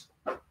 $15.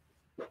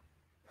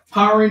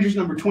 Power Rangers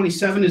number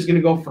 27 is going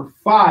to go for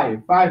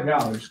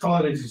 $5.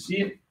 Call it as you see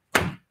it.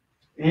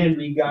 And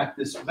we got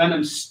this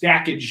Venom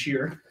stackage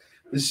here.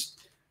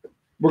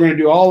 We're going to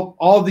do all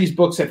of these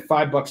books at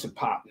 $5 a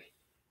pop.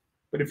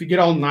 But if you get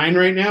all 9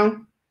 right now,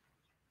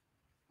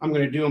 I'm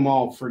going to do them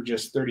all for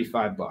just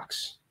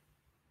 $35.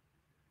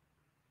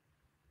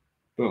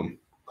 Boom.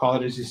 Call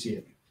it as you see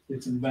it.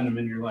 Get some venom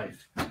in your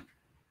life.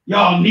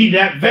 Y'all need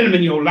that venom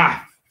in your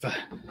life.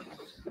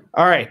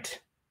 All right.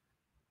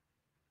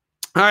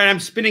 All right, I'm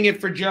spinning it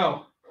for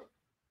Joe.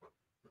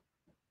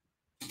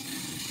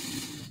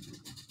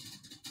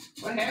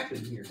 What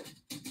happened here?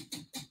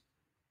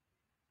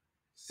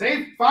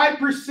 Save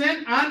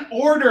 5% on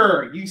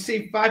order. You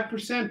save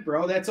 5%,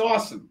 bro. That's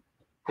awesome.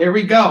 There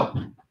we go.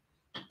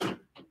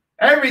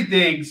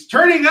 Everything's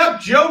turning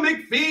up Joe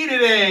McPhee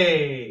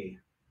today.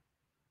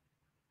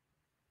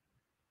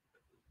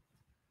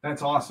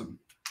 That's awesome.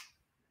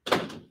 All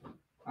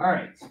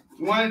right.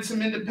 You wanted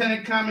some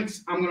independent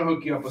comics? I'm going to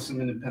hook you up with some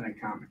independent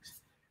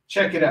comics.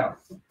 Check it out.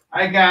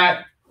 I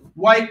got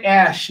White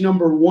Ash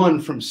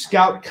 #1 from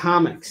Scout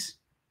Comics.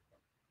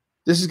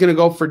 This is going to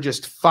go for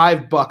just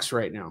 $5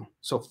 right now.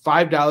 So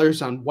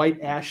 $5 on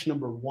White Ash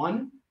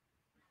 #1.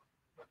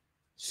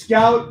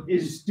 Scout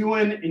is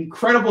doing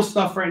incredible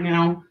stuff right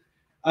now.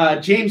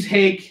 James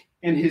Hake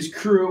and his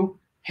crew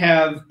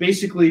have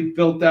basically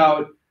built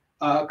out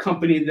a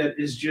company that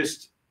is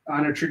just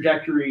on a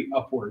trajectory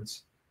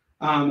upwards.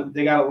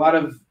 They got a lot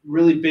of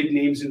really big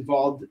names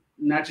involved,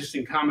 not just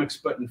in comics,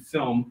 but in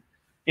film.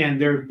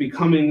 And they're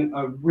becoming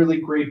a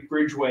really great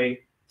bridgeway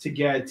to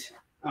get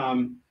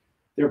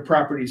their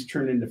properties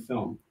turned into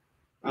film.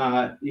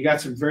 You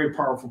got some very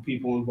powerful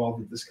people involved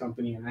with this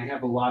company, and I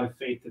have a lot of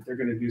faith that they're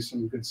going to do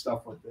some good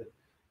stuff with it.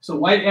 So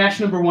White Ash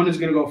 #1 is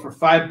going to go for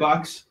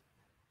 $5.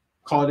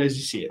 Call it as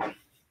you see it.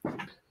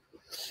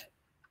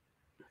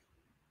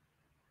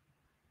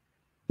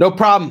 No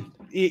problem.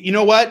 You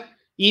know what?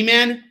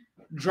 E-Man,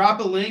 drop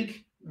a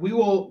link. We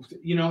will,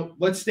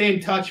 let's stay in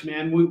touch,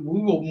 man. We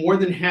will more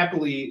than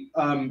happily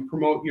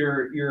promote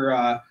your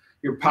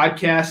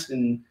podcast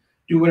and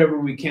do whatever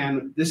we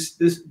can.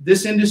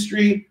 This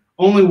industry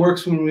only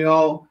works when we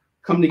all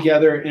come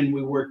together and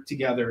we work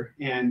together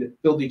and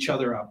build each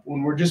other up.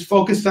 When we're just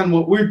focused on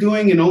what we're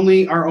doing and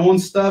only our own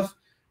stuff,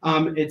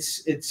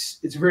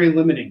 it's very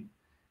limiting.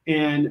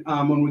 And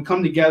when we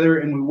come together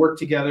and we work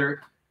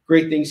together,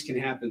 great things can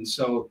happen.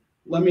 So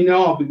let me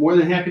know. I'll be more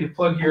than happy to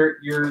plug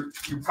your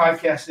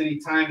podcast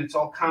anytime. It's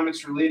all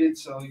comics related,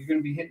 so you're going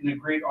to be hitting a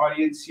great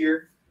audience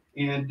here.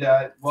 And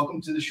welcome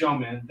to the show,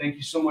 man. Thank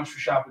you so much for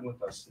shopping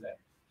with us today.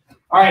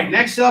 All right,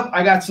 next up,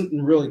 I got something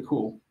really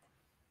cool.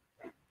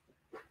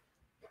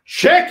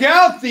 Check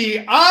out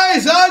the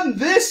eyes on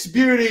this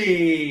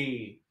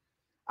beauty.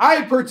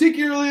 I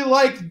particularly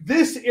like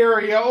this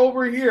area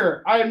over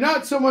here. I am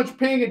not so much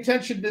paying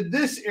attention to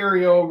this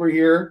area over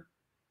here,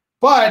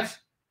 but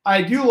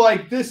I do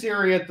like this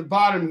area at the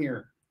bottom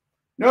here.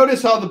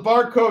 Notice how the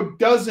barcode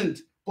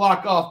doesn't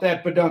block off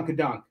that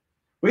badunkadunk.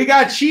 We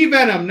got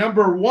She-Venom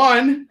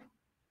 #1.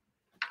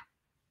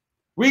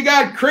 We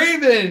got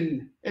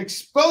Kraven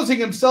exposing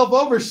himself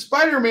over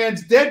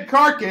Spider-Man's dead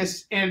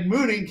carcass and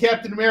mooning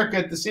Captain America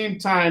at the same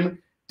time.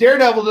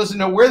 Daredevil doesn't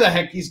know where the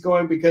heck he's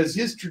going because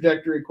his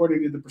trajectory,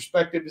 according to the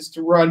perspective, is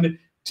to run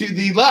to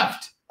the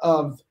left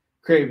of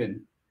Kraven.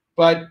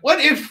 But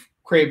what if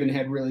Kraven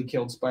had really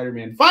killed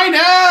Spider-Man? Find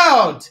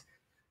out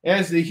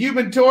as the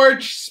Human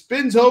Torch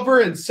spins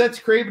over and sets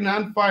Kraven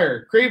on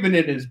fire. Kraven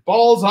and his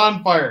balls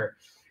on fire.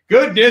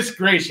 Goodness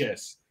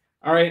gracious.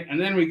 All right, and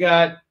then we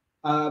got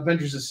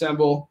Avengers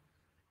Assemble.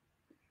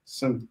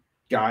 Some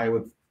guy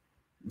with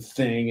a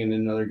thing and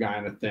another guy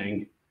on a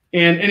thing.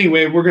 And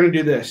anyway, we're going to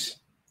do this.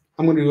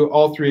 I'm going to do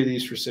all three of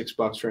these for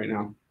 $6 right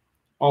now.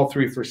 All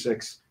three for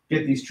 $6.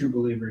 Get these true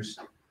believers.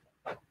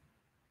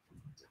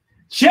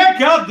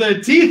 Check out the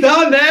teeth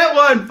on that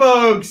one,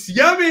 folks.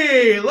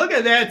 Yummy. Look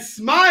at that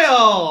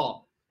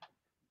smile.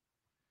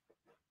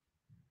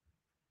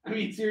 I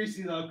mean,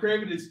 seriously, though,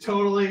 Kraven is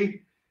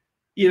totally,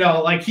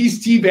 like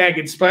he's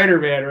teabagging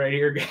Spider-Man right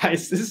here,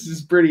 guys. This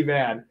is pretty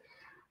bad.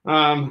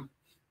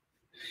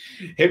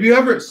 Have you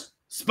ever,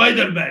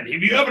 Spider-Man,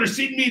 have you ever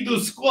seen me do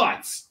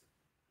squats?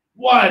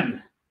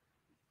 1,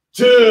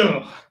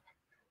 2,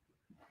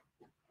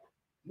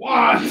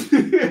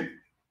 1.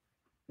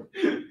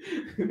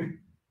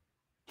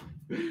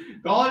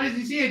 Call it as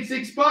you see it,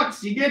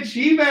 $6. You get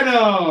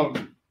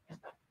She-Venom.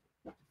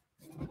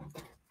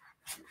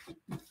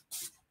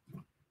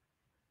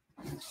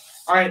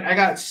 All right, I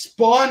got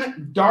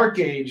Spawn Dark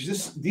Age.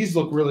 These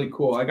look really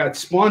cool. I got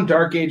Spawn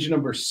Dark Age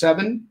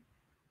 #7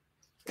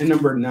 and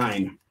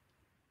 #9.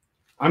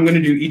 I'm going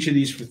to do each of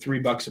these for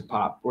 $3 a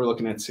pop. We're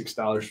looking at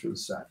 $6 for the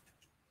set.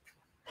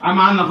 I'm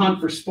on the hunt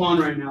for Spawn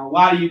right now. A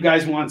lot of you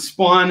guys want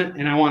Spawn,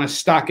 and I want to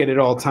stock it at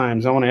all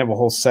times. I want to have a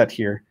whole set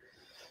here.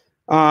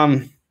 All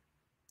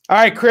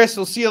right, Chris,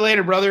 we'll see you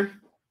later, brother.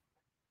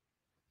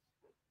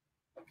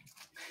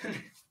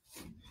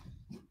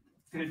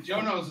 Joe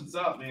knows what's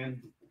up,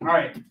 man. All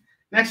right.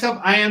 Next up,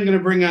 I am going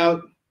to bring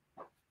out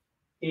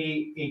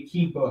a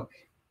key book.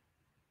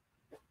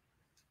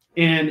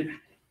 And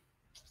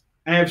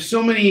I have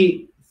so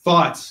many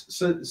thoughts,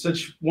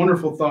 such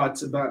wonderful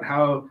thoughts about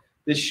how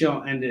this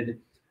show ended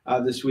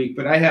this week.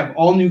 But I have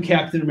all new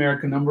Captain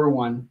America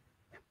 #1.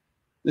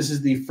 This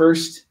is the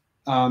first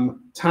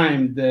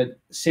time that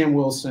Sam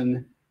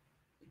Wilson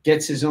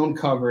gets his own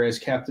cover as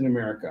Captain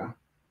America.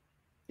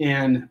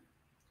 And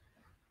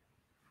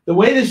the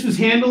way this was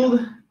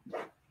handled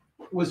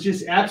was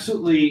just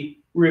absolutely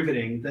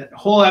riveting. That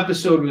whole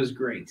episode was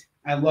great.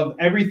 I love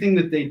everything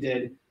that they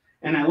did.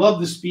 And I love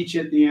the speech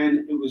at the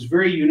end. It was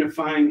very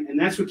unifying. And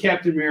that's what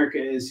Captain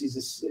America is.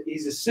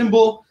 He's a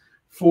symbol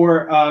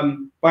for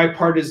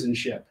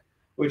bipartisanship,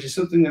 which is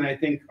something that I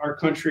think our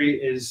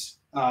country is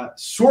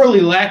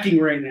sorely lacking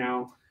right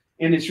now.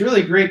 And it's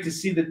really great to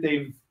see that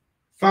they've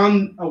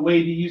found a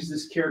way to use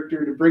this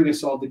character to bring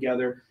us all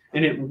together.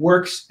 And it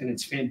works, and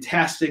it's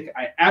fantastic.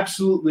 I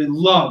absolutely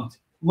loved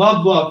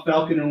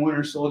Falcon and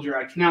Winter Soldier.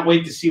 I cannot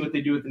wait to see what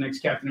they do with the next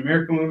Captain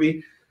America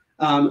movie.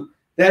 That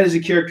is a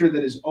character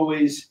that is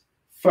always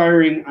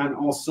firing on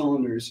all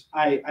cylinders.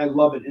 I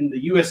love it. And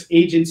the U.S.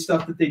 agent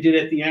stuff that they did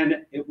at the end,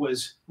 it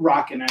was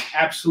rocking. I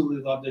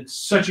absolutely loved it.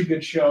 Such a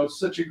good show.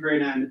 Such a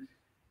great end.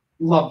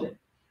 Loved it.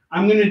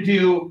 I'm going to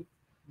do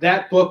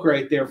that book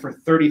right there for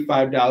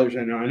 $35.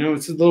 I know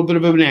it's a little bit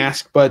of an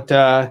ask, but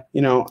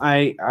you know,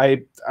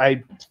 I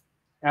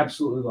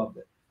absolutely loved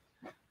it.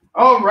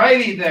 All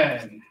righty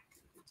then.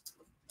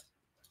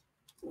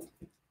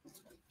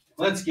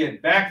 Let's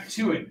get back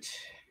to it.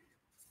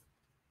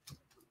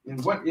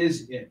 And what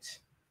is it?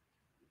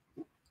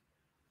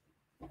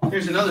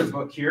 Here's another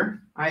book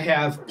here. I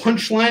have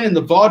Punchline and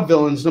the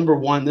Vaudevillains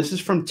 #1. This is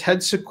from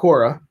Ted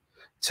Sikora.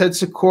 Ted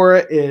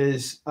Sikora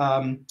is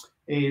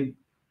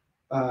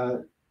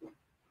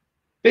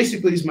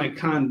basically he's my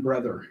con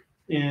brother,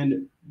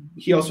 and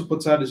he also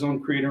puts out his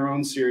own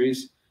creator-owned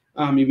series.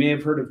 You may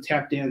have heard of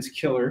Tap Dance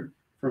Killer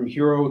from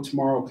Hero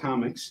Tomorrow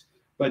Comics,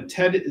 but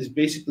Ted is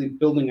basically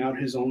building out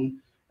his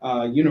own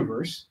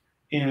universe,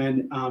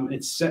 and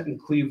it's set in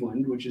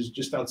Cleveland, which is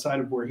just outside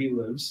of where he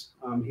lives.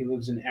 He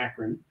lives in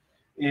Akron,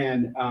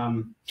 and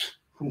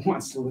who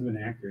wants to live in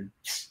Akron?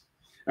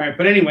 All right,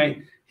 but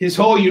anyway, his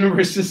whole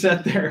universe is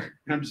set there.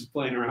 I'm just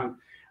playing around.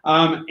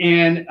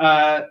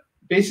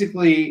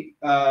 Basically,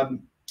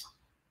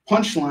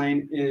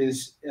 Punchline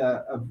is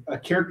a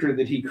character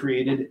that he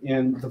created,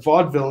 and the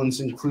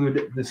Vaudevillains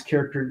include this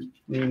character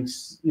named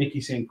Nikki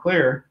St.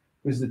 Clair,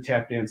 who's the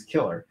Tap Dance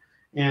Killer.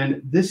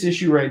 And this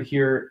issue right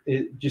here,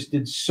 it just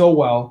did so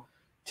well.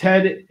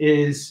 Ted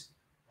is,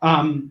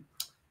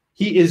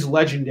 he is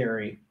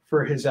legendary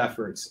for his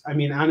efforts. I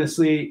mean,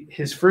 honestly,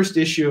 his first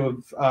issue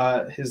of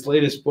his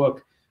latest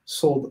book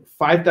sold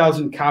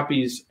 5,000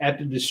 copies at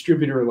the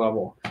distributor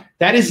level.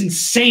 That is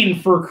insane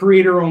for a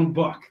creator-owned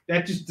book.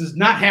 That just does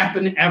not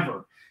happen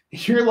ever.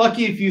 You're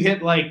lucky if you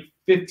hit like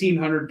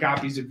 1,500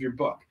 copies of your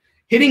book.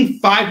 Hitting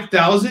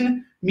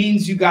 5,000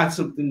 means you got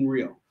something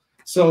real.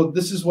 So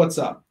this is what's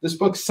up. This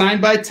book's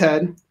signed by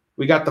Ted.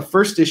 We got the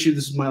first issue.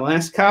 This is my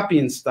last copy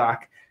in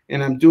stock,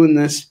 and I'm doing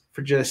this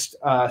for just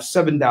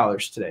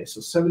 $7 today. So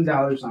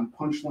 $7 on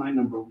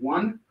Punchline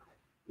 #1,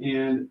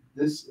 and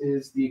this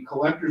is the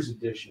collector's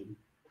edition.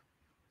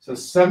 So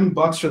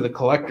 $7 for the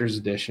collector's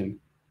edition.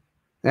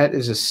 That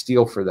is a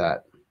steal for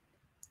that.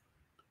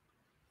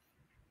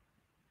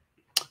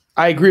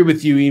 I agree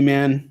with you,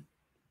 E-Man.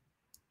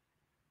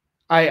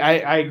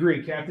 I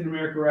agree. Captain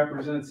America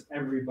represents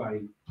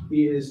everybody.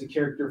 He is a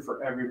character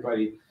for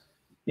everybody,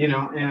 you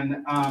know.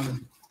 And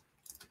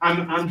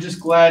I'm just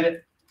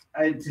glad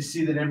to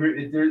see that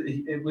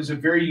it was a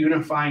very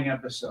unifying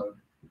episode,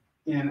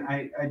 and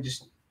I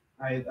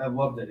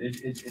loved it.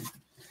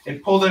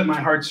 It pulled at my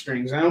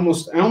heartstrings. I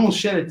almost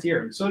shed a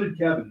tear. And so did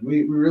Kevin.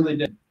 We really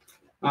did.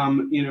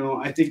 You know,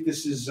 I think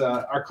this is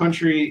our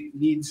country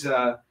needs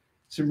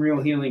some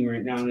real healing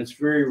right now, and it's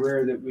very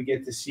rare that we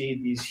get to see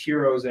these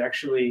heroes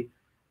actually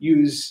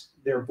use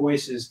their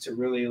voices to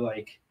really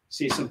like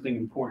say something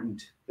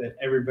important that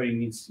everybody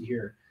needs to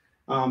hear.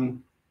 You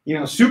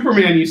know,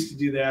 Superman used to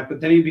do that, but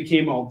then he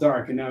became all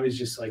dark, and now he's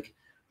just like,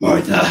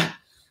 Martha,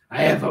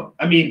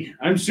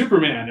 I'm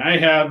Superman. I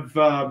have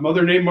a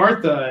mother named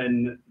Martha,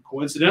 and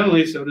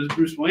coincidentally, so does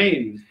Bruce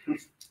Wayne.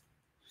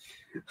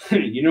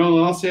 You know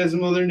who else has a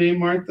mother named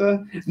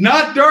Martha?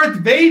 Not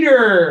Darth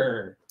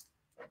Vader.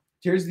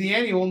 Here's the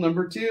annual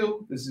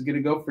 #2. This is going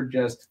to go for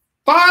just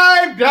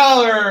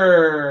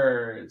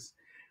 $5.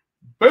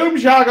 Boom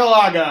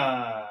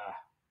shakalaka.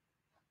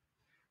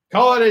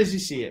 Call it as you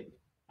see it.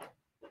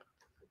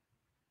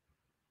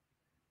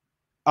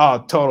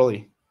 Oh,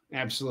 totally.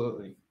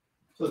 Absolutely.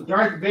 So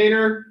Darth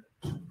Vader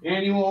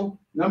annual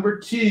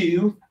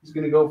 #2 is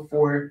going to go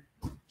for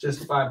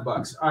just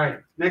 $5. All right.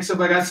 Next up,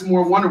 I got some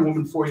more Wonder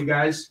Woman for you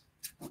guys.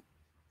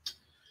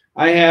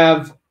 I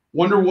have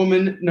Wonder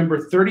Woman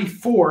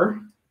 #34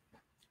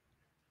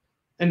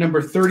 and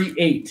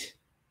 #38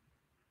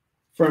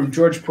 from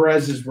George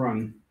Perez's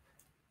run.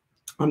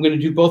 I'm going to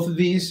do both of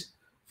these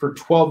for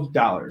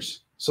 $12.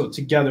 So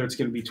together, it's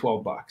going to be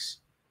 $12.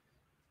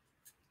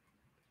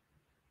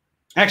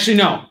 Actually,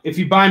 no. If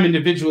you buy them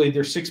individually,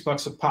 they're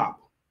 $6 a pop.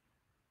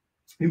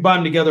 If you buy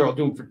them together, I'll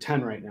do them for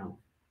 $10 right now.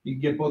 You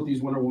can get both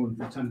these Wonder Woman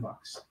for $10.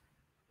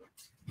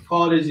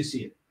 Call it as you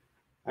see it.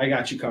 I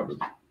got you covered.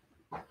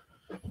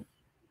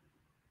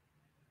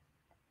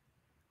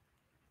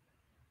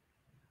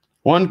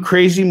 One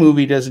crazy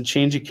movie doesn't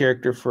change a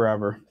character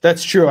forever.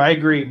 That's true. I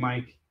agree,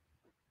 Mike.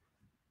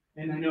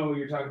 And I know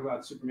you're talking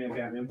about Superman,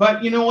 Batman.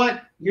 But you know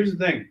what? Here's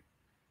the thing.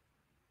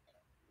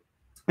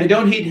 I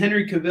don't hate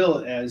Henry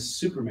Cavill as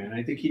Superman.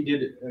 I think he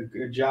did a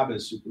good job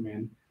as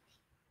Superman.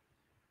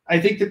 I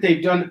think that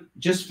they've done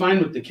just fine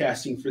with the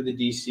casting for the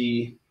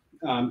DC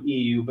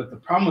EU, but the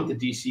problem with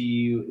the DC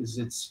EU is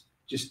it's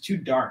just too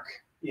dark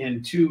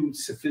and too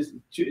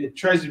sophisticated. It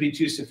tries to be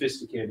too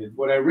sophisticated.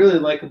 What I really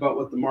like about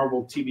what the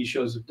Marvel TV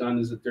shows have done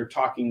is that they're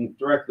talking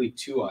directly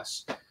to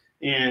us.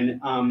 And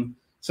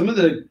some of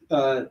the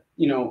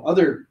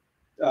other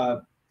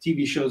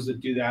TV shows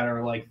that do that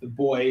are like The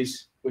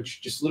Boys,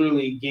 which just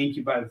literally yank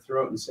you by the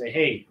throat and say,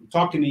 "Hey, I'm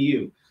talking to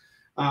you."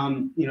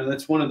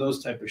 That's one of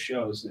those type of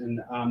shows.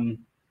 And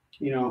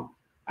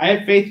I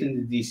have faith in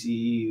the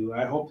DCEU.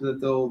 I hope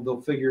that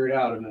they'll figure it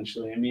out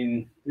eventually. I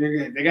mean,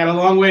 they got a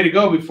long way to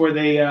go before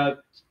they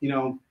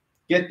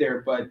get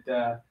there, but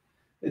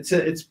it's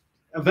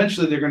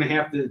eventually they're going to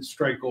have to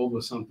strike gold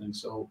with something.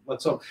 So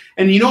let's hope.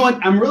 And you know what?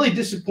 I'm really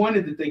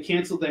disappointed that they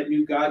canceled that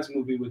New Gods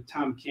movie with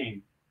Tom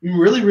King. I'm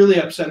really,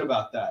 really upset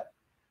about that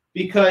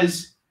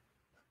because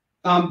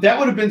that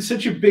would have been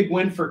such a big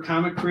win for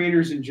comic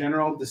creators in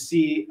general to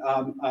see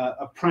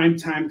a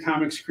primetime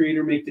comics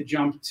creator make the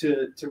jump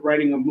to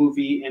writing a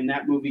movie and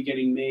that movie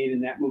getting made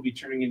and that movie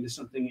turning into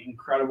something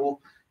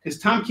incredible. Because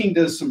Tom King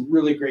does some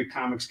really great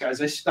comics,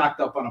 guys. I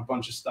stocked up on a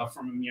bunch of stuff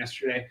from him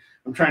yesterday.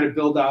 I'm trying to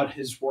build out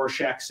his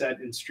Rorschach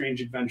set in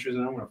Strange Adventures,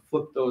 and I'm going to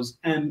flip those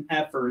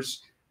MFers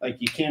like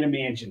you can't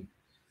imagine.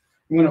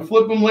 I'm going to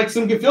flip them like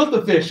some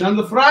gefilte fish on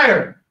the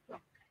fryer.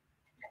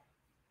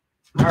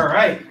 All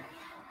right.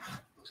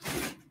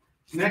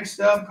 Next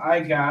up, I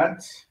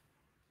got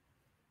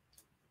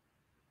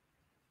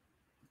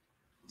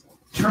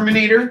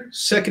Terminator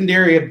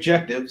Secondary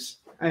Objectives.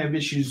 I have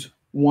issues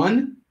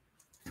 1,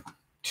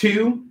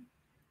 2,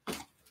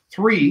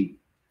 3,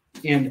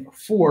 and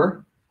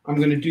 4. I'm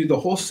going to do the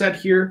whole set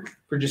here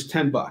for just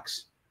 $10.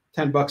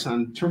 $10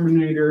 on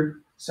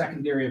Terminator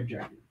Secondary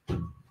Objective.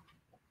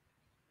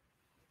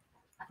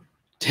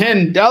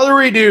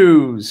 $10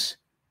 dues.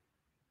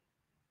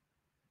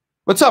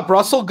 What's up,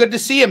 Russell? Good to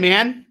see you,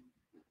 man.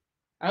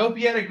 I hope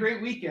you had a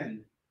great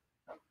weekend.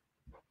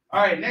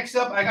 All right, next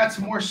up, I got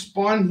some more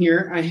Spawn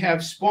here. I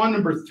have Spawn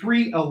number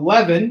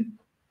 311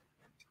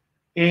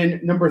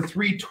 and number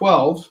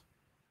 312.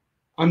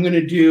 I'm going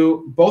to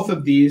do both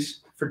of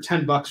these for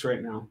 $10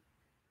 right now.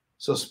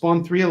 So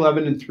Spawn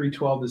 311 and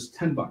 312 is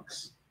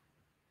 $10.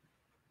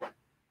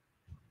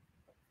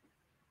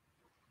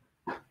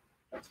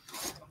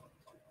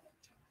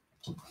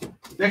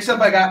 Next up,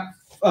 I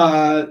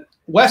got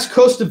West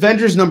Coast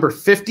Avengers number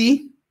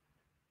 50.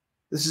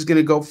 This is going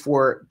to go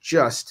for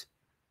just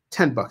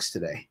 $10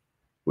 today.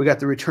 We got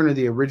the return of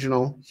the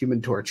original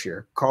Human Torch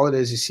here. Call it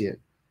as you see it.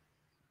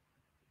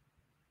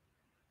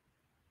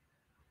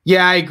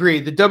 Yeah, I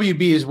agree. The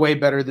WB is way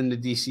better than the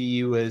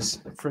DCU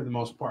is for the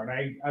most part.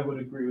 I would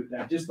agree with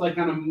that. Just like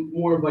on a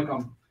more of like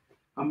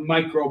a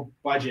micro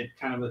budget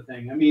kind of a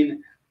thing. I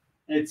mean,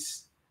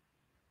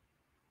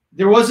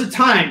 there was a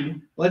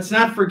time, let's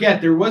not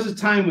forget, there was a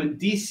time when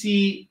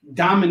DC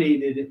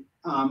dominated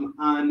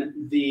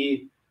on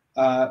the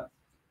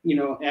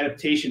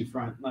adaptation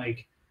front.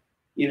 Like,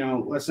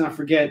 let's not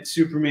forget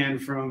Superman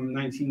from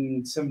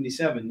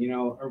 1977,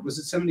 or was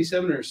it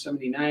 77 or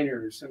 79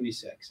 or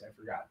 76? I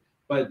forgot.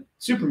 But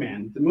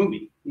Superman, the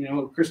movie,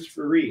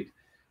 Christopher Reeve,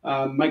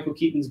 Michael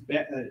Keaton's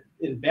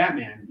in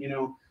Batman,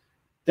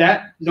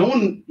 that no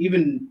one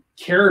even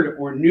cared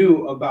or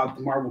knew about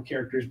the Marvel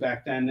characters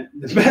back then.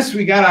 The best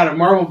we got out of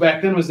Marvel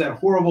back then was that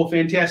horrible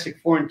Fantastic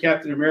Four and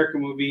Captain America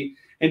movie,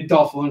 and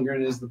Dolph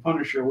Lundgren is the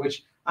Punisher,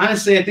 which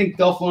honestly, I think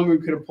Dolph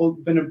Lundgren could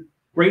have been a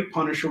great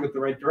Punisher with the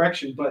right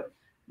direction, but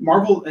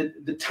Marvel,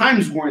 the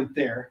times weren't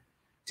there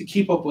to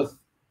keep up with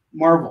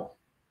Marvel.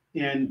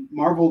 And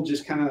Marvel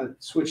just kind of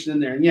switched in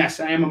there. And yes,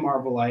 I am a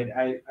Marvelite.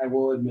 I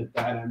will admit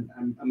that.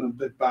 I'm a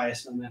bit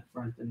biased on that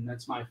front, and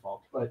that's my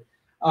fault. But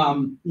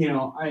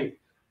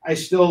I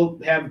still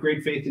have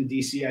great faith in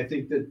DC. I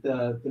think that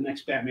the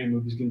next Batman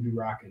movie is going to be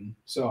rocking.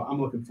 So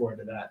I'm looking forward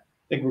to that.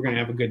 I think we're going to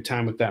have a good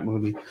time with that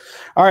movie.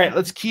 All right,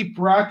 let's keep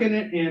rocking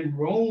it and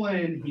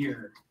rolling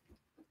here.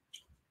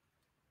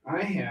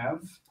 I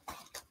have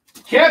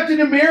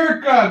Captain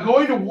America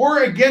going to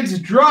war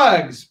against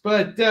drugs,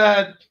 but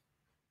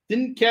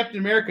didn't Captain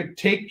America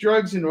take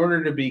drugs in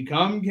order to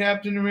become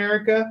Captain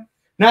America?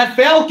 Not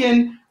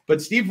Falcon,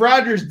 but Steve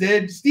Rogers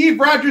did. Steve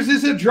Rogers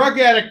is a drug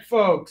addict,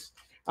 folks.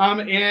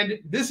 And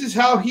this is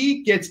how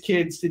he gets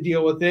kids to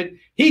deal with it.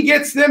 He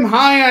gets them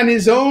high on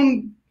his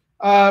own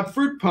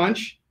fruit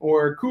punch,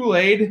 or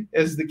Kool-Aid,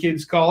 as the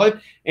kids call it,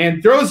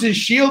 and throws his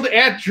shield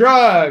at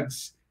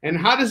drugs. And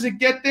how does it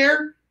get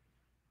there?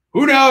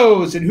 Who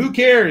knows and who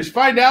cares?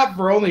 Find out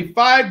for only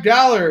 $5.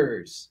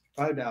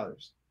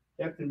 $5.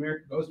 Captain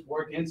America goes to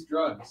war against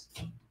drugs.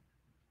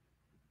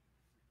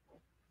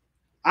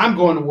 I'm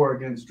going to war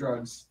against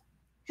drugs.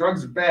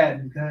 Drugs are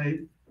bad,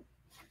 okay?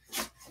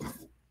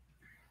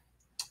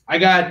 I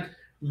got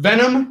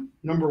Venom,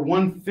 number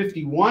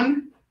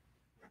 151,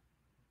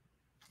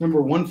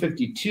 number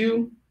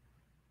 152,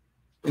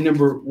 and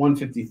number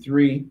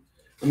 153.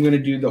 I'm going to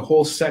do the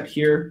whole set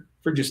here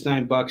for just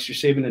 $9. You're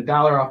saving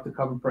 $1 off the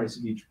cover price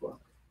of each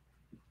book.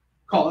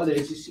 Call it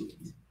as you see it.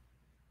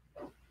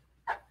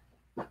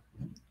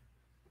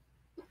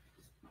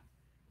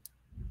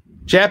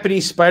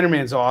 Japanese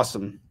Spider-Man's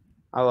awesome.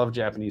 I love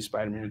Japanese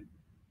Spider-Man.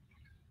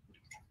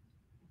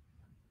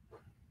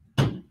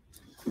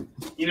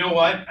 You know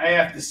what? I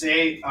have to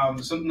say,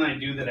 something I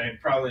do that I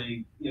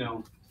probably,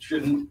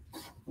 shouldn't,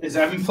 is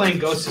I've been playing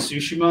Ghost of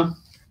Tsushima,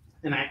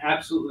 and I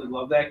absolutely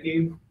love that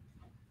game.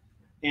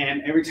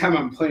 And every time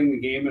I'm playing the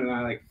game and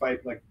I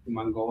fight the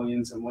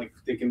Mongolians, I'm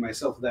thinking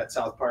myself of that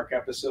South Park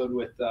episode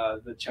with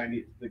the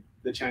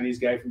Chinese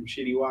guy from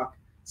City Walk.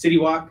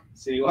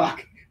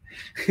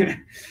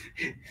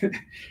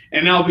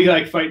 And I'll be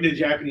fighting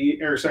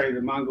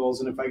the Mongols,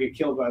 and if I get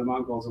killed by the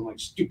Mongols, I'm like,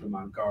 stupid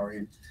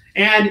Mongolian.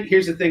 And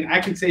here's the thing, I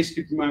can say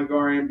stupid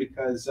Mongolian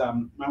because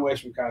my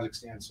wife's from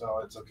Kazakhstan, so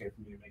it's okay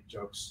for me to make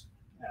jokes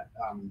at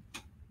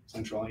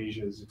Central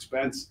Asia's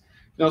expense.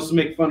 You can also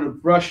make fun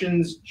of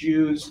Russians,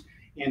 Jews,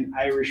 and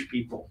Irish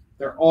people.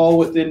 They're all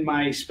within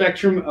my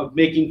spectrum of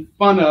making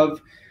fun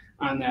of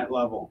on that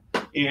level.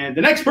 And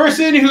the next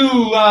person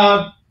who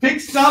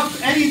picks up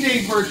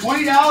anything for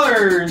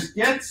 $20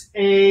 gets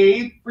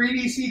a free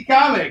DC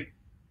comic.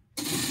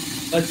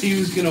 Let's see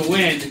who's going to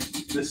win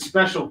the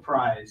special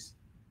prize.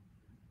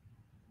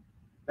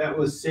 That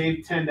was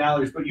saved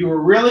 $10, but you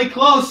were really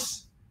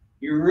close.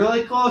 You were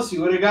really close.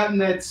 You would have gotten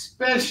that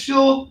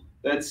special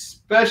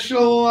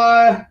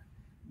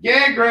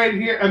gag right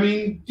here. I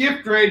mean,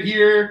 gift right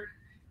here.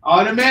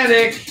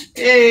 Automatic.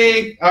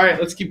 Hey. All right,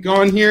 let's keep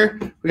going here.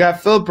 We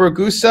got Philip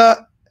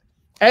Ragusa.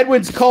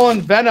 Edwin's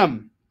calling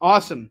Venom.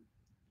 Awesome.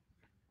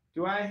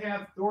 Do I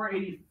have Thor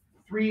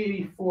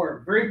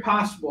 384? Very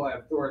possible I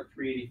have Thor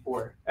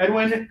 384.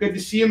 Edwin, good to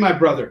see you, my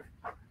brother.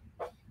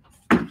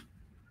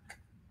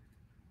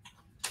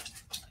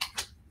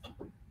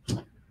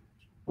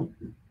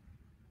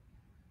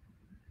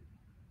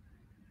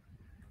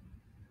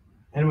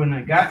 Edwin,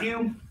 I got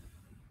you.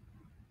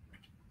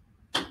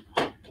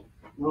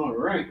 All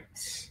right.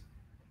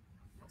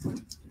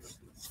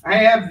 I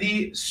have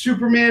the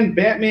Superman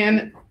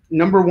Batman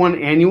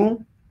 #1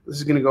 annual. This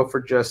is going to go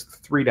for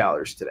just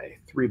 $3 today.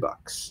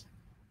 $3.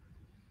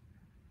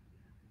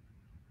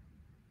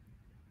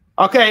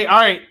 Okay, all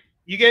right.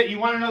 You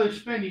want another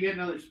spin? You get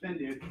another spin,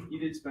 dude. You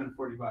did spend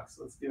 $40.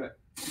 Let's do it.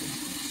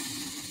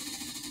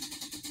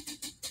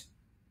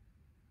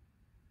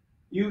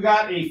 You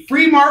got a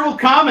free Marvel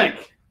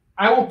comic.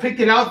 I will pick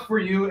it out for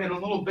you in a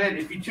little bit.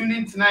 If you tune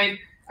in tonight,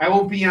 I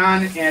will be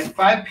on at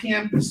 5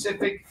 p.m.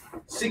 Pacific,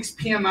 6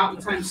 p.m.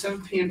 Mountain Time,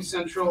 7 p.m.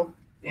 Central,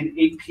 and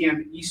 8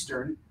 p.m.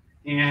 Eastern.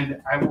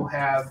 And I will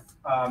have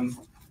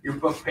your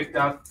book picked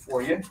out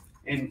for you.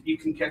 And you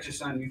can catch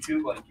us on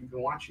YouTube like you've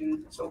been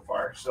watching so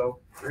far. So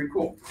very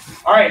cool.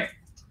 All right.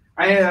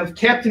 I have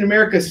Captain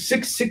America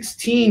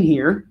 616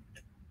 here.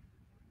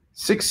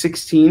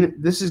 616.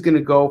 This is going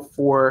to go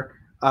for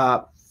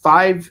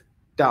 $5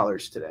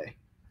 today.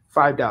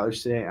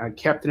 $5 today on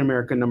Captain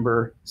America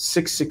number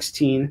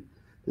 616.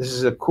 This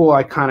is a cool,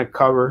 iconic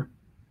cover.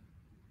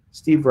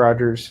 Steve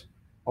Rogers,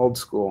 old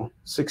school,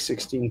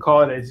 616.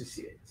 Call it as you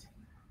see it.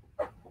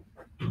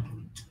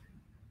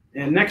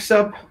 And next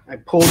up, I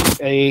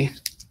pulled a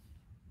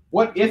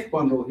What If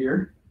bundle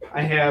here.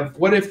 I have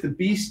What If the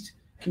Beast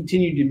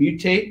Continued to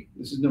Mutate.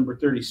 This is number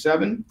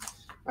 37.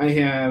 I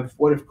have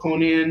What If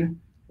Conan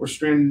Were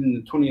Stranded in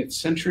the 20th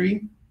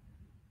Century.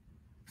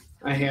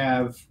 I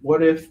have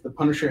What If the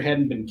Punisher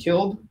Hadn't Been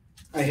Killed.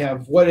 I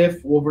have What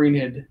If Wolverine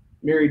Had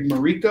Married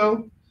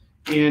Mariko.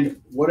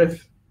 And What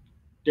If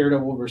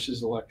Daredevil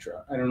versus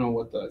Elektra. I don't know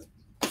what the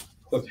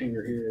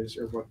cliffhanger here is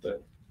or what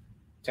the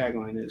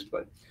tagline is,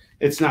 but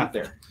it's not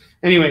there.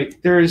 Anyway,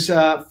 there's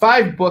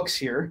 5 books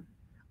here.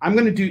 I'm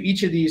going to do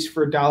each of these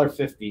for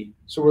 $1.50.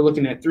 So we're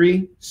looking at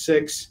 $3,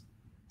 $6,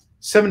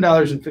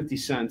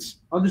 $7.50.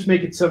 I'll just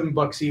make it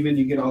 $7 even.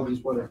 You get all these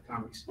What If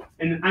comics.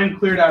 And I'm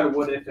cleared out of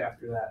What If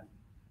after that.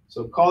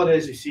 So call it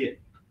as you see it.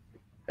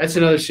 That's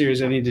another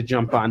series I need to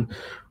jump on.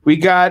 We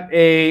got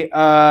a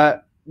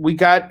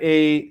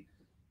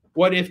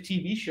What If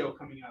TV show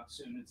coming out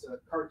soon. It's a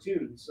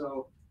cartoon,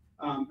 so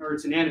or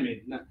it's an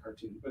animated, not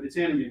cartoon, but it's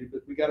animated.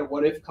 But we got a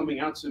What If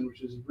coming out soon,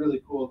 which is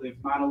really cool. They've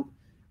modeled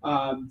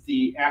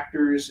the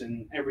actors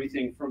and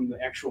everything from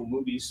the actual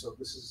movies. So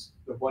this is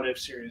the What If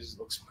series. It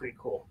looks pretty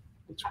cool.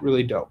 It's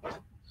really dope.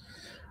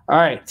 All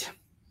right,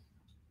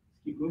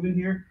 keep moving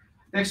here.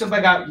 Next up, I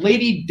got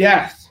Lady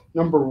Death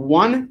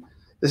 #1.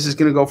 This is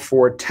going to go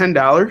for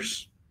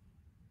 $10.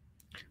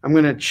 I'm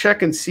going to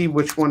check and see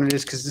which one it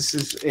is because this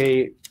is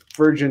a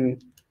Virgin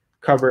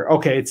cover.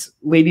 Okay, it's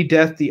Lady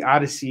Death, the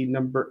Odyssey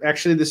number.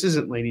 Actually, this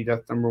isn't Lady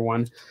Death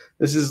 #1.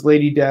 This is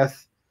Lady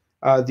Death,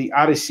 the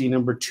Odyssey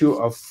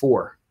 #2 of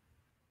 4.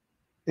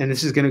 And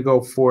this is going to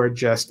go for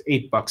just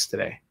 $8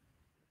 today.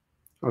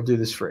 I'll do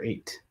this for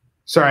 $8.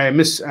 Sorry,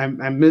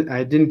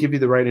 I didn't give you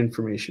the right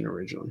information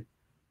originally.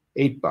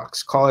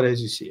 $8. Call it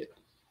as you see it.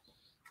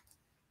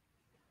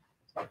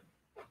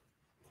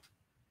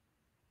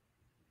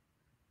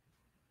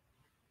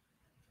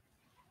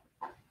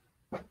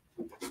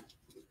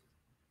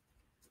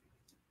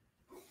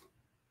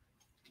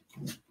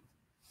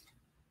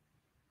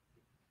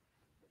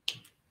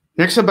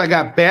 Next up, I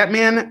got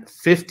Batman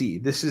 50.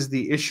 This is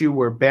the issue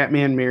where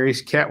Batman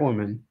marries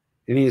Catwoman.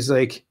 And he's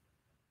like,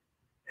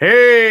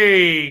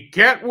 hey,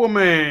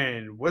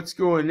 Catwoman, what's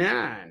going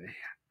on?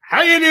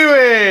 How you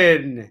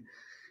doing?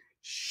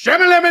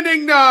 Shamalama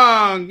ding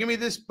dong. Give me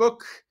this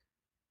book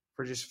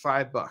for just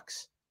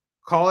 $5.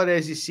 Call it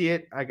as you see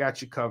it. I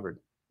got you covered.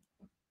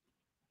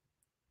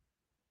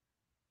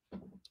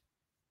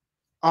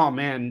 Oh,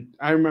 man.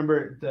 I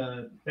remember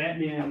the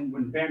Batman,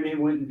 when Batman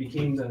went and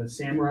became the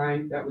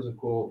samurai. That was a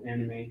cool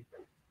anime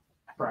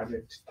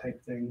project type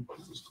thing.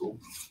 It was cool.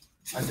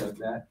 I dug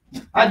that.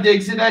 I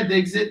digs it. I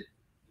digs it.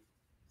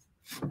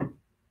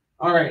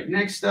 All right.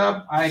 Next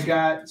up, I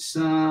got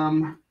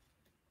some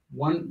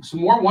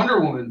more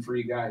Wonder Woman for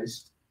you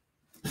guys.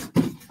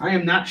 I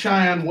am not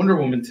shy on Wonder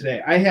Woman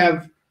today. I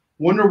have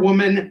Wonder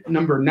Woman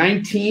number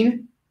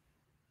 19.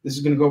 This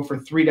is going to go for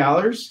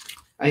 $3.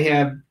 I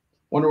have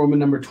Wonder Woman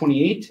number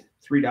 28,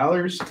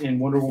 $3, and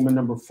Wonder Woman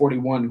number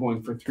 41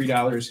 going for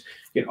 $3.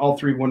 Get all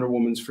three Wonder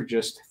Womans for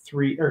just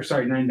 $9.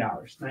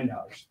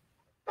 $9.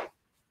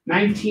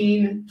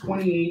 19,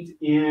 28,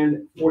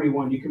 and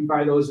 41. You can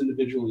buy those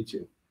individually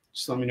too.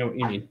 Just let me know what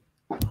you need.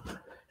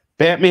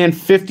 Batman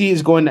 50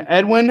 is going to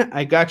Edwin.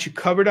 I got you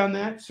covered on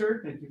that,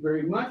 sir. Thank you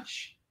very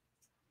much.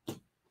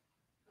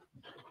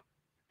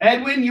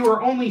 Edwin, you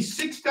are only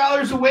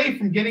 $6 away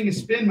from getting a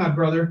spin, my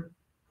brother.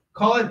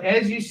 Call it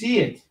as you see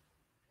it.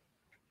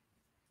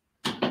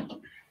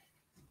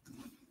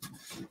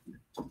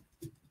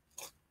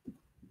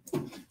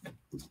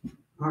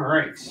 All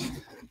right.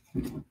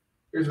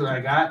 Here's what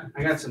I got.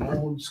 I got some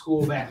old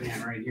school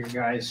Batman right here,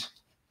 guys.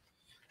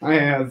 I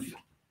have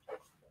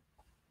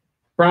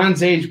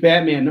Bronze Age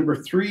Batman number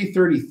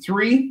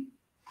 333,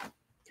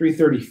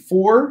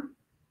 334,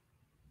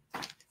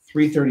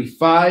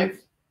 335,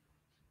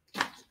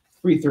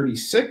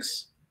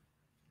 336,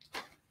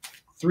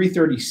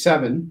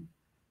 337,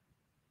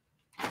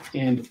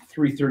 and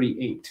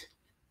 338.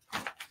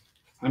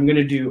 I'm going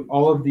to do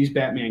all of these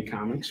Batman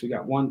comics. We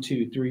got 1,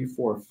 2, 3,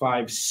 4,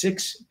 5,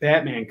 6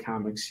 Batman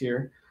comics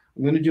here.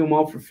 I'm going to do them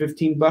all for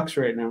 $15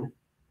 right now.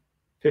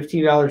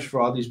 $15 for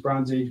all these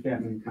Bronze Age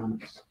Batman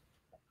comics.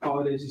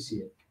 Call it as you see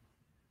it.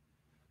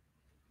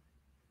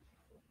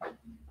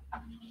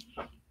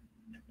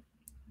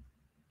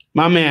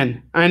 My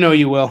man, I know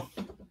you will.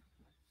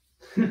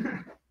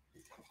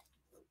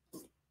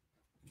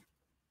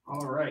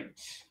 All right.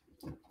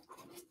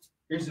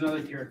 Here's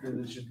another character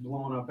that's just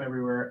blowing up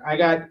everywhere. I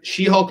got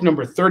She-Hulk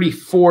number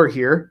 34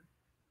 here.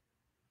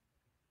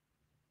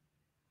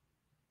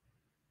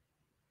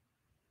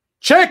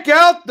 Check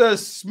out the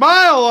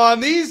smile on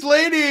these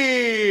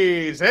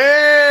ladies.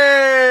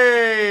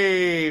 Hey,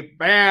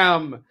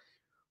 bam.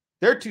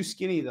 They're too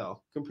skinny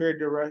though compared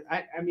to.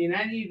 I mean,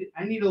 I need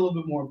a little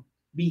bit more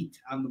meat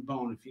on the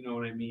bone, if you know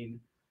what I mean.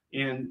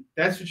 And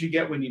that's what you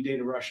get when you date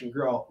a Russian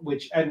girl,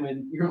 which,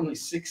 Edwin, you're only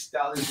 $6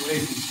 away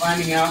from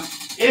finding out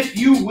if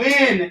you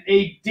win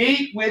a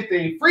date with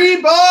a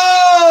free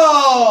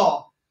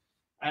ball.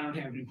 I don't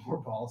have any more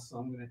balls,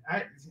 so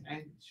I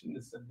shouldn't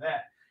have said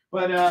that.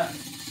 But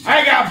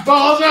I got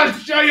balls. I'll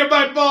show you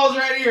my balls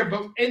right here.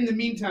 But in the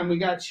meantime, we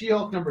got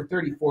She-Hulk number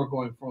 34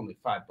 going for only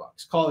 $5.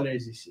 Call it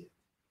as you see it.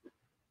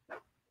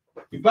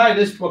 You buy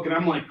this book, and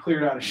I'm like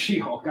cleared out of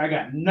She-Hulk. I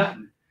got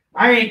nothing.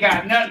 I ain't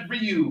got nothing for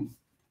you.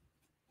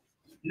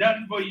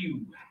 Nothing for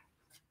you.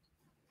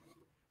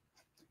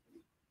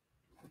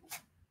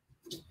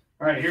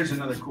 All right, here's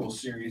another cool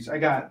series. I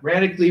got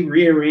Radically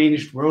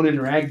Rearranged Ronin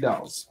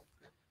Ragdolls,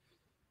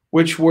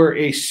 which were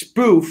a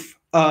spoof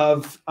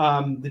of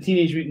the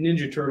Teenage Mutant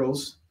Ninja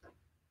Turtles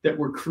that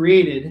were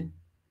created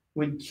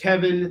when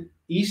Kevin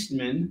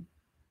Eastman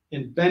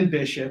and Ben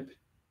Bishop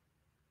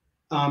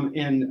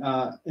and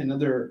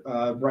another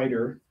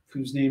writer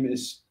whose name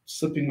is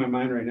slipping my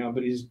mind right now,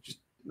 but he's just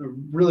a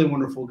really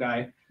wonderful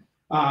guy,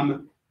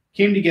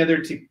 came together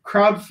to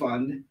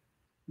crowdfund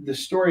the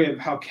story of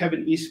how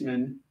Kevin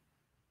Eastman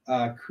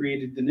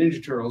created the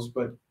Ninja Turtles,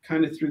 but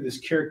kind of through this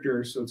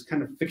character, so it's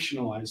kind of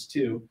fictionalized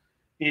too.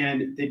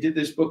 And they did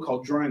this book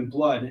called Drawing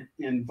Blood,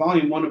 and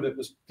volume 1 of it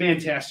was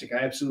fantastic. I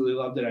absolutely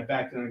loved it. I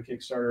backed it on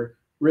Kickstarter.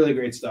 Really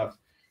great stuff.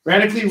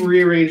 Radically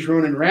Rearranged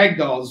Ronin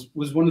Ragdolls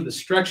was one of the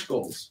stretch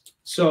goals.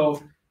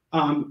 So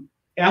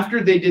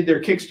after they did their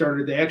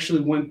Kickstarter,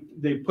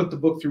 they put the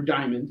book through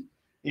Diamond,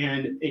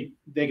 and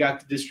they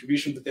got the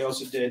distribution, but they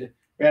also did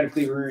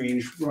Radically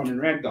Rearranged Ronin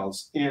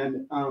Ragdolls.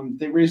 And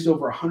they raised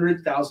over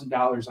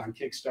 $100,000 on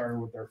Kickstarter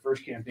with their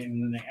first campaign,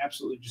 and then they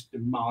absolutely just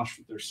demolished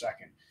with their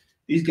second.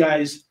 These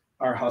guys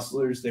are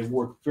hustlers. They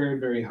work very,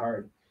 very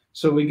hard.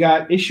 So we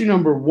got issue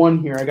number 1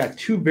 here. I got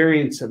 2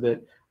 variants of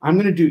it. I'm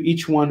going to do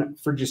each one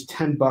for just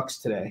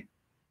 $10 today.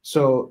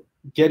 So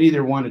get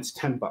either one. It's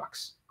 $10.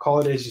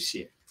 Call it as you see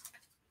it.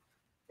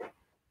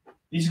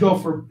 These go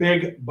for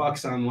big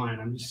bucks online.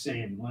 I'm just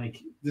saying,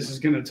 like, this is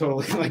going to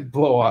totally like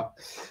blow up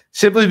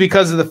simply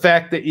because of the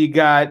fact that you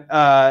got,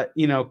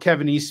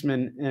 Kevin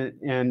Eastman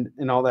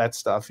and all that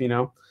stuff,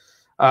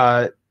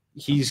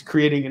 he's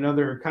creating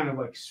another kind of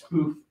like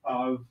spoof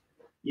of,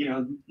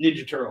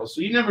 Ninja Turtles. So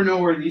you never know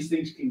where these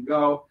things can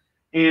go.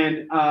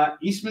 And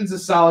Eastman's a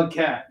solid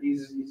cat.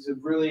 He's a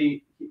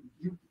really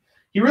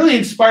he really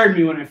inspired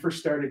me when I first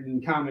started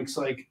in comics.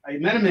 Like I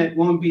met him at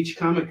Long Beach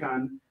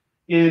Comic-Con,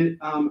 and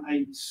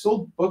I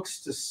sold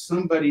books to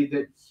somebody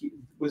that he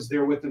was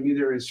there with him,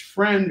 either his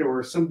friend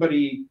or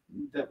somebody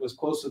that was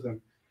close with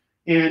him.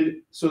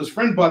 And so his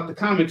friend bought the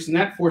comics, and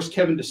that forced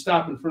Kevin to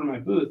stop in front of my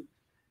booth.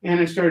 And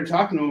I started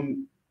talking to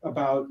him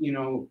about,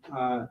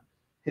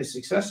 his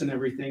success and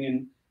everything.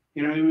 And,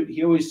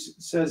 he always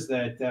says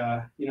that,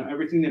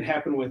 everything that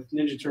happened with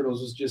Ninja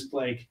Turtles was just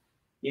like,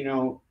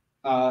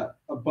 a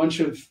bunch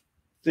of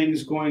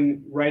things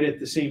going right at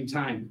the same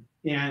time.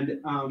 And,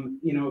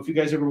 if you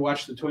guys ever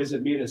watched The Toys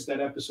That Made Us, that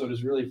episode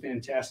is really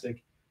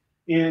fantastic.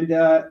 And,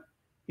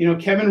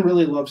 Kevin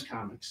really loves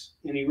comics,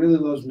 and he really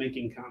loves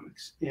making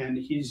comics, and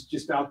he's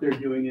just out there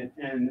doing it,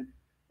 and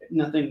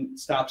nothing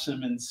stops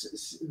him. And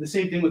the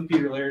same thing with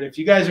Peter Laird. If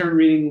you guys aren't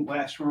reading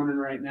Last Ronin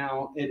right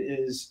now, it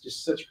is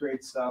just such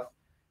great stuff.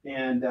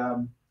 And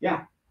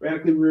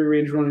radically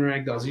rearranged Ronin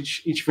Ragdolls.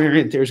 Each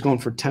variant there is going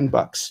for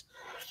 $10.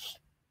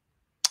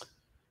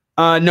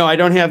 No, I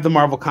don't have the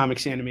Marvel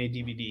Comics anime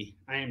DVD.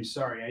 I am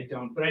sorry, I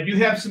don't. But I do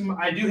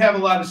have a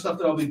lot of stuff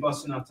that I'll be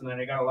busting out tonight.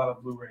 I got a lot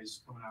of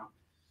Blu-rays coming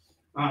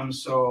out.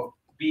 So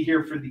be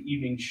here for the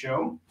evening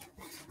show,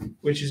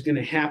 which is going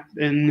to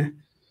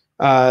happen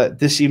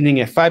this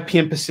evening at 5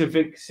 p.m.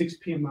 Pacific, 6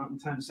 p.m. Mountain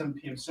Time, 7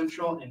 p.m.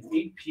 Central, and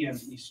 8 p.m.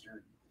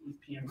 Eastern.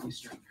 8 p.m.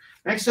 Eastern.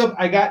 Next up,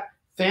 I got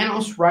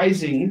Thanos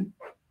Rising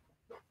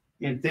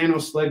and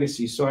Thanos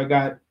Legacy. So I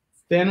got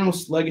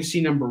Thanos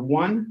Legacy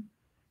 #1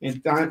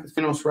 and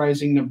Thanos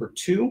Rising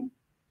 #2.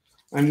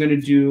 I'm going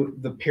to do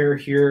the pair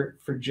here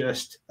for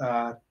just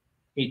 $8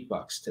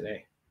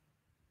 today.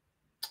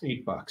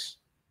 $8.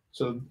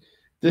 So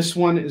this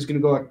one is going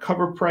to go at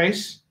cover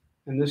price,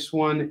 and this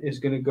one is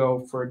going to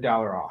go for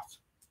 $1 off.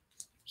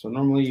 So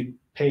normally you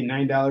pay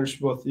 $9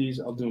 for both of these.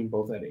 I'll do them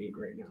both at $8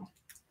 right now.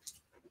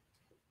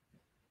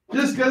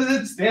 Just because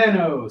it's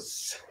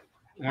Thanos.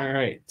 All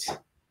right.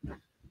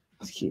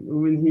 Let's keep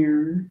moving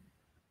here.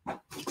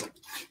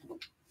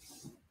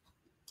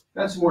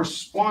 Got some more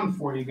Spawn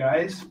for you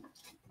guys.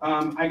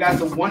 I got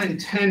the 1 in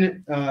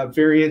 10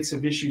 variants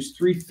of issues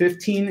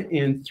 315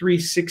 and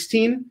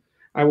 316.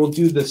 I will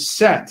do the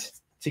set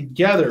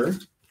together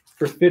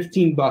for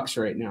 $15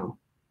 right now.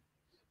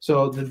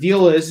 So the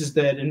deal is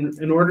that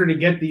in order to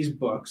get these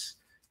books,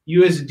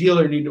 you as a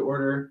dealer need to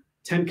order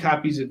 10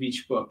 copies of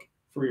each book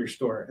for your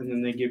store, and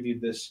then they give you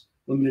this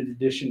limited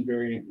edition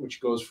variant, which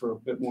goes for a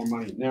bit more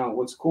money. Now,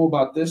 what's cool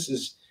about this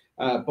is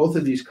both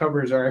of these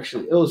covers are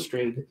actually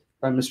illustrated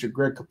by Mr.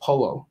 Greg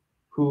Capullo,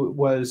 who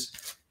was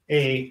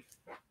a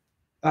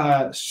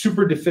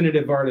super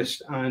definitive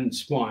artist on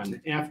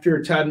Spawn.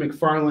 After Todd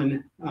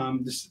McFarlane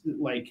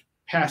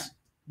passed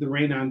the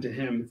reign on to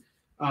him,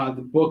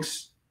 the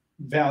book's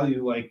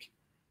value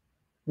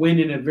went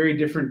in a very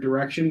different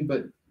direction,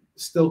 but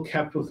still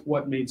kept with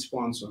what made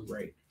Spawn so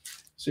great.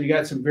 So you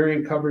got some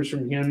variant covers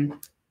from him,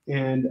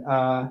 and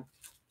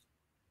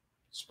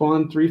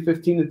Spawn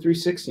 315 and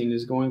 316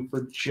 is going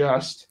for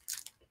just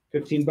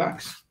 $15.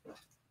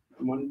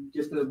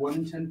 Get the 1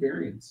 in 10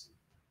 variants.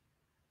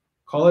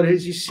 Call it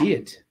as you see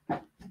it.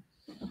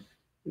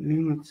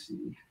 And let's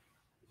see.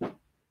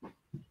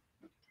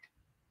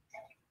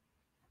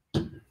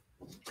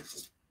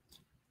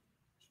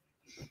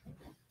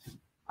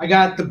 I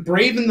got The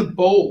Brave and the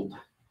Bold,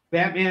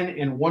 Batman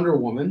and Wonder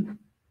Woman.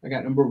 I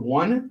got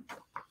 #1,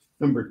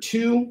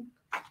 #2,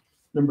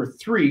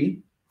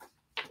 #3,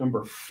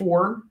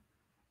 #4,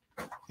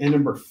 and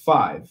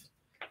 #5.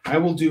 I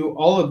will do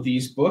all of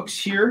these books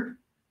here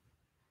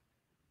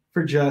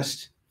for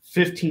just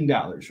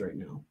 $15 right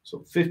now. So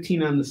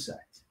 $15 on the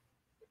set.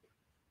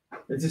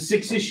 It's a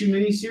 6-issue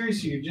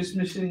miniseries, so you're just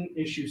missing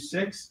issue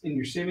 6, and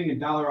you're saving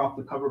 $1 off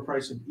the cover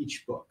price of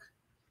each book.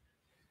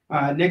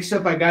 Next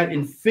up, I got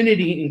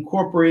Infinity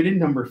Incorporated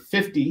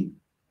 #50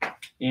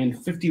 and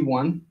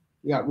 51.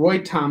 We got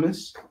Roy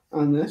Thomas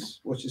on this,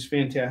 which is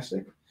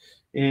fantastic,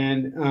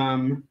 and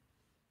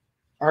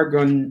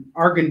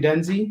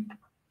Argendenzi,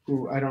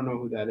 who I don't know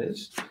who that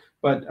is,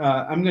 but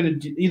I'm going to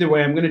do either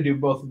way. I'm going to do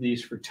both of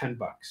these for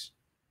 $10.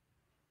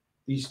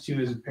 These two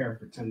as a pair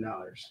for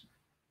 $10.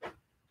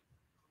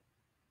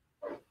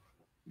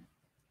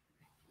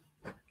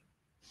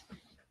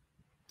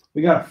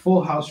 We got a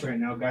full house right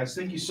now, guys.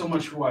 Thank you so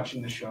much for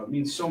watching the show. It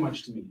means so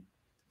much to me.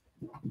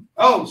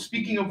 Oh,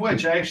 speaking of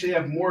which, I actually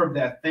have more of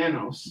that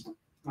Thanos.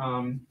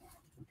 And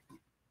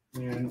I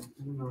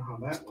don't know how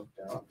that worked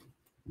out.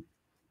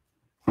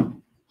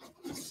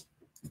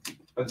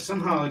 But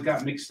somehow it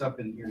got mixed up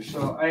in here.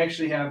 So I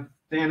actually have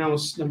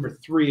Thanos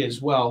 #3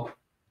 as well.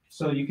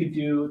 So you could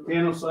do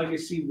Thanos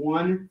Legacy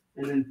 1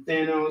 and then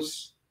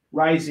Thanos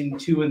Rising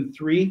 2 and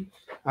 3.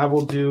 I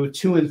will do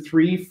 2 and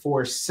 3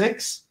 for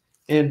 $6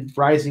 and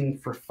Rising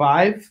for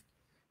 $5.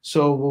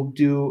 So we'll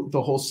do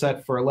the whole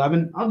set for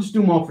 $11. I'll just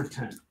do them all for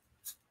 $10.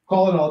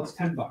 Call it all. It's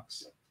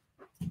 $10.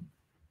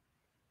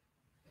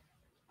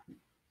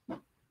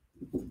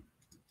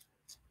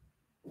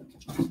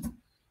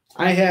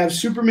 I have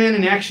Superman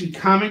in Action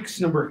Comics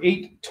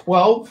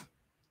 #812.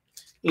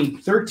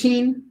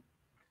 813,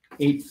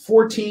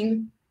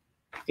 814,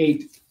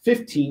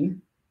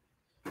 815,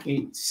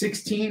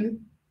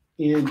 816,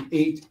 and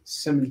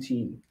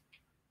 817.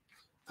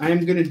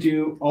 I'm going to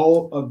do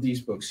all of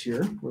these books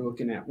here. We're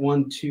looking at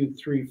 1, 2,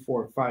 3,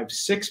 4, 5,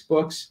 6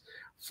 books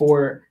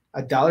for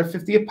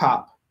 $1.50 a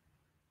pop.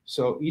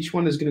 So each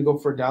one is going to go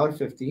for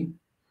 $1.50.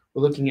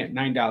 We're looking at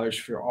 $9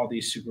 for all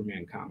these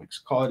Superman comics.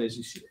 Call it as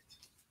you see it.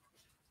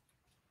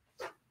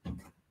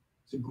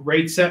 It's a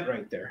great set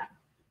right there.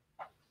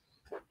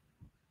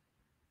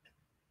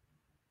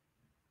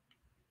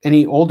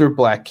 Any older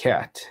Black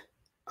Cat?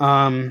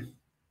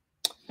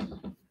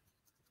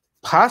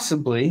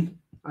 Possibly.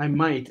 I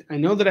might. I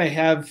know that I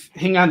have.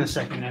 Hang on a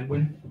second,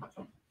 Edwin.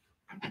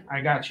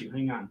 I got you.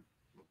 Hang on.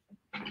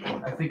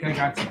 I think I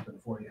got something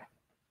for you.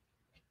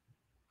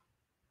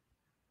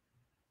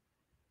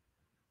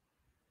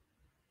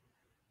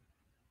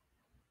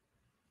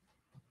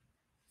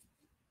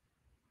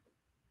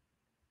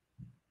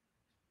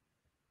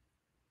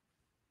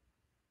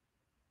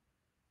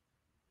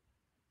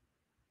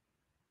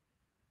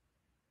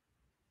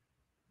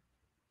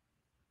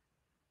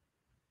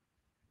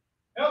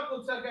 Nope,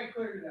 looks like I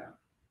cleared it out.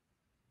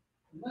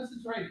 Unless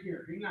it's right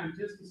here. Hang on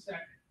just a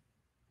second.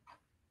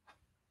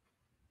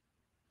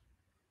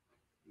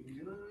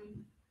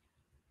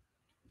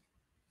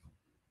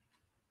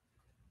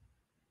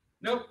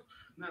 Nope,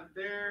 not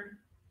there.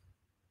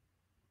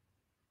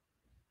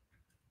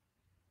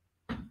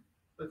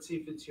 Let's see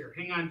if it's here.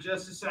 Hang on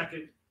just a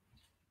second.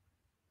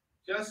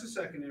 Just a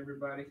second,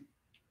 everybody.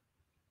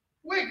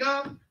 Wake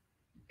up,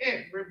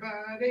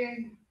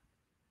 everybody.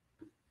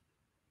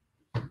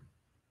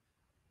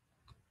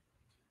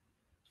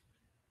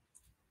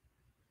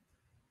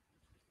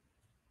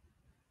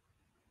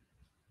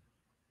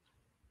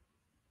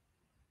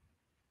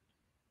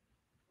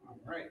 All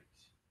right.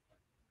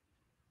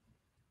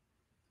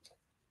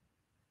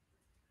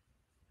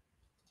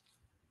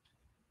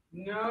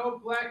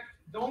 No,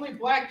 the only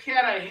Black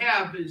Cat I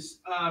have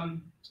is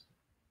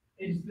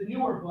the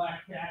newer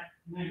Black Cat,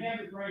 and I have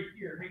it right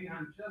here. Hang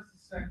on just a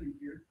second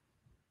here.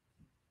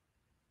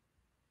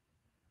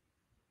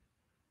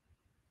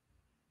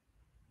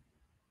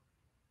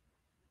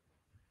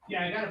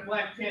 Yeah, I got a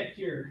Black Cat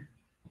here.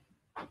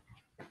 I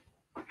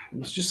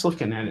was just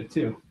looking at it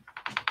too.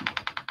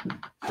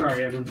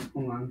 Sorry, Evan.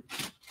 Hold on.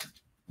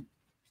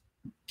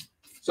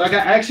 So I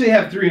actually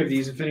have 3 of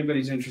these. If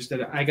anybody's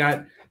interested, I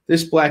got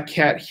this Black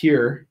Cat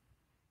here,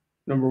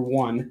 number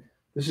 1.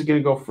 This is going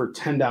to go for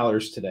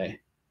 $10 today,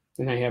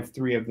 and I have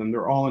 3 of them.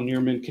 They're all in near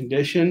mint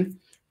condition,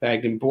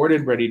 bagged and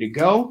boarded, ready to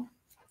go.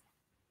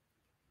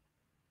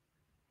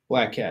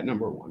 Black Cat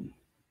number 1.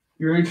 If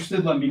you're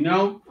interested, let me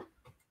know,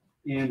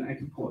 and I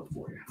can pull it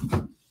for you.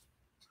 All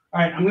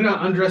right, I'm going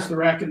to undress the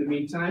rack in the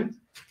meantime.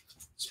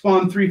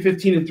 Spawn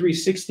 315 and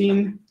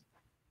 316.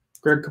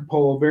 Greg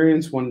Capullo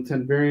variants, 1 to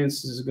 10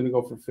 variants. This is going to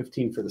go for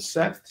 15 for the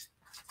set.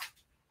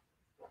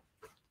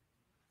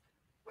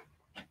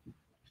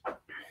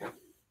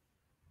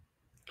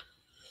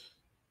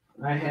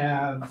 I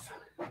have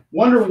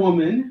Wonder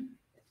Woman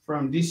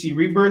from DC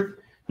Rebirth,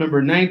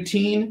 number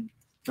 19,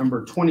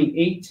 number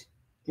 28,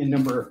 and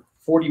number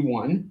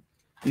 41.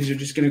 These are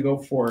just going to go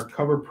for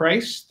cover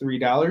price,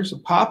 $3 a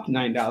pop,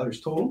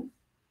 $9 total.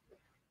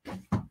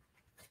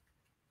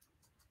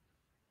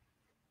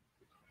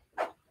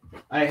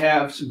 I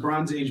have some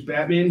Bronze Age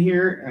Batman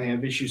here. I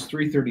have issues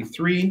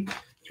 333,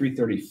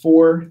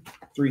 334,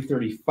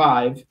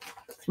 335,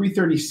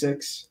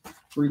 336,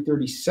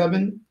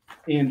 337,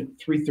 and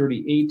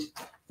 338.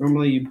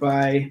 Normally you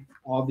buy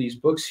all these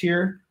books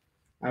here.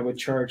 I would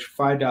charge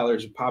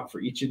 $5 a pop for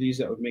each of these.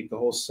 That would make the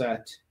whole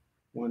set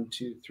 1,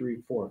 2, 3,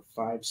 4,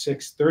 5,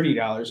 6,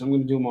 $30. I'm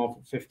going to do them all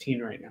for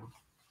 15 right now.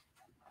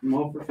 I'm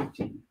all for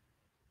 15.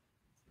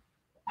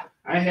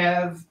 I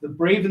have The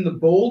Brave and the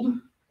Bold.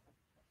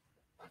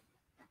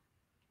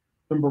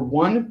 Number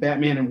 1,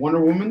 Batman and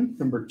Wonder Woman.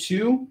 Number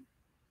 2,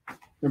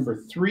 number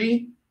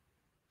 3,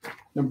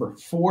 number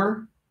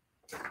 4,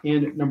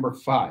 and number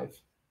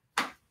 5.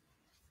 I'm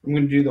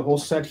going to do the whole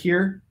set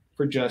here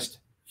for just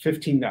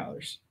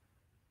 $15.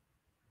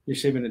 You're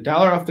saving $1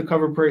 off the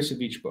cover price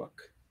of each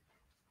book.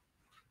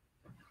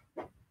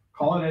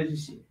 Call it as you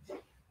see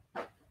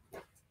it.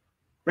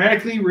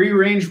 Radically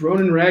rearranged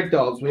Ronin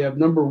Ragdolls. We have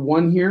number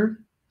 1 here,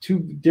 2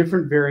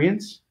 different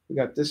variants. We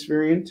got this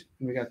variant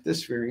and we got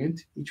this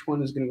variant. Each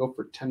one is going to go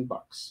for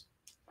 $10.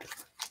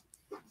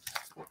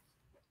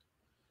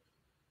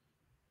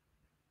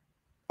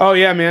 Oh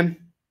yeah, man.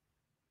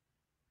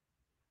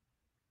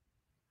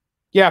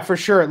 Yeah, for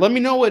sure. Let me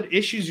know what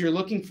issues you're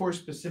looking for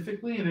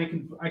specifically, and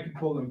I can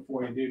pull them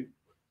for you, dude.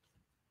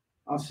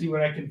 I'll see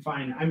what I can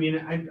find. I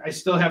mean, I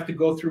still have to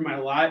go through my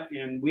lot,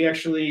 and we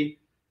actually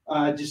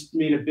just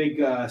made a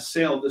big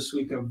sale this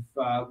week of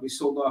we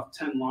sold off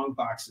 10 long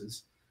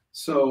boxes.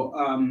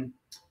 So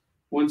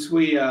once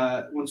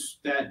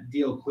that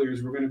deal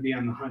clears, we're going to be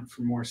on the hunt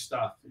for more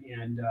stuff,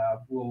 and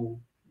we'll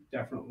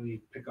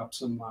definitely pick up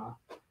some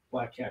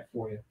Black Cat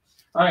for you.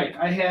 All right,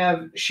 I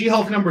have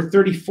She-Hulk number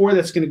 34.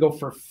 That's going to go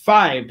for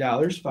 $5.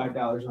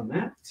 $5 on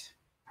that.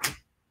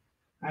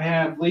 I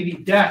have Lady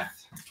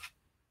Death,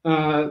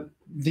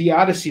 the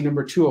Odyssey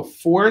number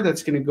 204.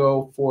 That's going to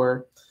go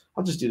for,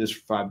 I'll just do this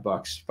for $5.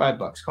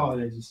 $5. Call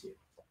it as you see it.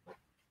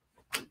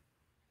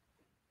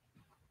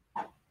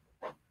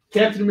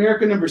 Captain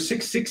America number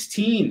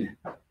 616.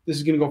 This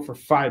is going to go for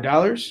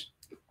 $5.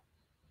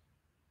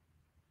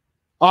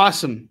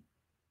 Awesome.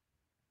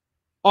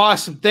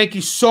 Awesome. Thank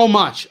you so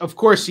much. Of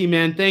course,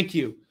 E-Man. Thank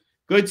you.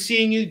 Good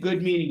seeing you.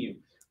 Good meeting you.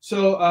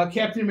 So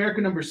Captain America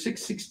number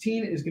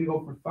 616 is going to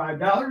go for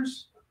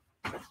 $5.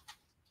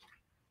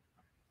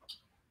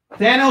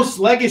 Thanos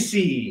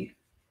Legacy.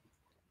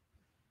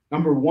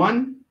 Number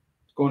 1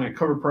 is going at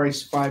cover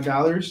price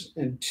 $5.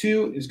 And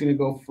 2 is going to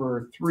go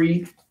for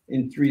 $3.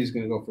 And 3 is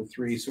going to go for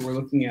 $3. So we're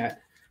looking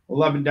at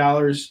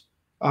 $11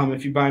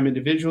 if you buy them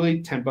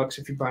individually, $10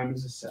 if you buy them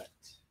as a set.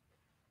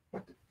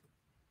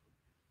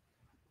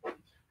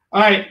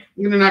 All right,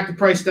 I'm going to knock the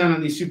price down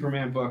on these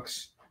Superman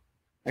books.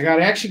 I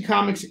got Action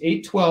Comics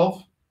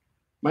 812,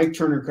 Mike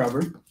Turner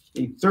cover,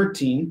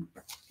 813,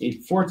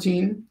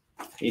 814,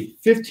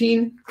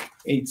 815,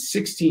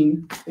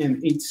 816, and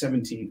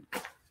 817.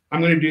 I'm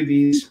going to do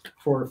these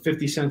for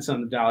 50 cents on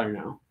the dollar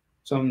now.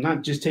 So I'm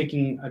not just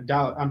taking a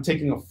dollar, I'm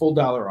taking a full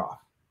dollar off.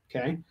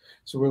 Okay,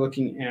 so we're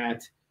looking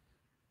at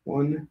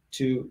 $1,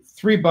 $2,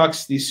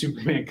 $3. These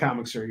Superman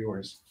comics are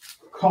yours.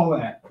 Call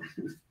that.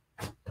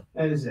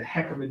 That is a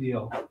heck of a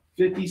deal.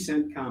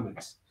 50-cent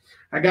comics.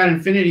 I got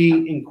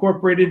Infinity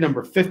Incorporated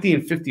number 50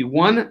 and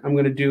 51. I'm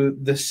going to do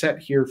the set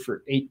here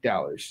for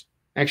 $8.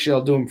 Actually,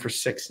 I'll do them for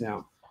 $6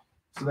 now.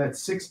 So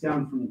that's 6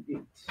 down from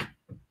 8.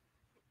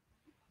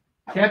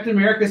 Captain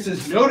America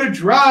says no to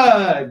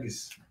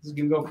drugs. This is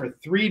going to go for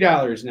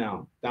 $3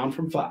 now, down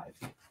from 5.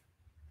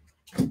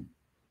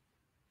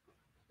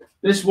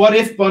 This What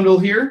If bundle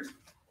here,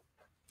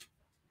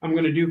 I'm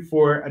going to do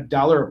for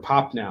 $1 a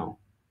pop now.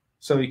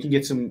 So you can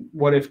get some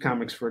What If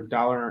comics for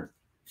 $1,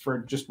 for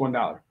just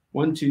 $1.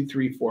 1, 2,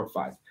 3, 4,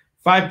 5.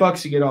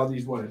 $5 to get all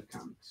these What If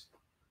comics.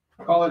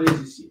 Call it as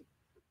you see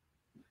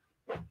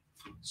it.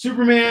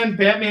 Superman,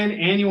 Batman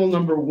Annual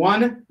number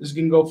 1 is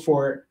going to go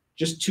for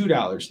just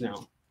 $2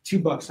 now.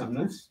 $2 on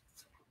this.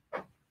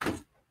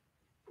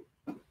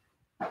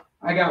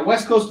 I got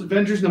West Coast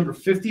Avengers number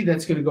 50.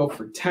 That's going to go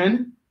for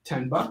 $10.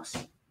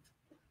 $10.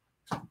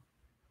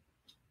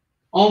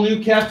 All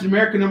new Captain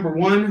America number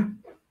 1.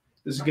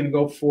 This is going to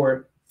go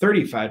for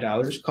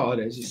 $35. Call it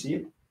as you see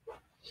it.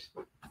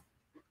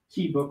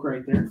 Key book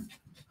right there.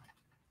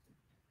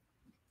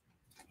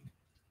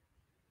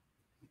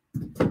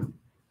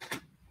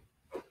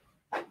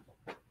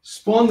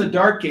 Spawn the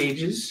Dark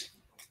Ages.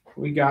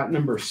 We got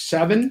number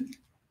 7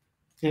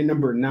 and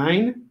number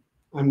 9.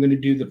 I'm going to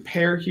do the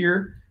pair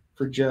here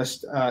for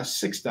just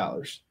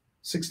 $6.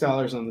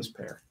 $6 on this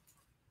pair.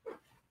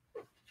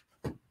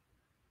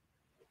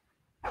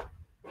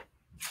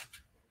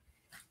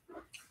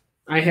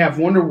 I have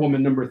Wonder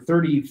Woman number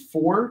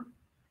 34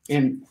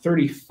 and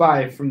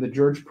 35 from the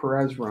George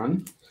Perez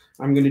run.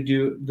 I'm going to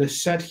do the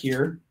set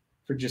here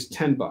for just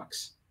 $10.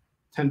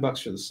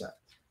 $10 for the set.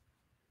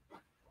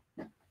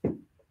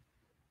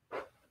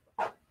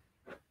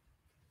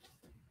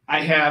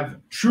 I have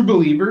True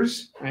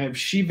Believers. I have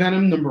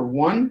She-Venom number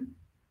 1.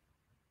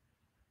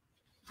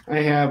 I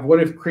have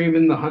What If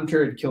Kraven the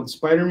Hunter had killed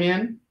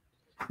Spider-Man.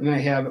 And I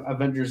have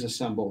Avengers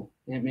Assemble,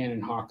 Ant-Man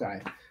and Hawkeye.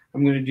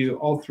 I'm going to do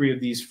all 3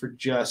 of these for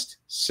just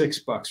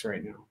 $6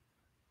 right now.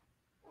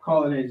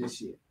 Call it as you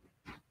see it.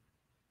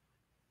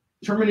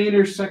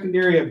 Terminator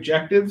Secondary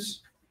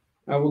Objectives.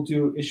 I will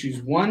do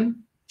issues 1,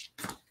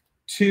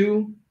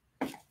 2,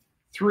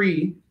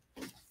 3,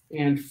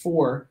 and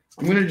 4.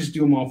 I'm going to just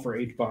do them all for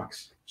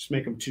 $8. Just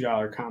make them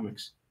 $2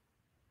 comics.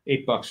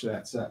 $8 for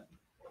that set.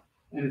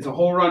 And it's a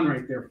whole run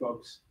right there,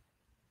 folks.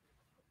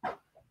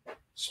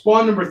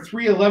 Spawn number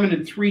 311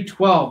 and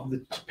 312.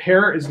 The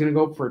pair is going to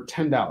go for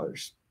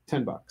 $10.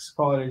 $10.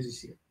 Call it as you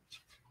see it.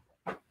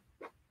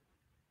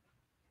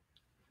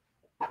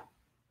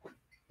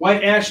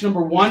 White Ash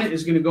number 1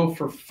 is going to go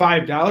for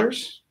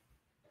 $5.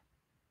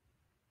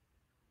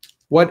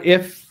 What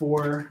If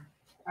for,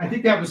 I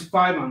think that was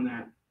 5 on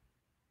that.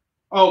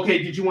 Oh,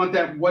 okay. Did you want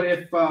that What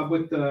If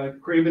with the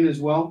Kraven as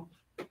well,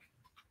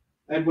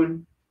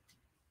 Edwin?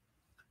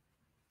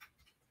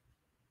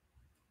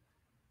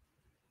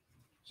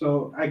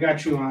 So I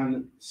got you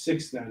on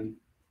 6 then.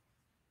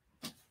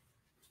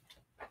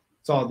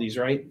 It's all these,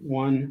 right?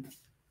 1,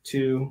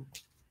 2,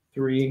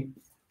 3,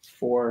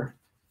 4,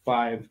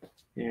 5,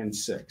 and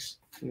 6.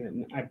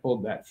 And I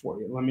pulled that for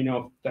you. Let me know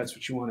if that's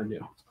what you want to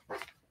do.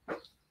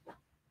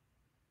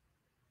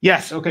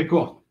 Yes. Okay,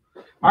 cool.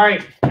 All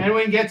right.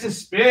 Edwin gets a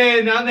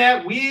spin on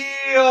that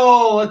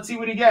wheel. Let's see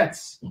what he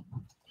gets.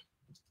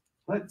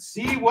 Let's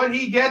see what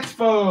he gets,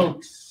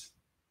 folks.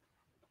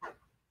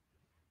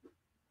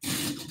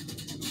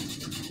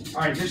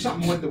 All right. There's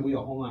something with the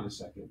wheel. Hold on a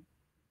second.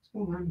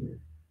 What's going on here?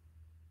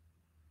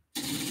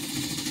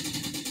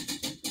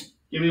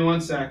 Give me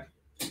 1 sec.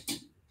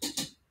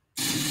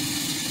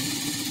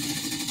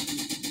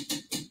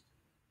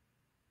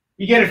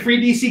 You get a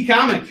free DC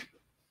comic.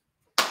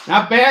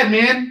 Not bad,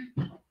 man.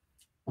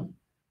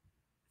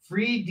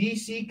 free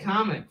DC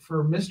comic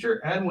for Mr.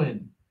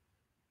 Edwin.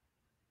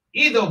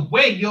 Either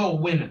way, you'll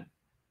win it.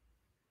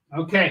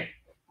 Okay.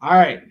 All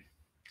right.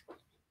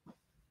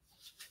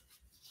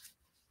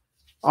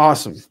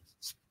 Awesome.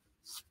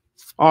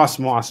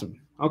 Awesome, awesome.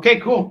 Okay,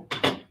 cool.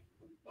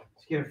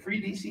 Let's get a free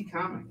DC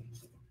comic.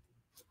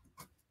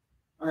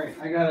 All right,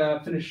 I got to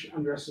finish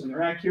undressing the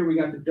rack here. We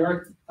got the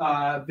Darth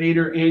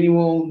Vader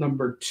Annual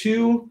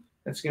 #2.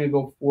 That's going to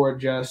go for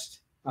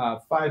just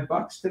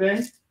 $5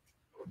 today.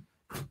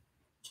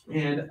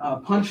 And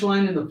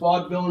Punchline in the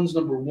Fog Villains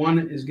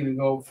 #1 is going to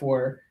go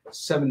for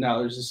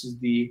 $7. This is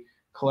the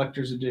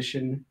collector's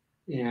edition,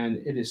 and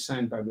it is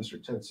signed by Mr.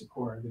 Ted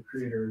Sikora, the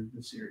creator of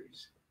the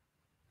series.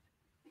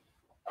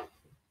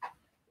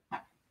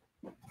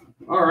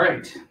 All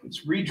right,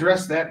 let's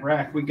redress that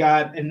rack. We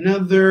got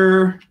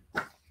another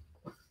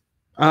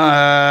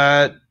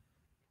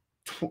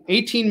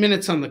 18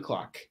 minutes on the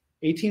clock.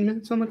 18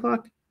 minutes on the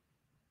clock?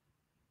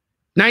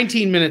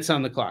 19 minutes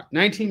on the clock.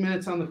 19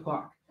 minutes on the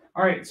clock.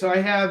 All right, so I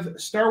have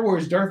Star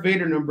Wars Darth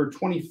Vader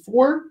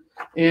 #24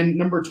 and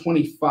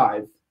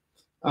 #25.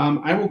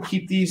 I will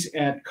keep these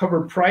at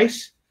cover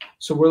price.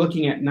 So we're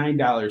looking at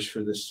 $9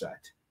 for this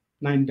set.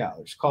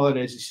 $9. Call it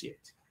as you see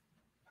it.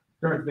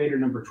 Darth Vader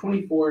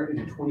 #24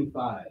 and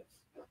 25.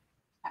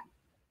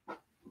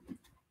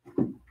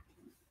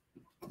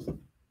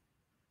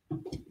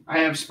 I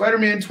have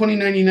Spider-Man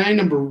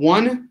 2099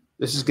 #1.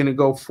 This is going to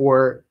go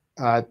for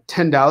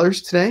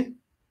 $10 today.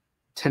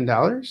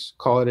 $10.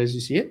 Call it as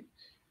you see it.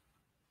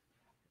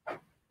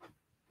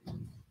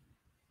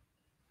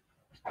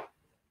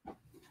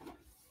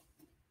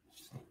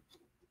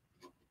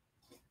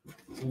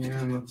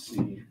 And let's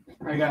see.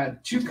 I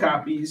got 2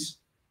 copies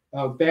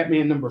of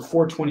Batman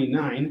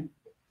 #429.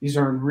 These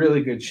are in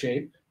really good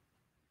shape.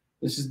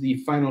 This is the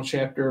final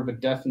chapter of A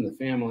Death in the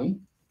Family.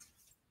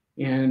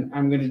 And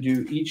I'm going to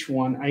do each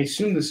one. I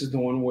assume this is the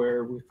one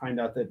where we find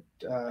out that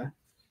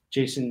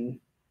Jason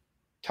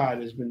Todd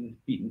has been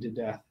beaten to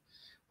death.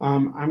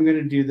 I'm going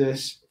to do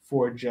this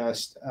for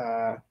just,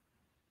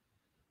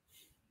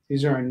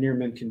 these are in near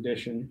mint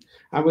condition.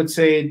 I would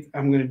say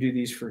I'm going to do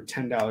these for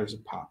 $10 a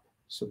pop.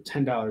 So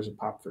 $10 a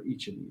pop for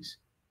each of these.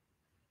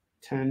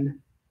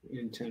 10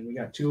 and 10. We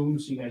got 2 of them,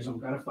 so you guys don't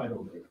got to fight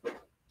over it.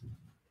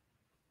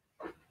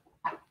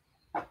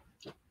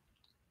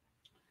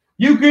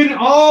 You can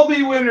all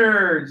be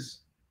winners.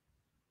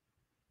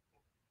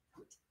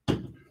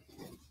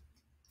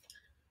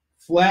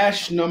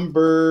 Flash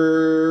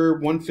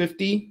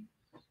 #150.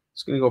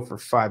 It's going to go for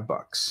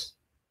 $5.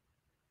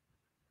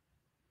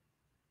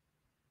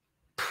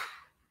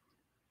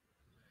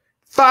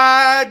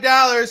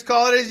 $5.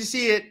 Call it as you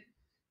see it.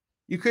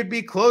 You could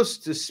be close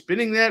to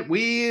spinning that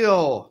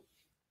wheel.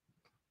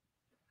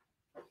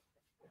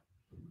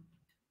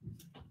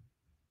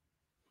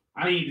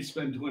 I need to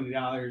spend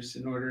 $20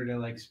 in order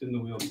to spin the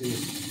wheel too.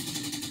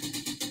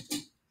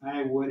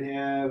 I would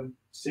have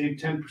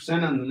saved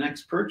 10% on the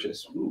next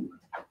purchase. Ooh.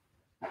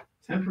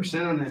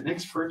 10% on that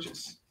next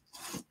purchase,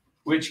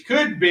 which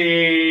could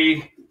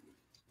be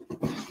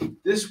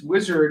this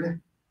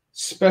Wizard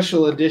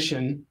special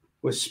edition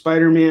with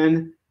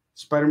Spider-Man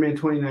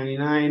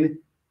 2099,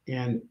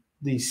 and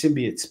the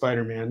Symbiote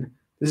Spider-Man.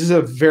 This is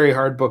a very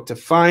hard book to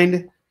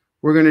find.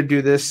 We're going to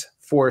do this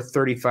for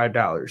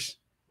 $35.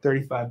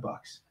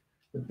 $35.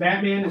 The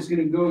Batman is going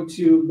to go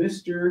to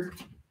Mr.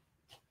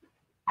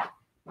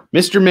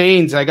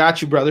 Maines. I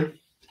got you, brother.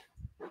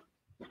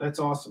 That's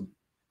awesome.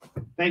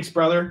 Thanks,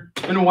 brother.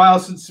 It's been a while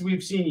since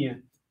we've seen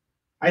you.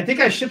 I think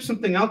I shipped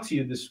something out to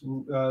you this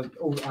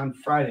on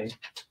Friday. So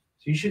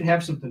you should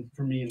have something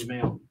for me in the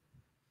mail.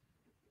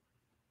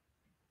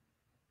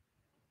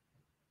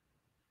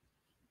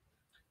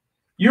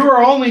 You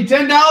are only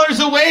 $10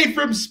 away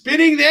from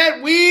spinning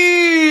that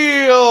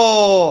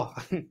wheel.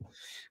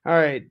 All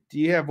right. Do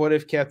you have What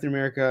If Captain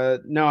America?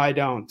 No, I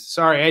don't.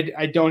 Sorry,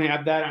 I don't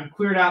have that. I'm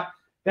cleared out.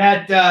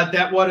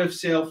 That What If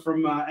sale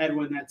from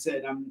Edwin, that's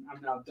it. I'm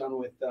now done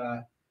with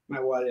my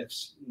What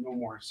Ifs. No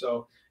more.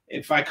 So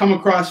if I come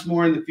across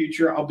more in the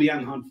future, I'll be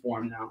on the hunt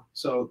for them now.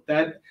 So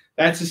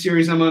that's the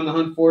series I'm on the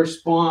hunt for.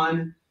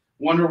 Spawn,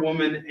 Wonder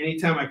Woman.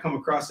 Anytime I come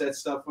across that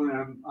stuff when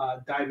I'm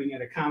diving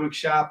at a comic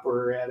shop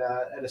or at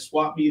a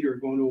swap meet or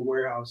going to a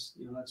warehouse,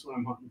 that's what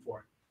I'm hunting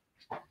for.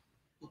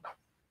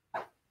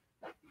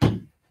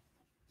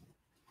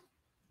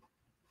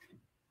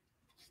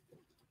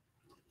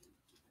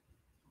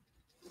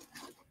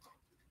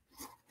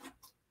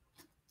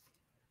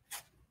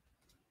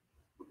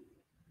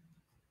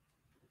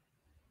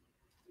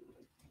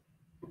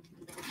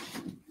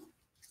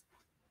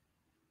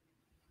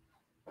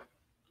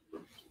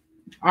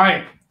 All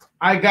right,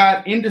 I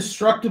got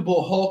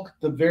Indestructible Hulk,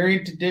 the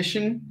variant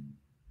edition.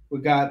 We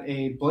got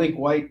a blank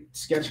white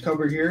sketch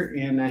cover here,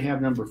 and I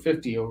have number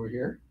 50 over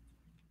here.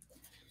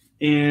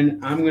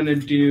 And I'm going to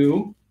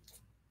do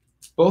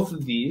both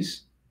of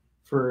these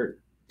for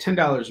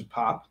 $10 a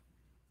pop.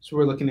 So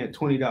we're looking at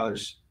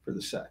 $20 for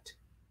the set.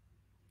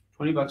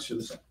 $20 for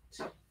the set.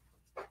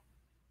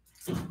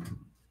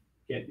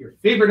 Get your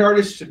favorite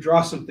artist to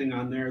draw something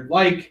on there,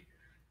 like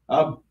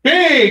a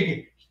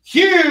big,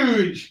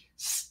 huge,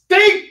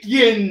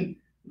 stinking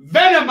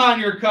Venom on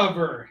your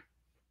cover.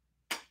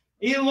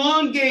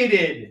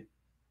 Elongated.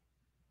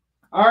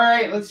 All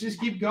right, let's just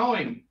keep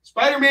going.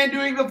 Spider-Man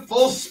doing the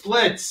full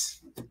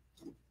splits,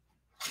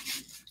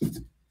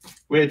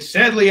 which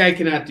sadly I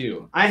cannot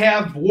do. I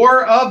have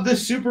War of the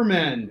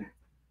Supermen.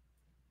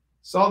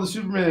 Saw the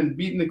Supermen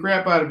beating the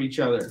crap out of each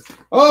other.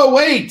 Oh,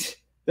 wait.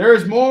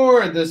 There's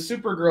more. The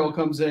Supergirl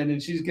comes in,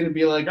 and she's going to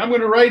be like, I'm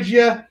going to ride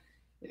you.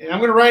 I'm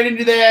going to ride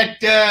into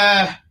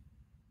that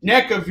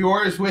neck of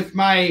yours with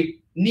my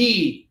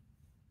knee.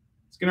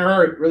 It's going to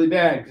hurt really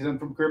bad because I'm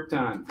from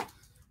Krypton.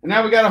 And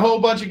now we got a whole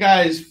bunch of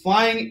guys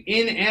flying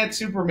in at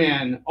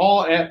Superman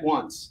all at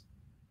once.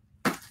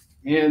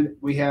 And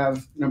we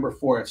have number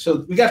 4.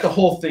 So we got the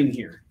whole thing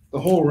here. The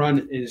whole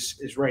run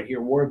is right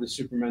here, War of the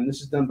Supermen.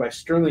 This is done by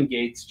Sterling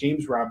Gates,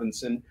 James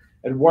Robinson,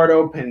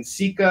 Eduardo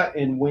Pensica,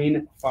 and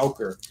Wayne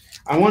Fowker.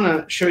 I want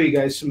to show you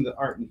guys some of the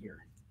art in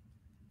here.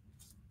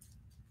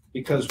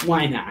 Because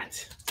why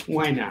not?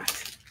 Why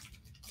not?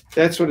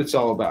 That's what it's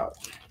all about.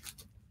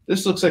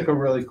 This looks like a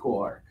really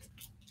cool arc.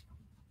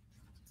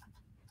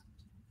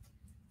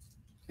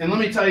 And let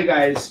me tell you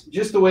guys,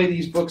 just the way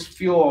these books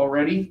feel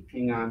already.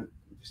 Hang on.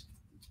 Just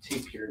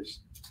tape here.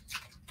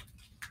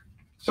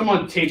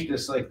 Someone taped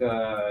this like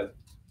a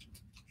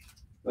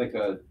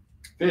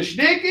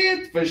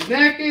fishnikitit.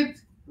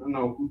 I don't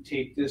know who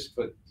taped this,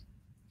 but it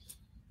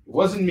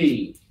wasn't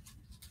me.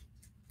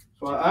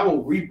 So I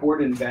will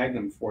reboard and bag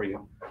them for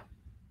you.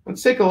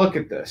 Let's take a look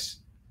at this.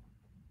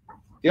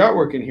 The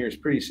artwork in here is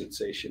pretty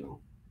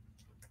sensational.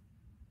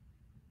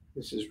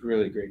 This is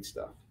really great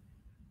stuff.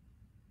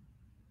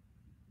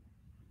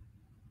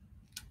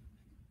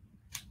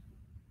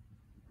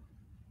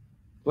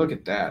 Look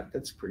at that.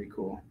 That's pretty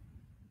cool.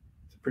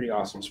 It's a pretty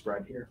awesome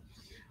spread here.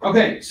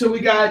 Okay, so we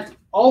got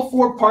all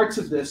 4 parts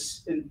of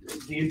this in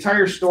the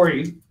entire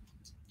story.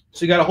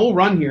 So you got a whole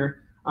run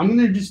here. I'm going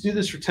to just do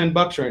this for $10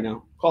 right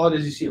now. Call it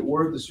as you see it,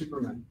 War of the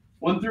Supermen.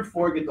 1 through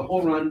 4, get the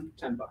whole run,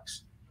 $10.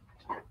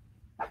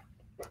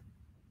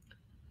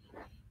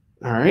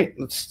 All right,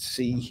 let's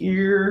see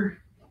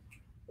here.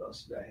 What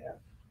else did I have?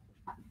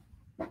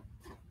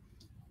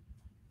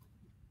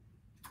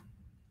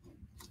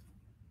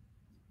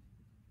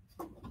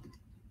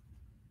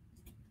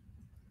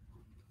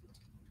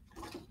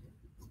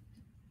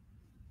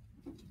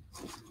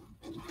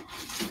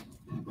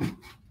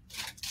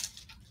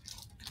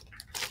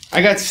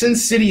 I got Sin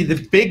City,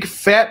 the Big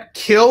Fat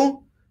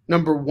Kill,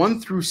 number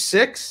 1 through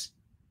 6.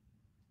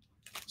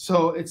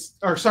 So it's,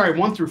 or sorry,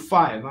 1 through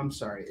 5. I'm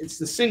sorry. It's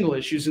the single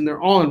issues, and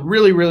they're all in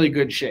really, really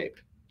good shape.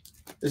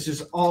 This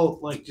is all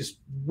like just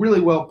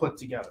really well put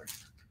together.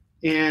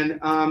 And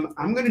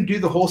I'm going to do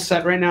the whole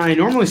set right now. I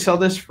normally sell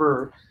this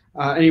for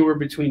anywhere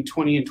between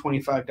 $20 and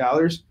 $25. I'm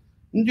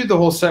going to do the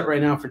whole set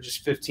right now for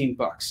just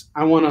 $15.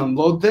 I want to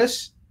unload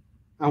this.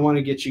 I want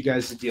to get you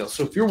guys a deal.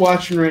 So if you're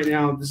watching right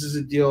now, this is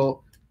a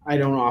deal I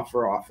don't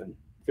offer often.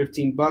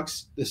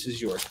 $15, this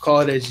is yours. Call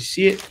it as you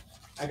see it.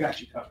 I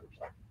got you covered.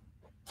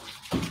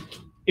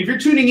 If you're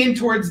tuning in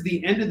towards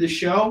the end of the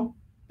show,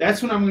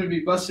 that's when I'm going to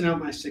be busting out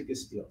my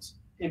sickest deals.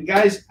 And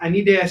guys, I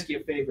need to ask you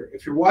a favor.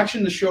 If you're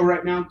watching the show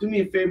right now, do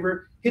me a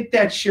favor, hit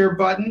that share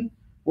button.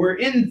 We're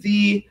in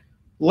the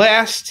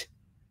last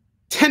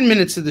 10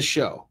 minutes of the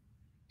show.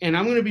 And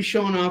I'm going to be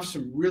showing off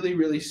some really,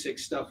 really sick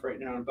stuff right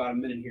now in about a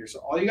minute here. So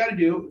all you got to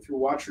do, if you're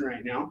watching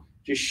right now,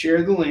 just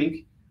share the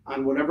link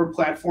on whatever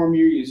platform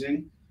you're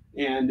using.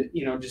 And,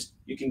 you know, just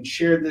you can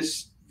share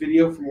this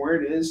video from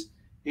where it is.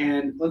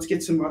 And let's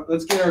get our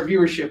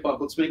viewership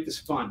up. Let's make this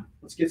fun.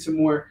 Let's get some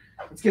more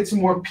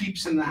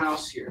peeps in the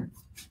house here.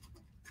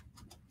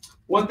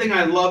 One thing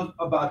I love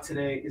about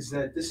today is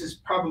that this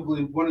is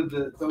probably one of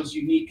those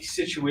unique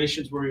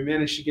situations where we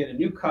managed to get a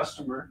new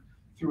customer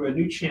through a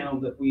new channel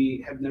that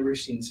we have never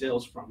seen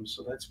sales from.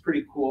 So that's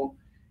pretty cool.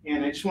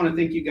 And I just want to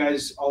thank you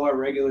guys, all our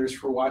regulars,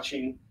 for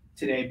watching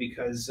today,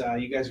 because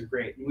you guys are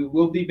great. We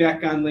will be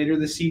back on later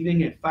this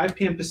evening at 5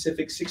 p.m.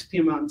 Pacific, 6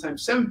 p.m. Mountain Time,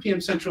 7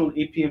 p.m. Central, and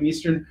 8 p.m.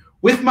 Eastern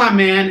with my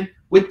man,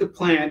 with the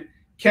plant,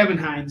 Kevin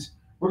Hines.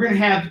 We're going to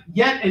have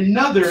yet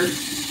another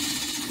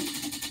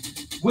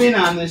win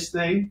on this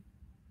thing.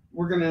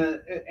 We're going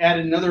to add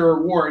another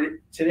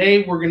award.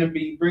 Today, we're going to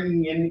be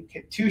bringing in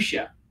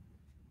Katusha.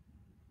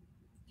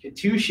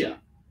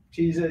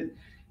 She's a,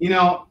 you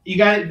know, you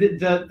got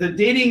the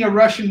dating a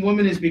Russian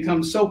woman has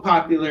become so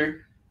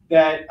popular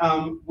that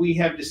we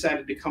have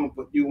decided to come up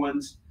with new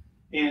ones.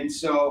 And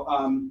so,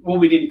 well,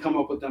 we didn't come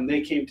up with them.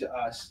 They came to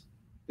us.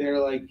 They're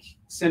like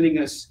sending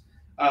us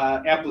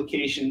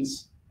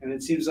applications, and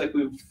it seems like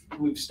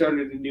we've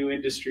started a new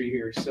industry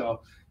here.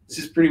 So this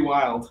is pretty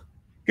wild.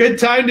 Good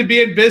time to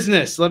be in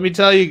business, let me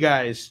tell you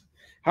guys.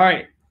 All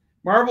right,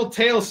 Marvel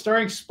Tales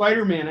starring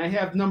Spider-Man. I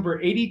have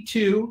number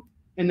 82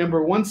 and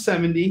number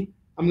 170.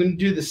 I'm going to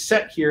do the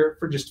set here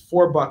for just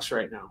 $4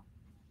 right now.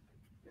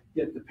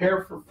 Get the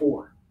pair for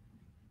 $4.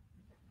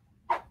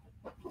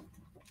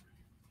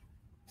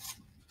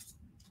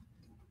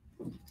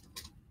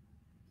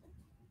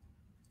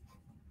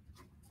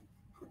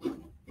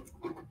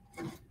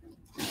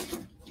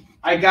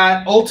 I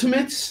got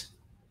Ultimates,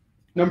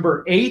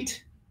 number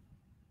 8,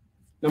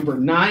 number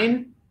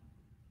 9,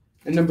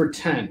 and number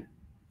 10.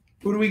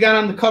 Who do we got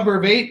on the cover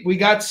of 8? We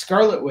got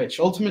Scarlet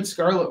Witch, Ultimate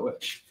Scarlet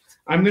Witch.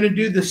 I'm going to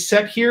do the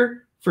set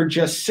here for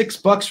just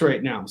 $6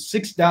 right now,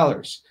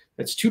 $6.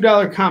 That's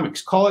 $2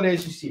 comics. Call it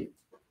as you see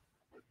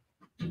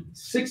it.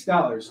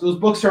 $6. Those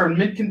books are in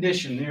mint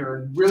condition. They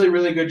are in really,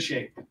 really good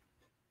shape.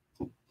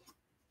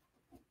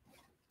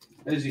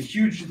 That is a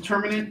huge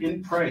determinant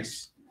in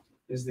price,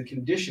 is the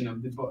condition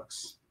of the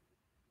books.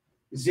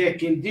 The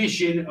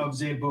condition of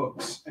the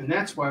books. And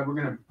that's why we're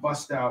going to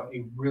bust out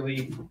a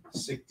really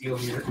sick deal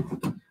here.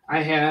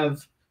 I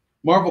have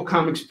Marvel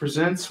Comics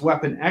Presents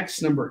Weapon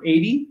X number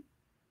 80,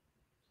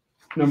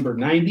 number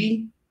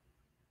 90,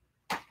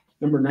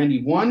 number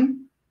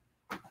 91,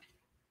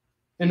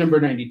 and number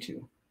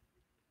 92.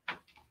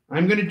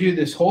 I'm going to do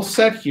this whole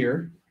set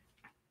here.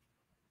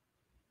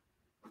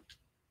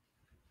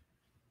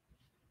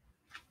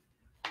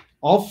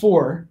 All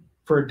four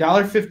for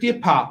 $1.50 a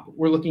pop.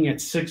 We're looking at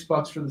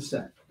 $6 for the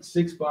set.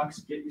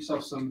 $6. Get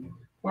yourself some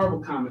Marvel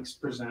Comics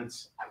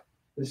Presents.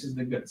 This is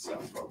the good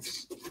stuff,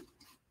 folks.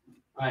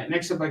 All right,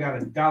 next up, I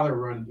got a dollar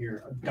run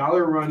here. A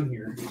dollar run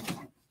here.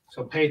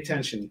 So pay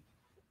attention.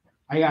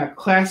 I got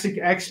Classic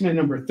X-Men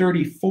number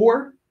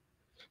 34,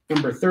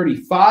 number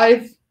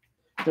 35,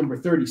 number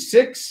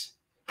 36,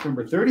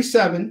 number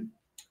 37,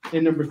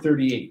 and number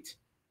 38.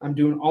 I'm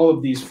doing all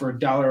of these for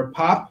 $1 a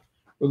pop.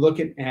 We're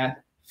looking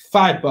at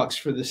 $5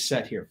 for this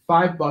set here.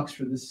 $5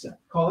 for this set.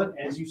 Call it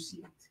as you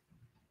see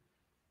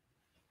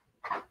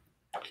it.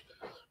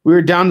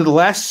 We're down to the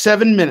last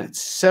 7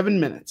 minutes. 7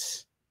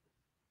 minutes.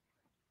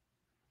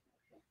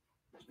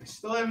 I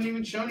still haven't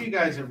even shown you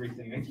guys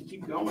everything. I can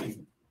keep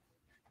going.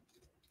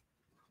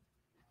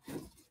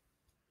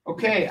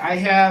 Okay, I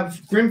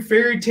have Grimm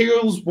Fairy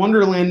Tales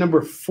Wonderland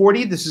number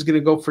 40. This is going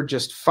to go for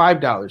just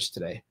 $5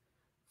 today.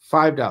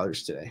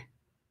 $5 today.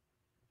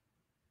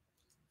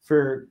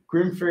 For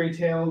Grimm Fairy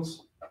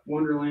Tales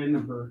Wonderland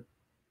number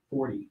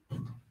 40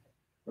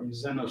 from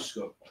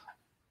Zenoscope.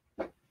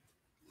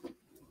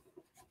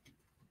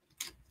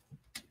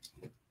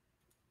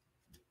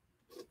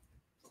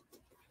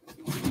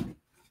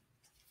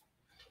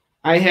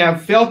 I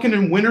have Falcon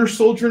and Winter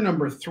Soldier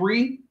number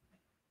 3.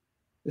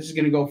 This is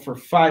going to go for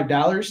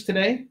 $5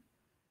 today.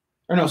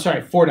 Or no,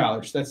 sorry,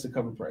 $4. That's the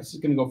cover price.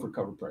 It's going to go for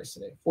cover price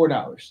today.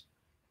 $4.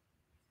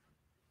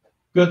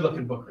 Good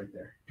looking book right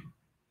there.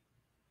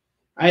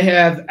 I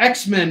have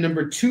X-Men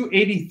number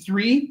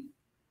 283.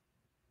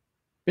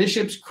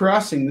 Bishop's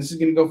Crossing. This is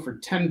going to go for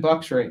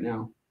 $10 right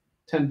now.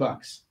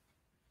 $10.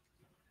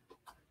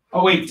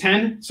 Oh, wait,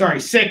 10? Sorry,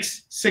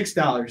 $6. $6.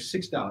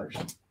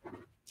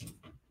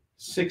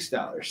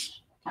 $6.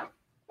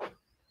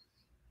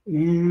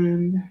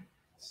 And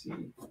let's see.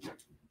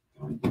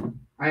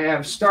 I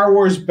have Star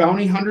Wars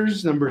Bounty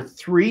Hunters number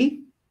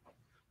 3.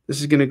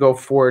 This is going to go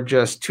for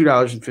just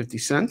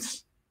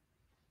 $2.50.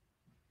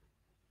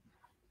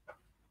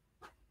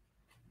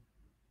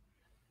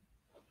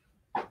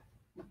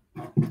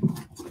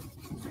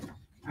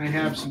 I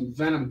have some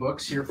Venom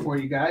books here for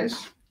you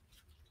guys.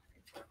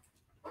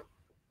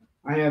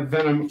 I have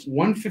Venom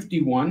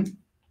 151,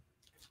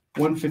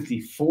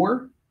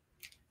 154,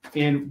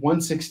 and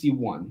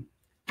 161.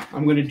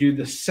 I'm going to do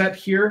the set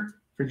here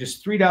for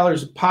just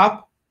 $3 a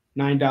pop,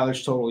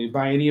 $9 total. You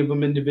buy any of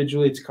them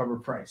individually, it's cover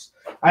price.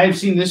 I have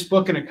seen this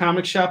book in a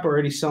comic shop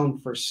already selling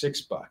for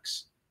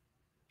 $6.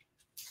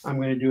 I'm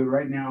going to do it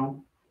right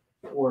now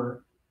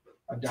for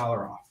 $1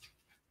 off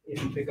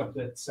if you pick up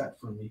that set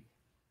from me.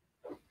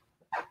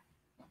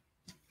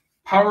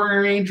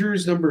 Power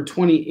Rangers number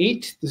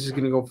 28. This is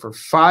going to go for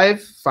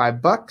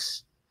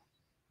 $5.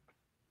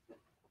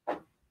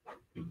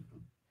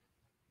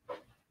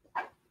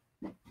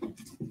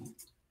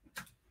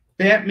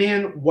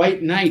 Batman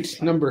White Knight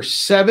number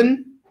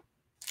 7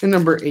 and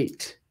number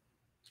 8.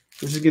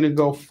 This is going to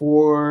go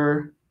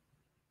for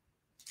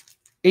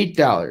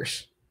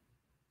 $8.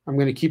 I'm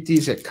going to keep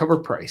these at cover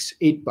price,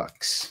 $8.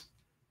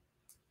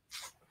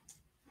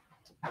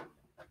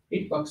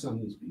 $8 on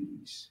these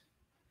beauties.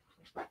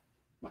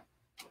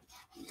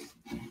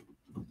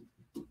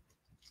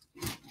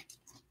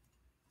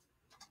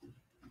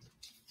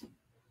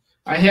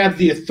 I have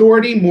the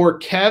Authority More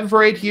Kev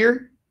right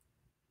here.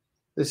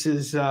 This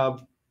is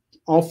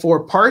all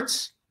 4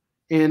 parts,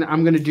 and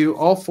I'm going to do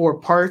all 4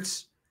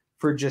 parts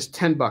for just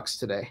 $10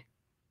 today.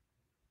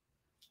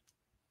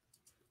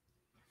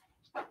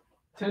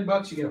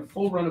 $10, you get a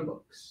full run of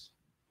books.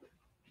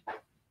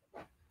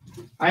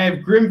 I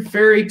have Grimm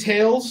Fairy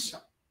Tales,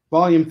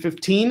 Volume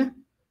 15.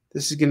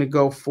 This is going to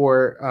go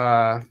for,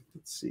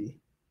 let's see,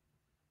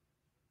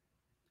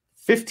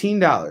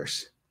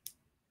 $15.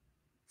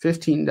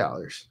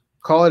 $15.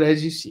 Call it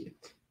as you see it.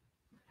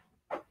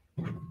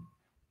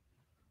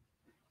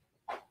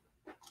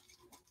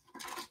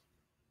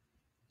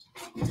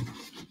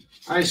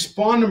 I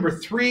Spawn number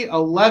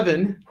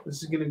 311.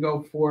 This is going to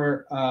go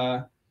for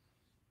 $10.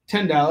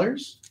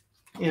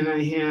 And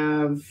I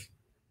have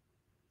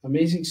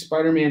Amazing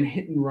Spider-Man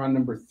Hit and Run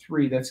number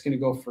 3. That's going to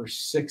go for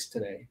 $6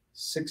 today.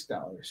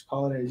 $6.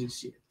 Call it as you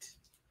see it.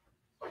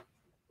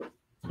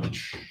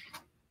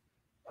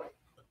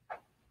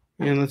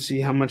 And let's see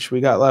how much we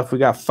got left. We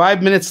got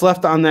 5 minutes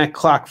left on that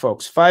clock,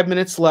 folks. 5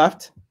 minutes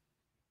left.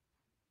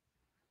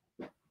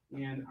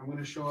 And I'm going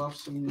to show off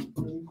some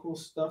really cool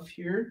stuff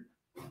here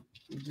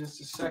in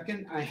just a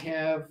second. I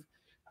have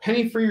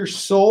Penny for Your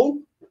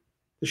Soul,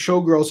 the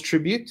Showgirls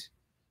tribute.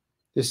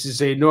 This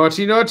is a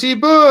naughty, naughty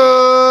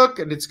book,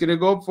 and it's going to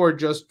go for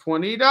just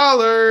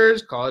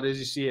 $20. Call it as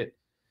you see it.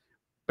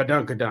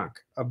 Badunk-a-dunk.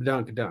 A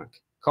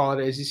badunk-a-dunk. Call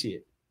it as you see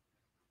it.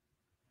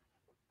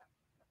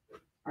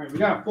 All right, we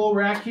got a full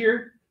rack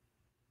here,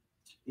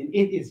 and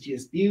it is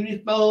just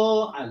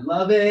beautiful. I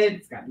love it.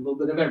 It's got a little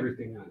bit of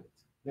everything on it.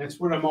 That's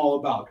what I'm all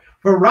about.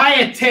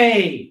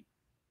 Variety!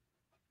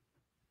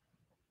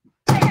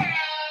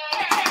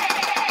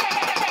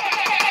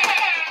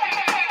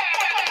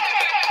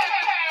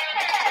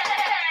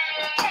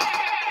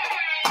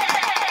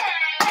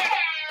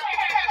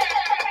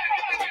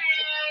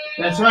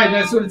 That's right.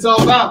 That's what it's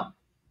all about.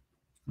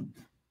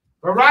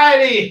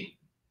 Variety!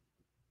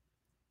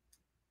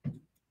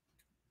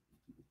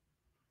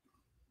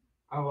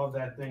 I love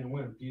that thing. I'm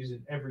going to use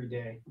it every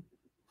day.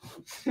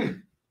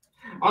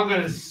 I'm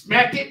going to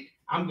smack it.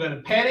 I'm going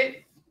to pet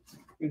it.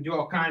 And do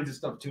all kinds of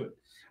stuff to it.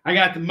 I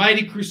got the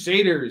Mighty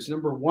Crusaders,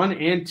 number 1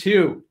 and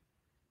 2.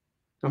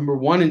 Number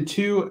 1 and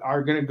 2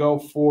 are going to go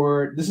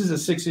for, this is a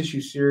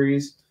 6-issue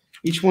series.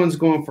 Each one's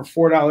going for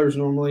 $4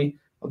 normally.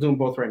 I'll do them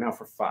both right now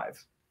for $5.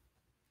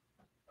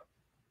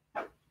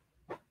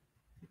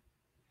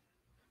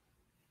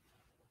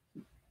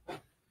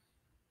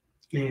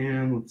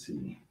 And let's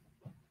see.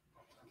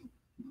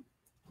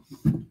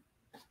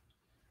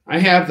 I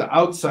have the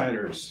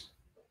Outsiders.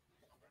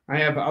 I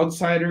have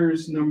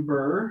Outsiders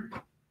number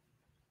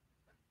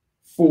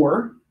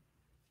 4,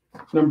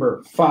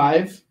 number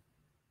 5,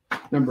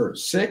 number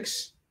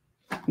 6,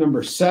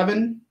 number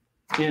 7,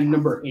 and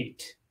number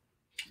 8.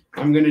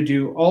 I'm going to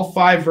do all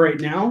 5 right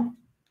now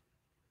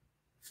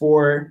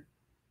for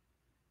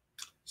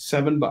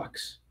 $7.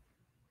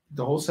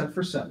 The whole set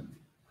for $7.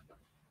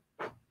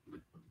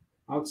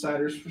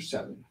 Outsiders for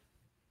 $7.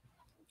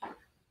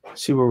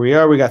 See where we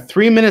are. We got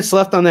 3 minutes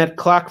left on that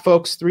clock,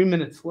 folks. 3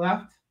 minutes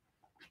left.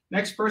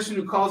 Next person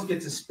who calls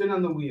gets a spin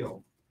on the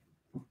wheel.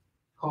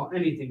 Call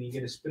anything, you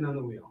get a spin on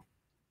the wheel.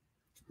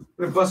 I'm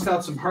going to bust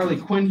out some Harley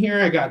Quinn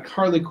here. I got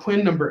Harley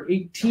Quinn number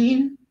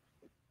 18,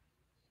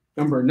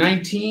 number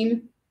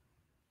 19,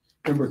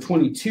 number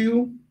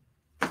 22,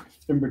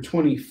 number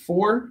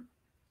 24,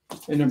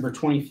 and number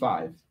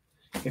 25.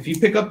 If you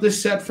pick up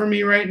this set for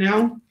me right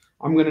now,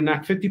 I'm going to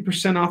knock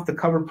 50% off the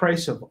cover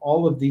price of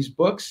all of these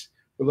books.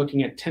 We're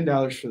looking at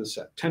 $10 for the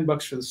set.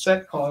 $10 for the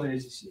set. Call it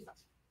as you see it.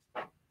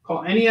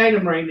 Call any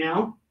item right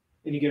now,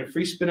 and you get a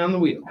free spin on the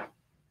wheel.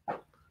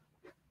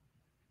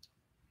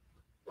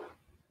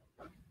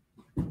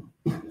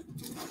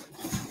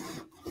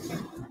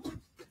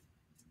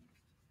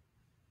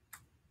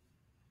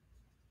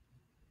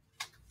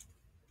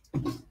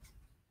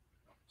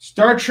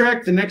 Star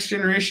Trek, The Next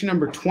Generation,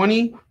 number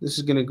 20. This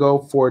is going to go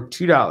for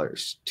 $2.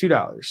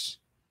 $2.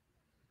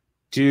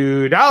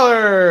 $2.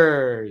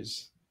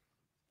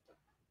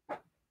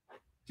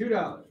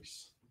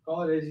 $2.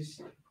 Call it as you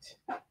see it.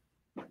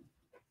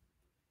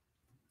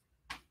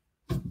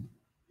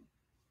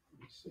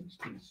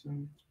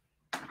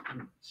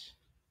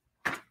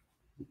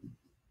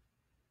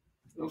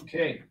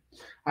 Okay.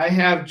 I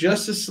have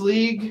Justice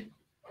League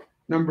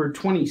number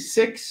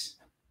 26,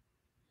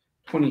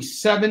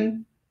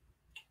 27,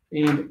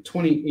 and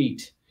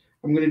 28.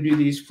 I'm going to do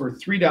these for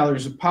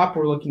 $3 a pop.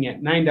 We're looking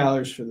at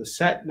 $9 for the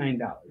set. $9.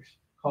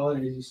 Call it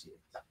as you see it.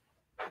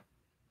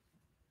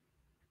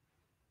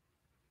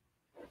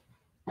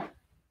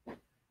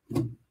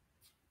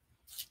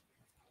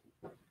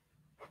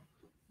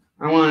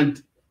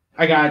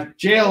 I got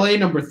JLA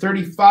number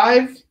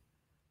 35,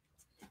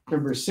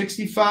 number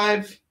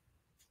 65,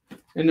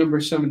 and number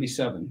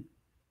 77.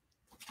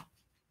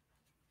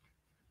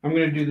 I'm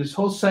going to do this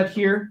whole set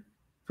here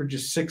for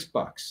just $6.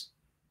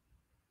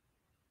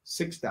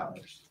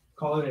 $6.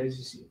 Call it as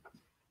you see it.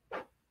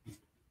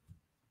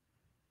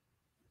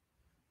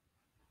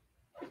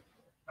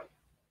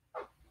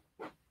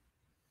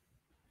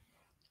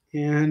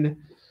 And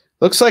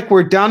looks like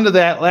we're down to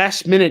that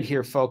last minute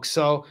here, folks.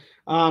 So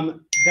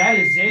that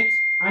is it.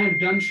 I am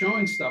done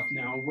showing stuff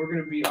now. We're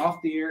going to be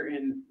off the air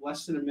in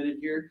less than a minute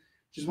here.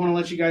 Just want to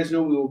let you guys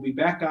know we will be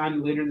back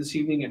on later this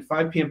evening at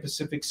 5 p.m.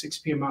 Pacific, 6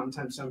 p.m. Mountain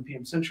Time, 7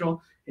 p.m.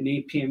 Central, and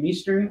 8 p.m.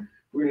 Eastern.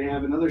 We're going to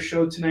have another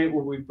show tonight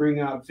where we bring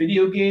out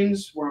video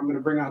games, where I'm going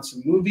to bring out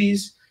some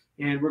movies,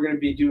 and we're going to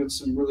be doing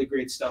some really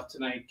great stuff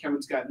tonight.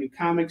 Kevin's got new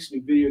comics,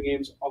 new video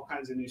games, all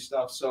kinds of new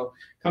stuff. So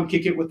come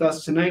kick it with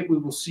us tonight. We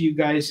will see you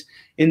guys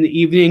in the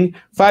evening,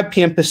 5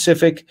 p.m.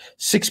 Pacific,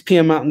 6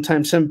 p.m. Mountain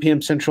Time, 7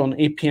 p.m. Central, and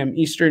 8 p.m.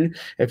 Eastern.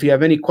 If you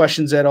have any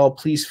questions at all,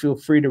 please feel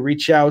free to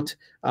reach out.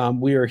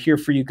 We are here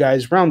for you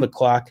guys round the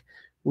clock.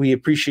 We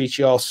appreciate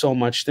you all so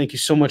much. Thank you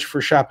so much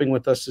for shopping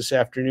with us this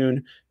afternoon.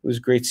 It was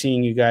great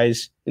seeing you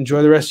guys.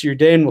 Enjoy the rest of your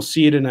day, and we'll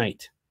see you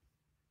tonight.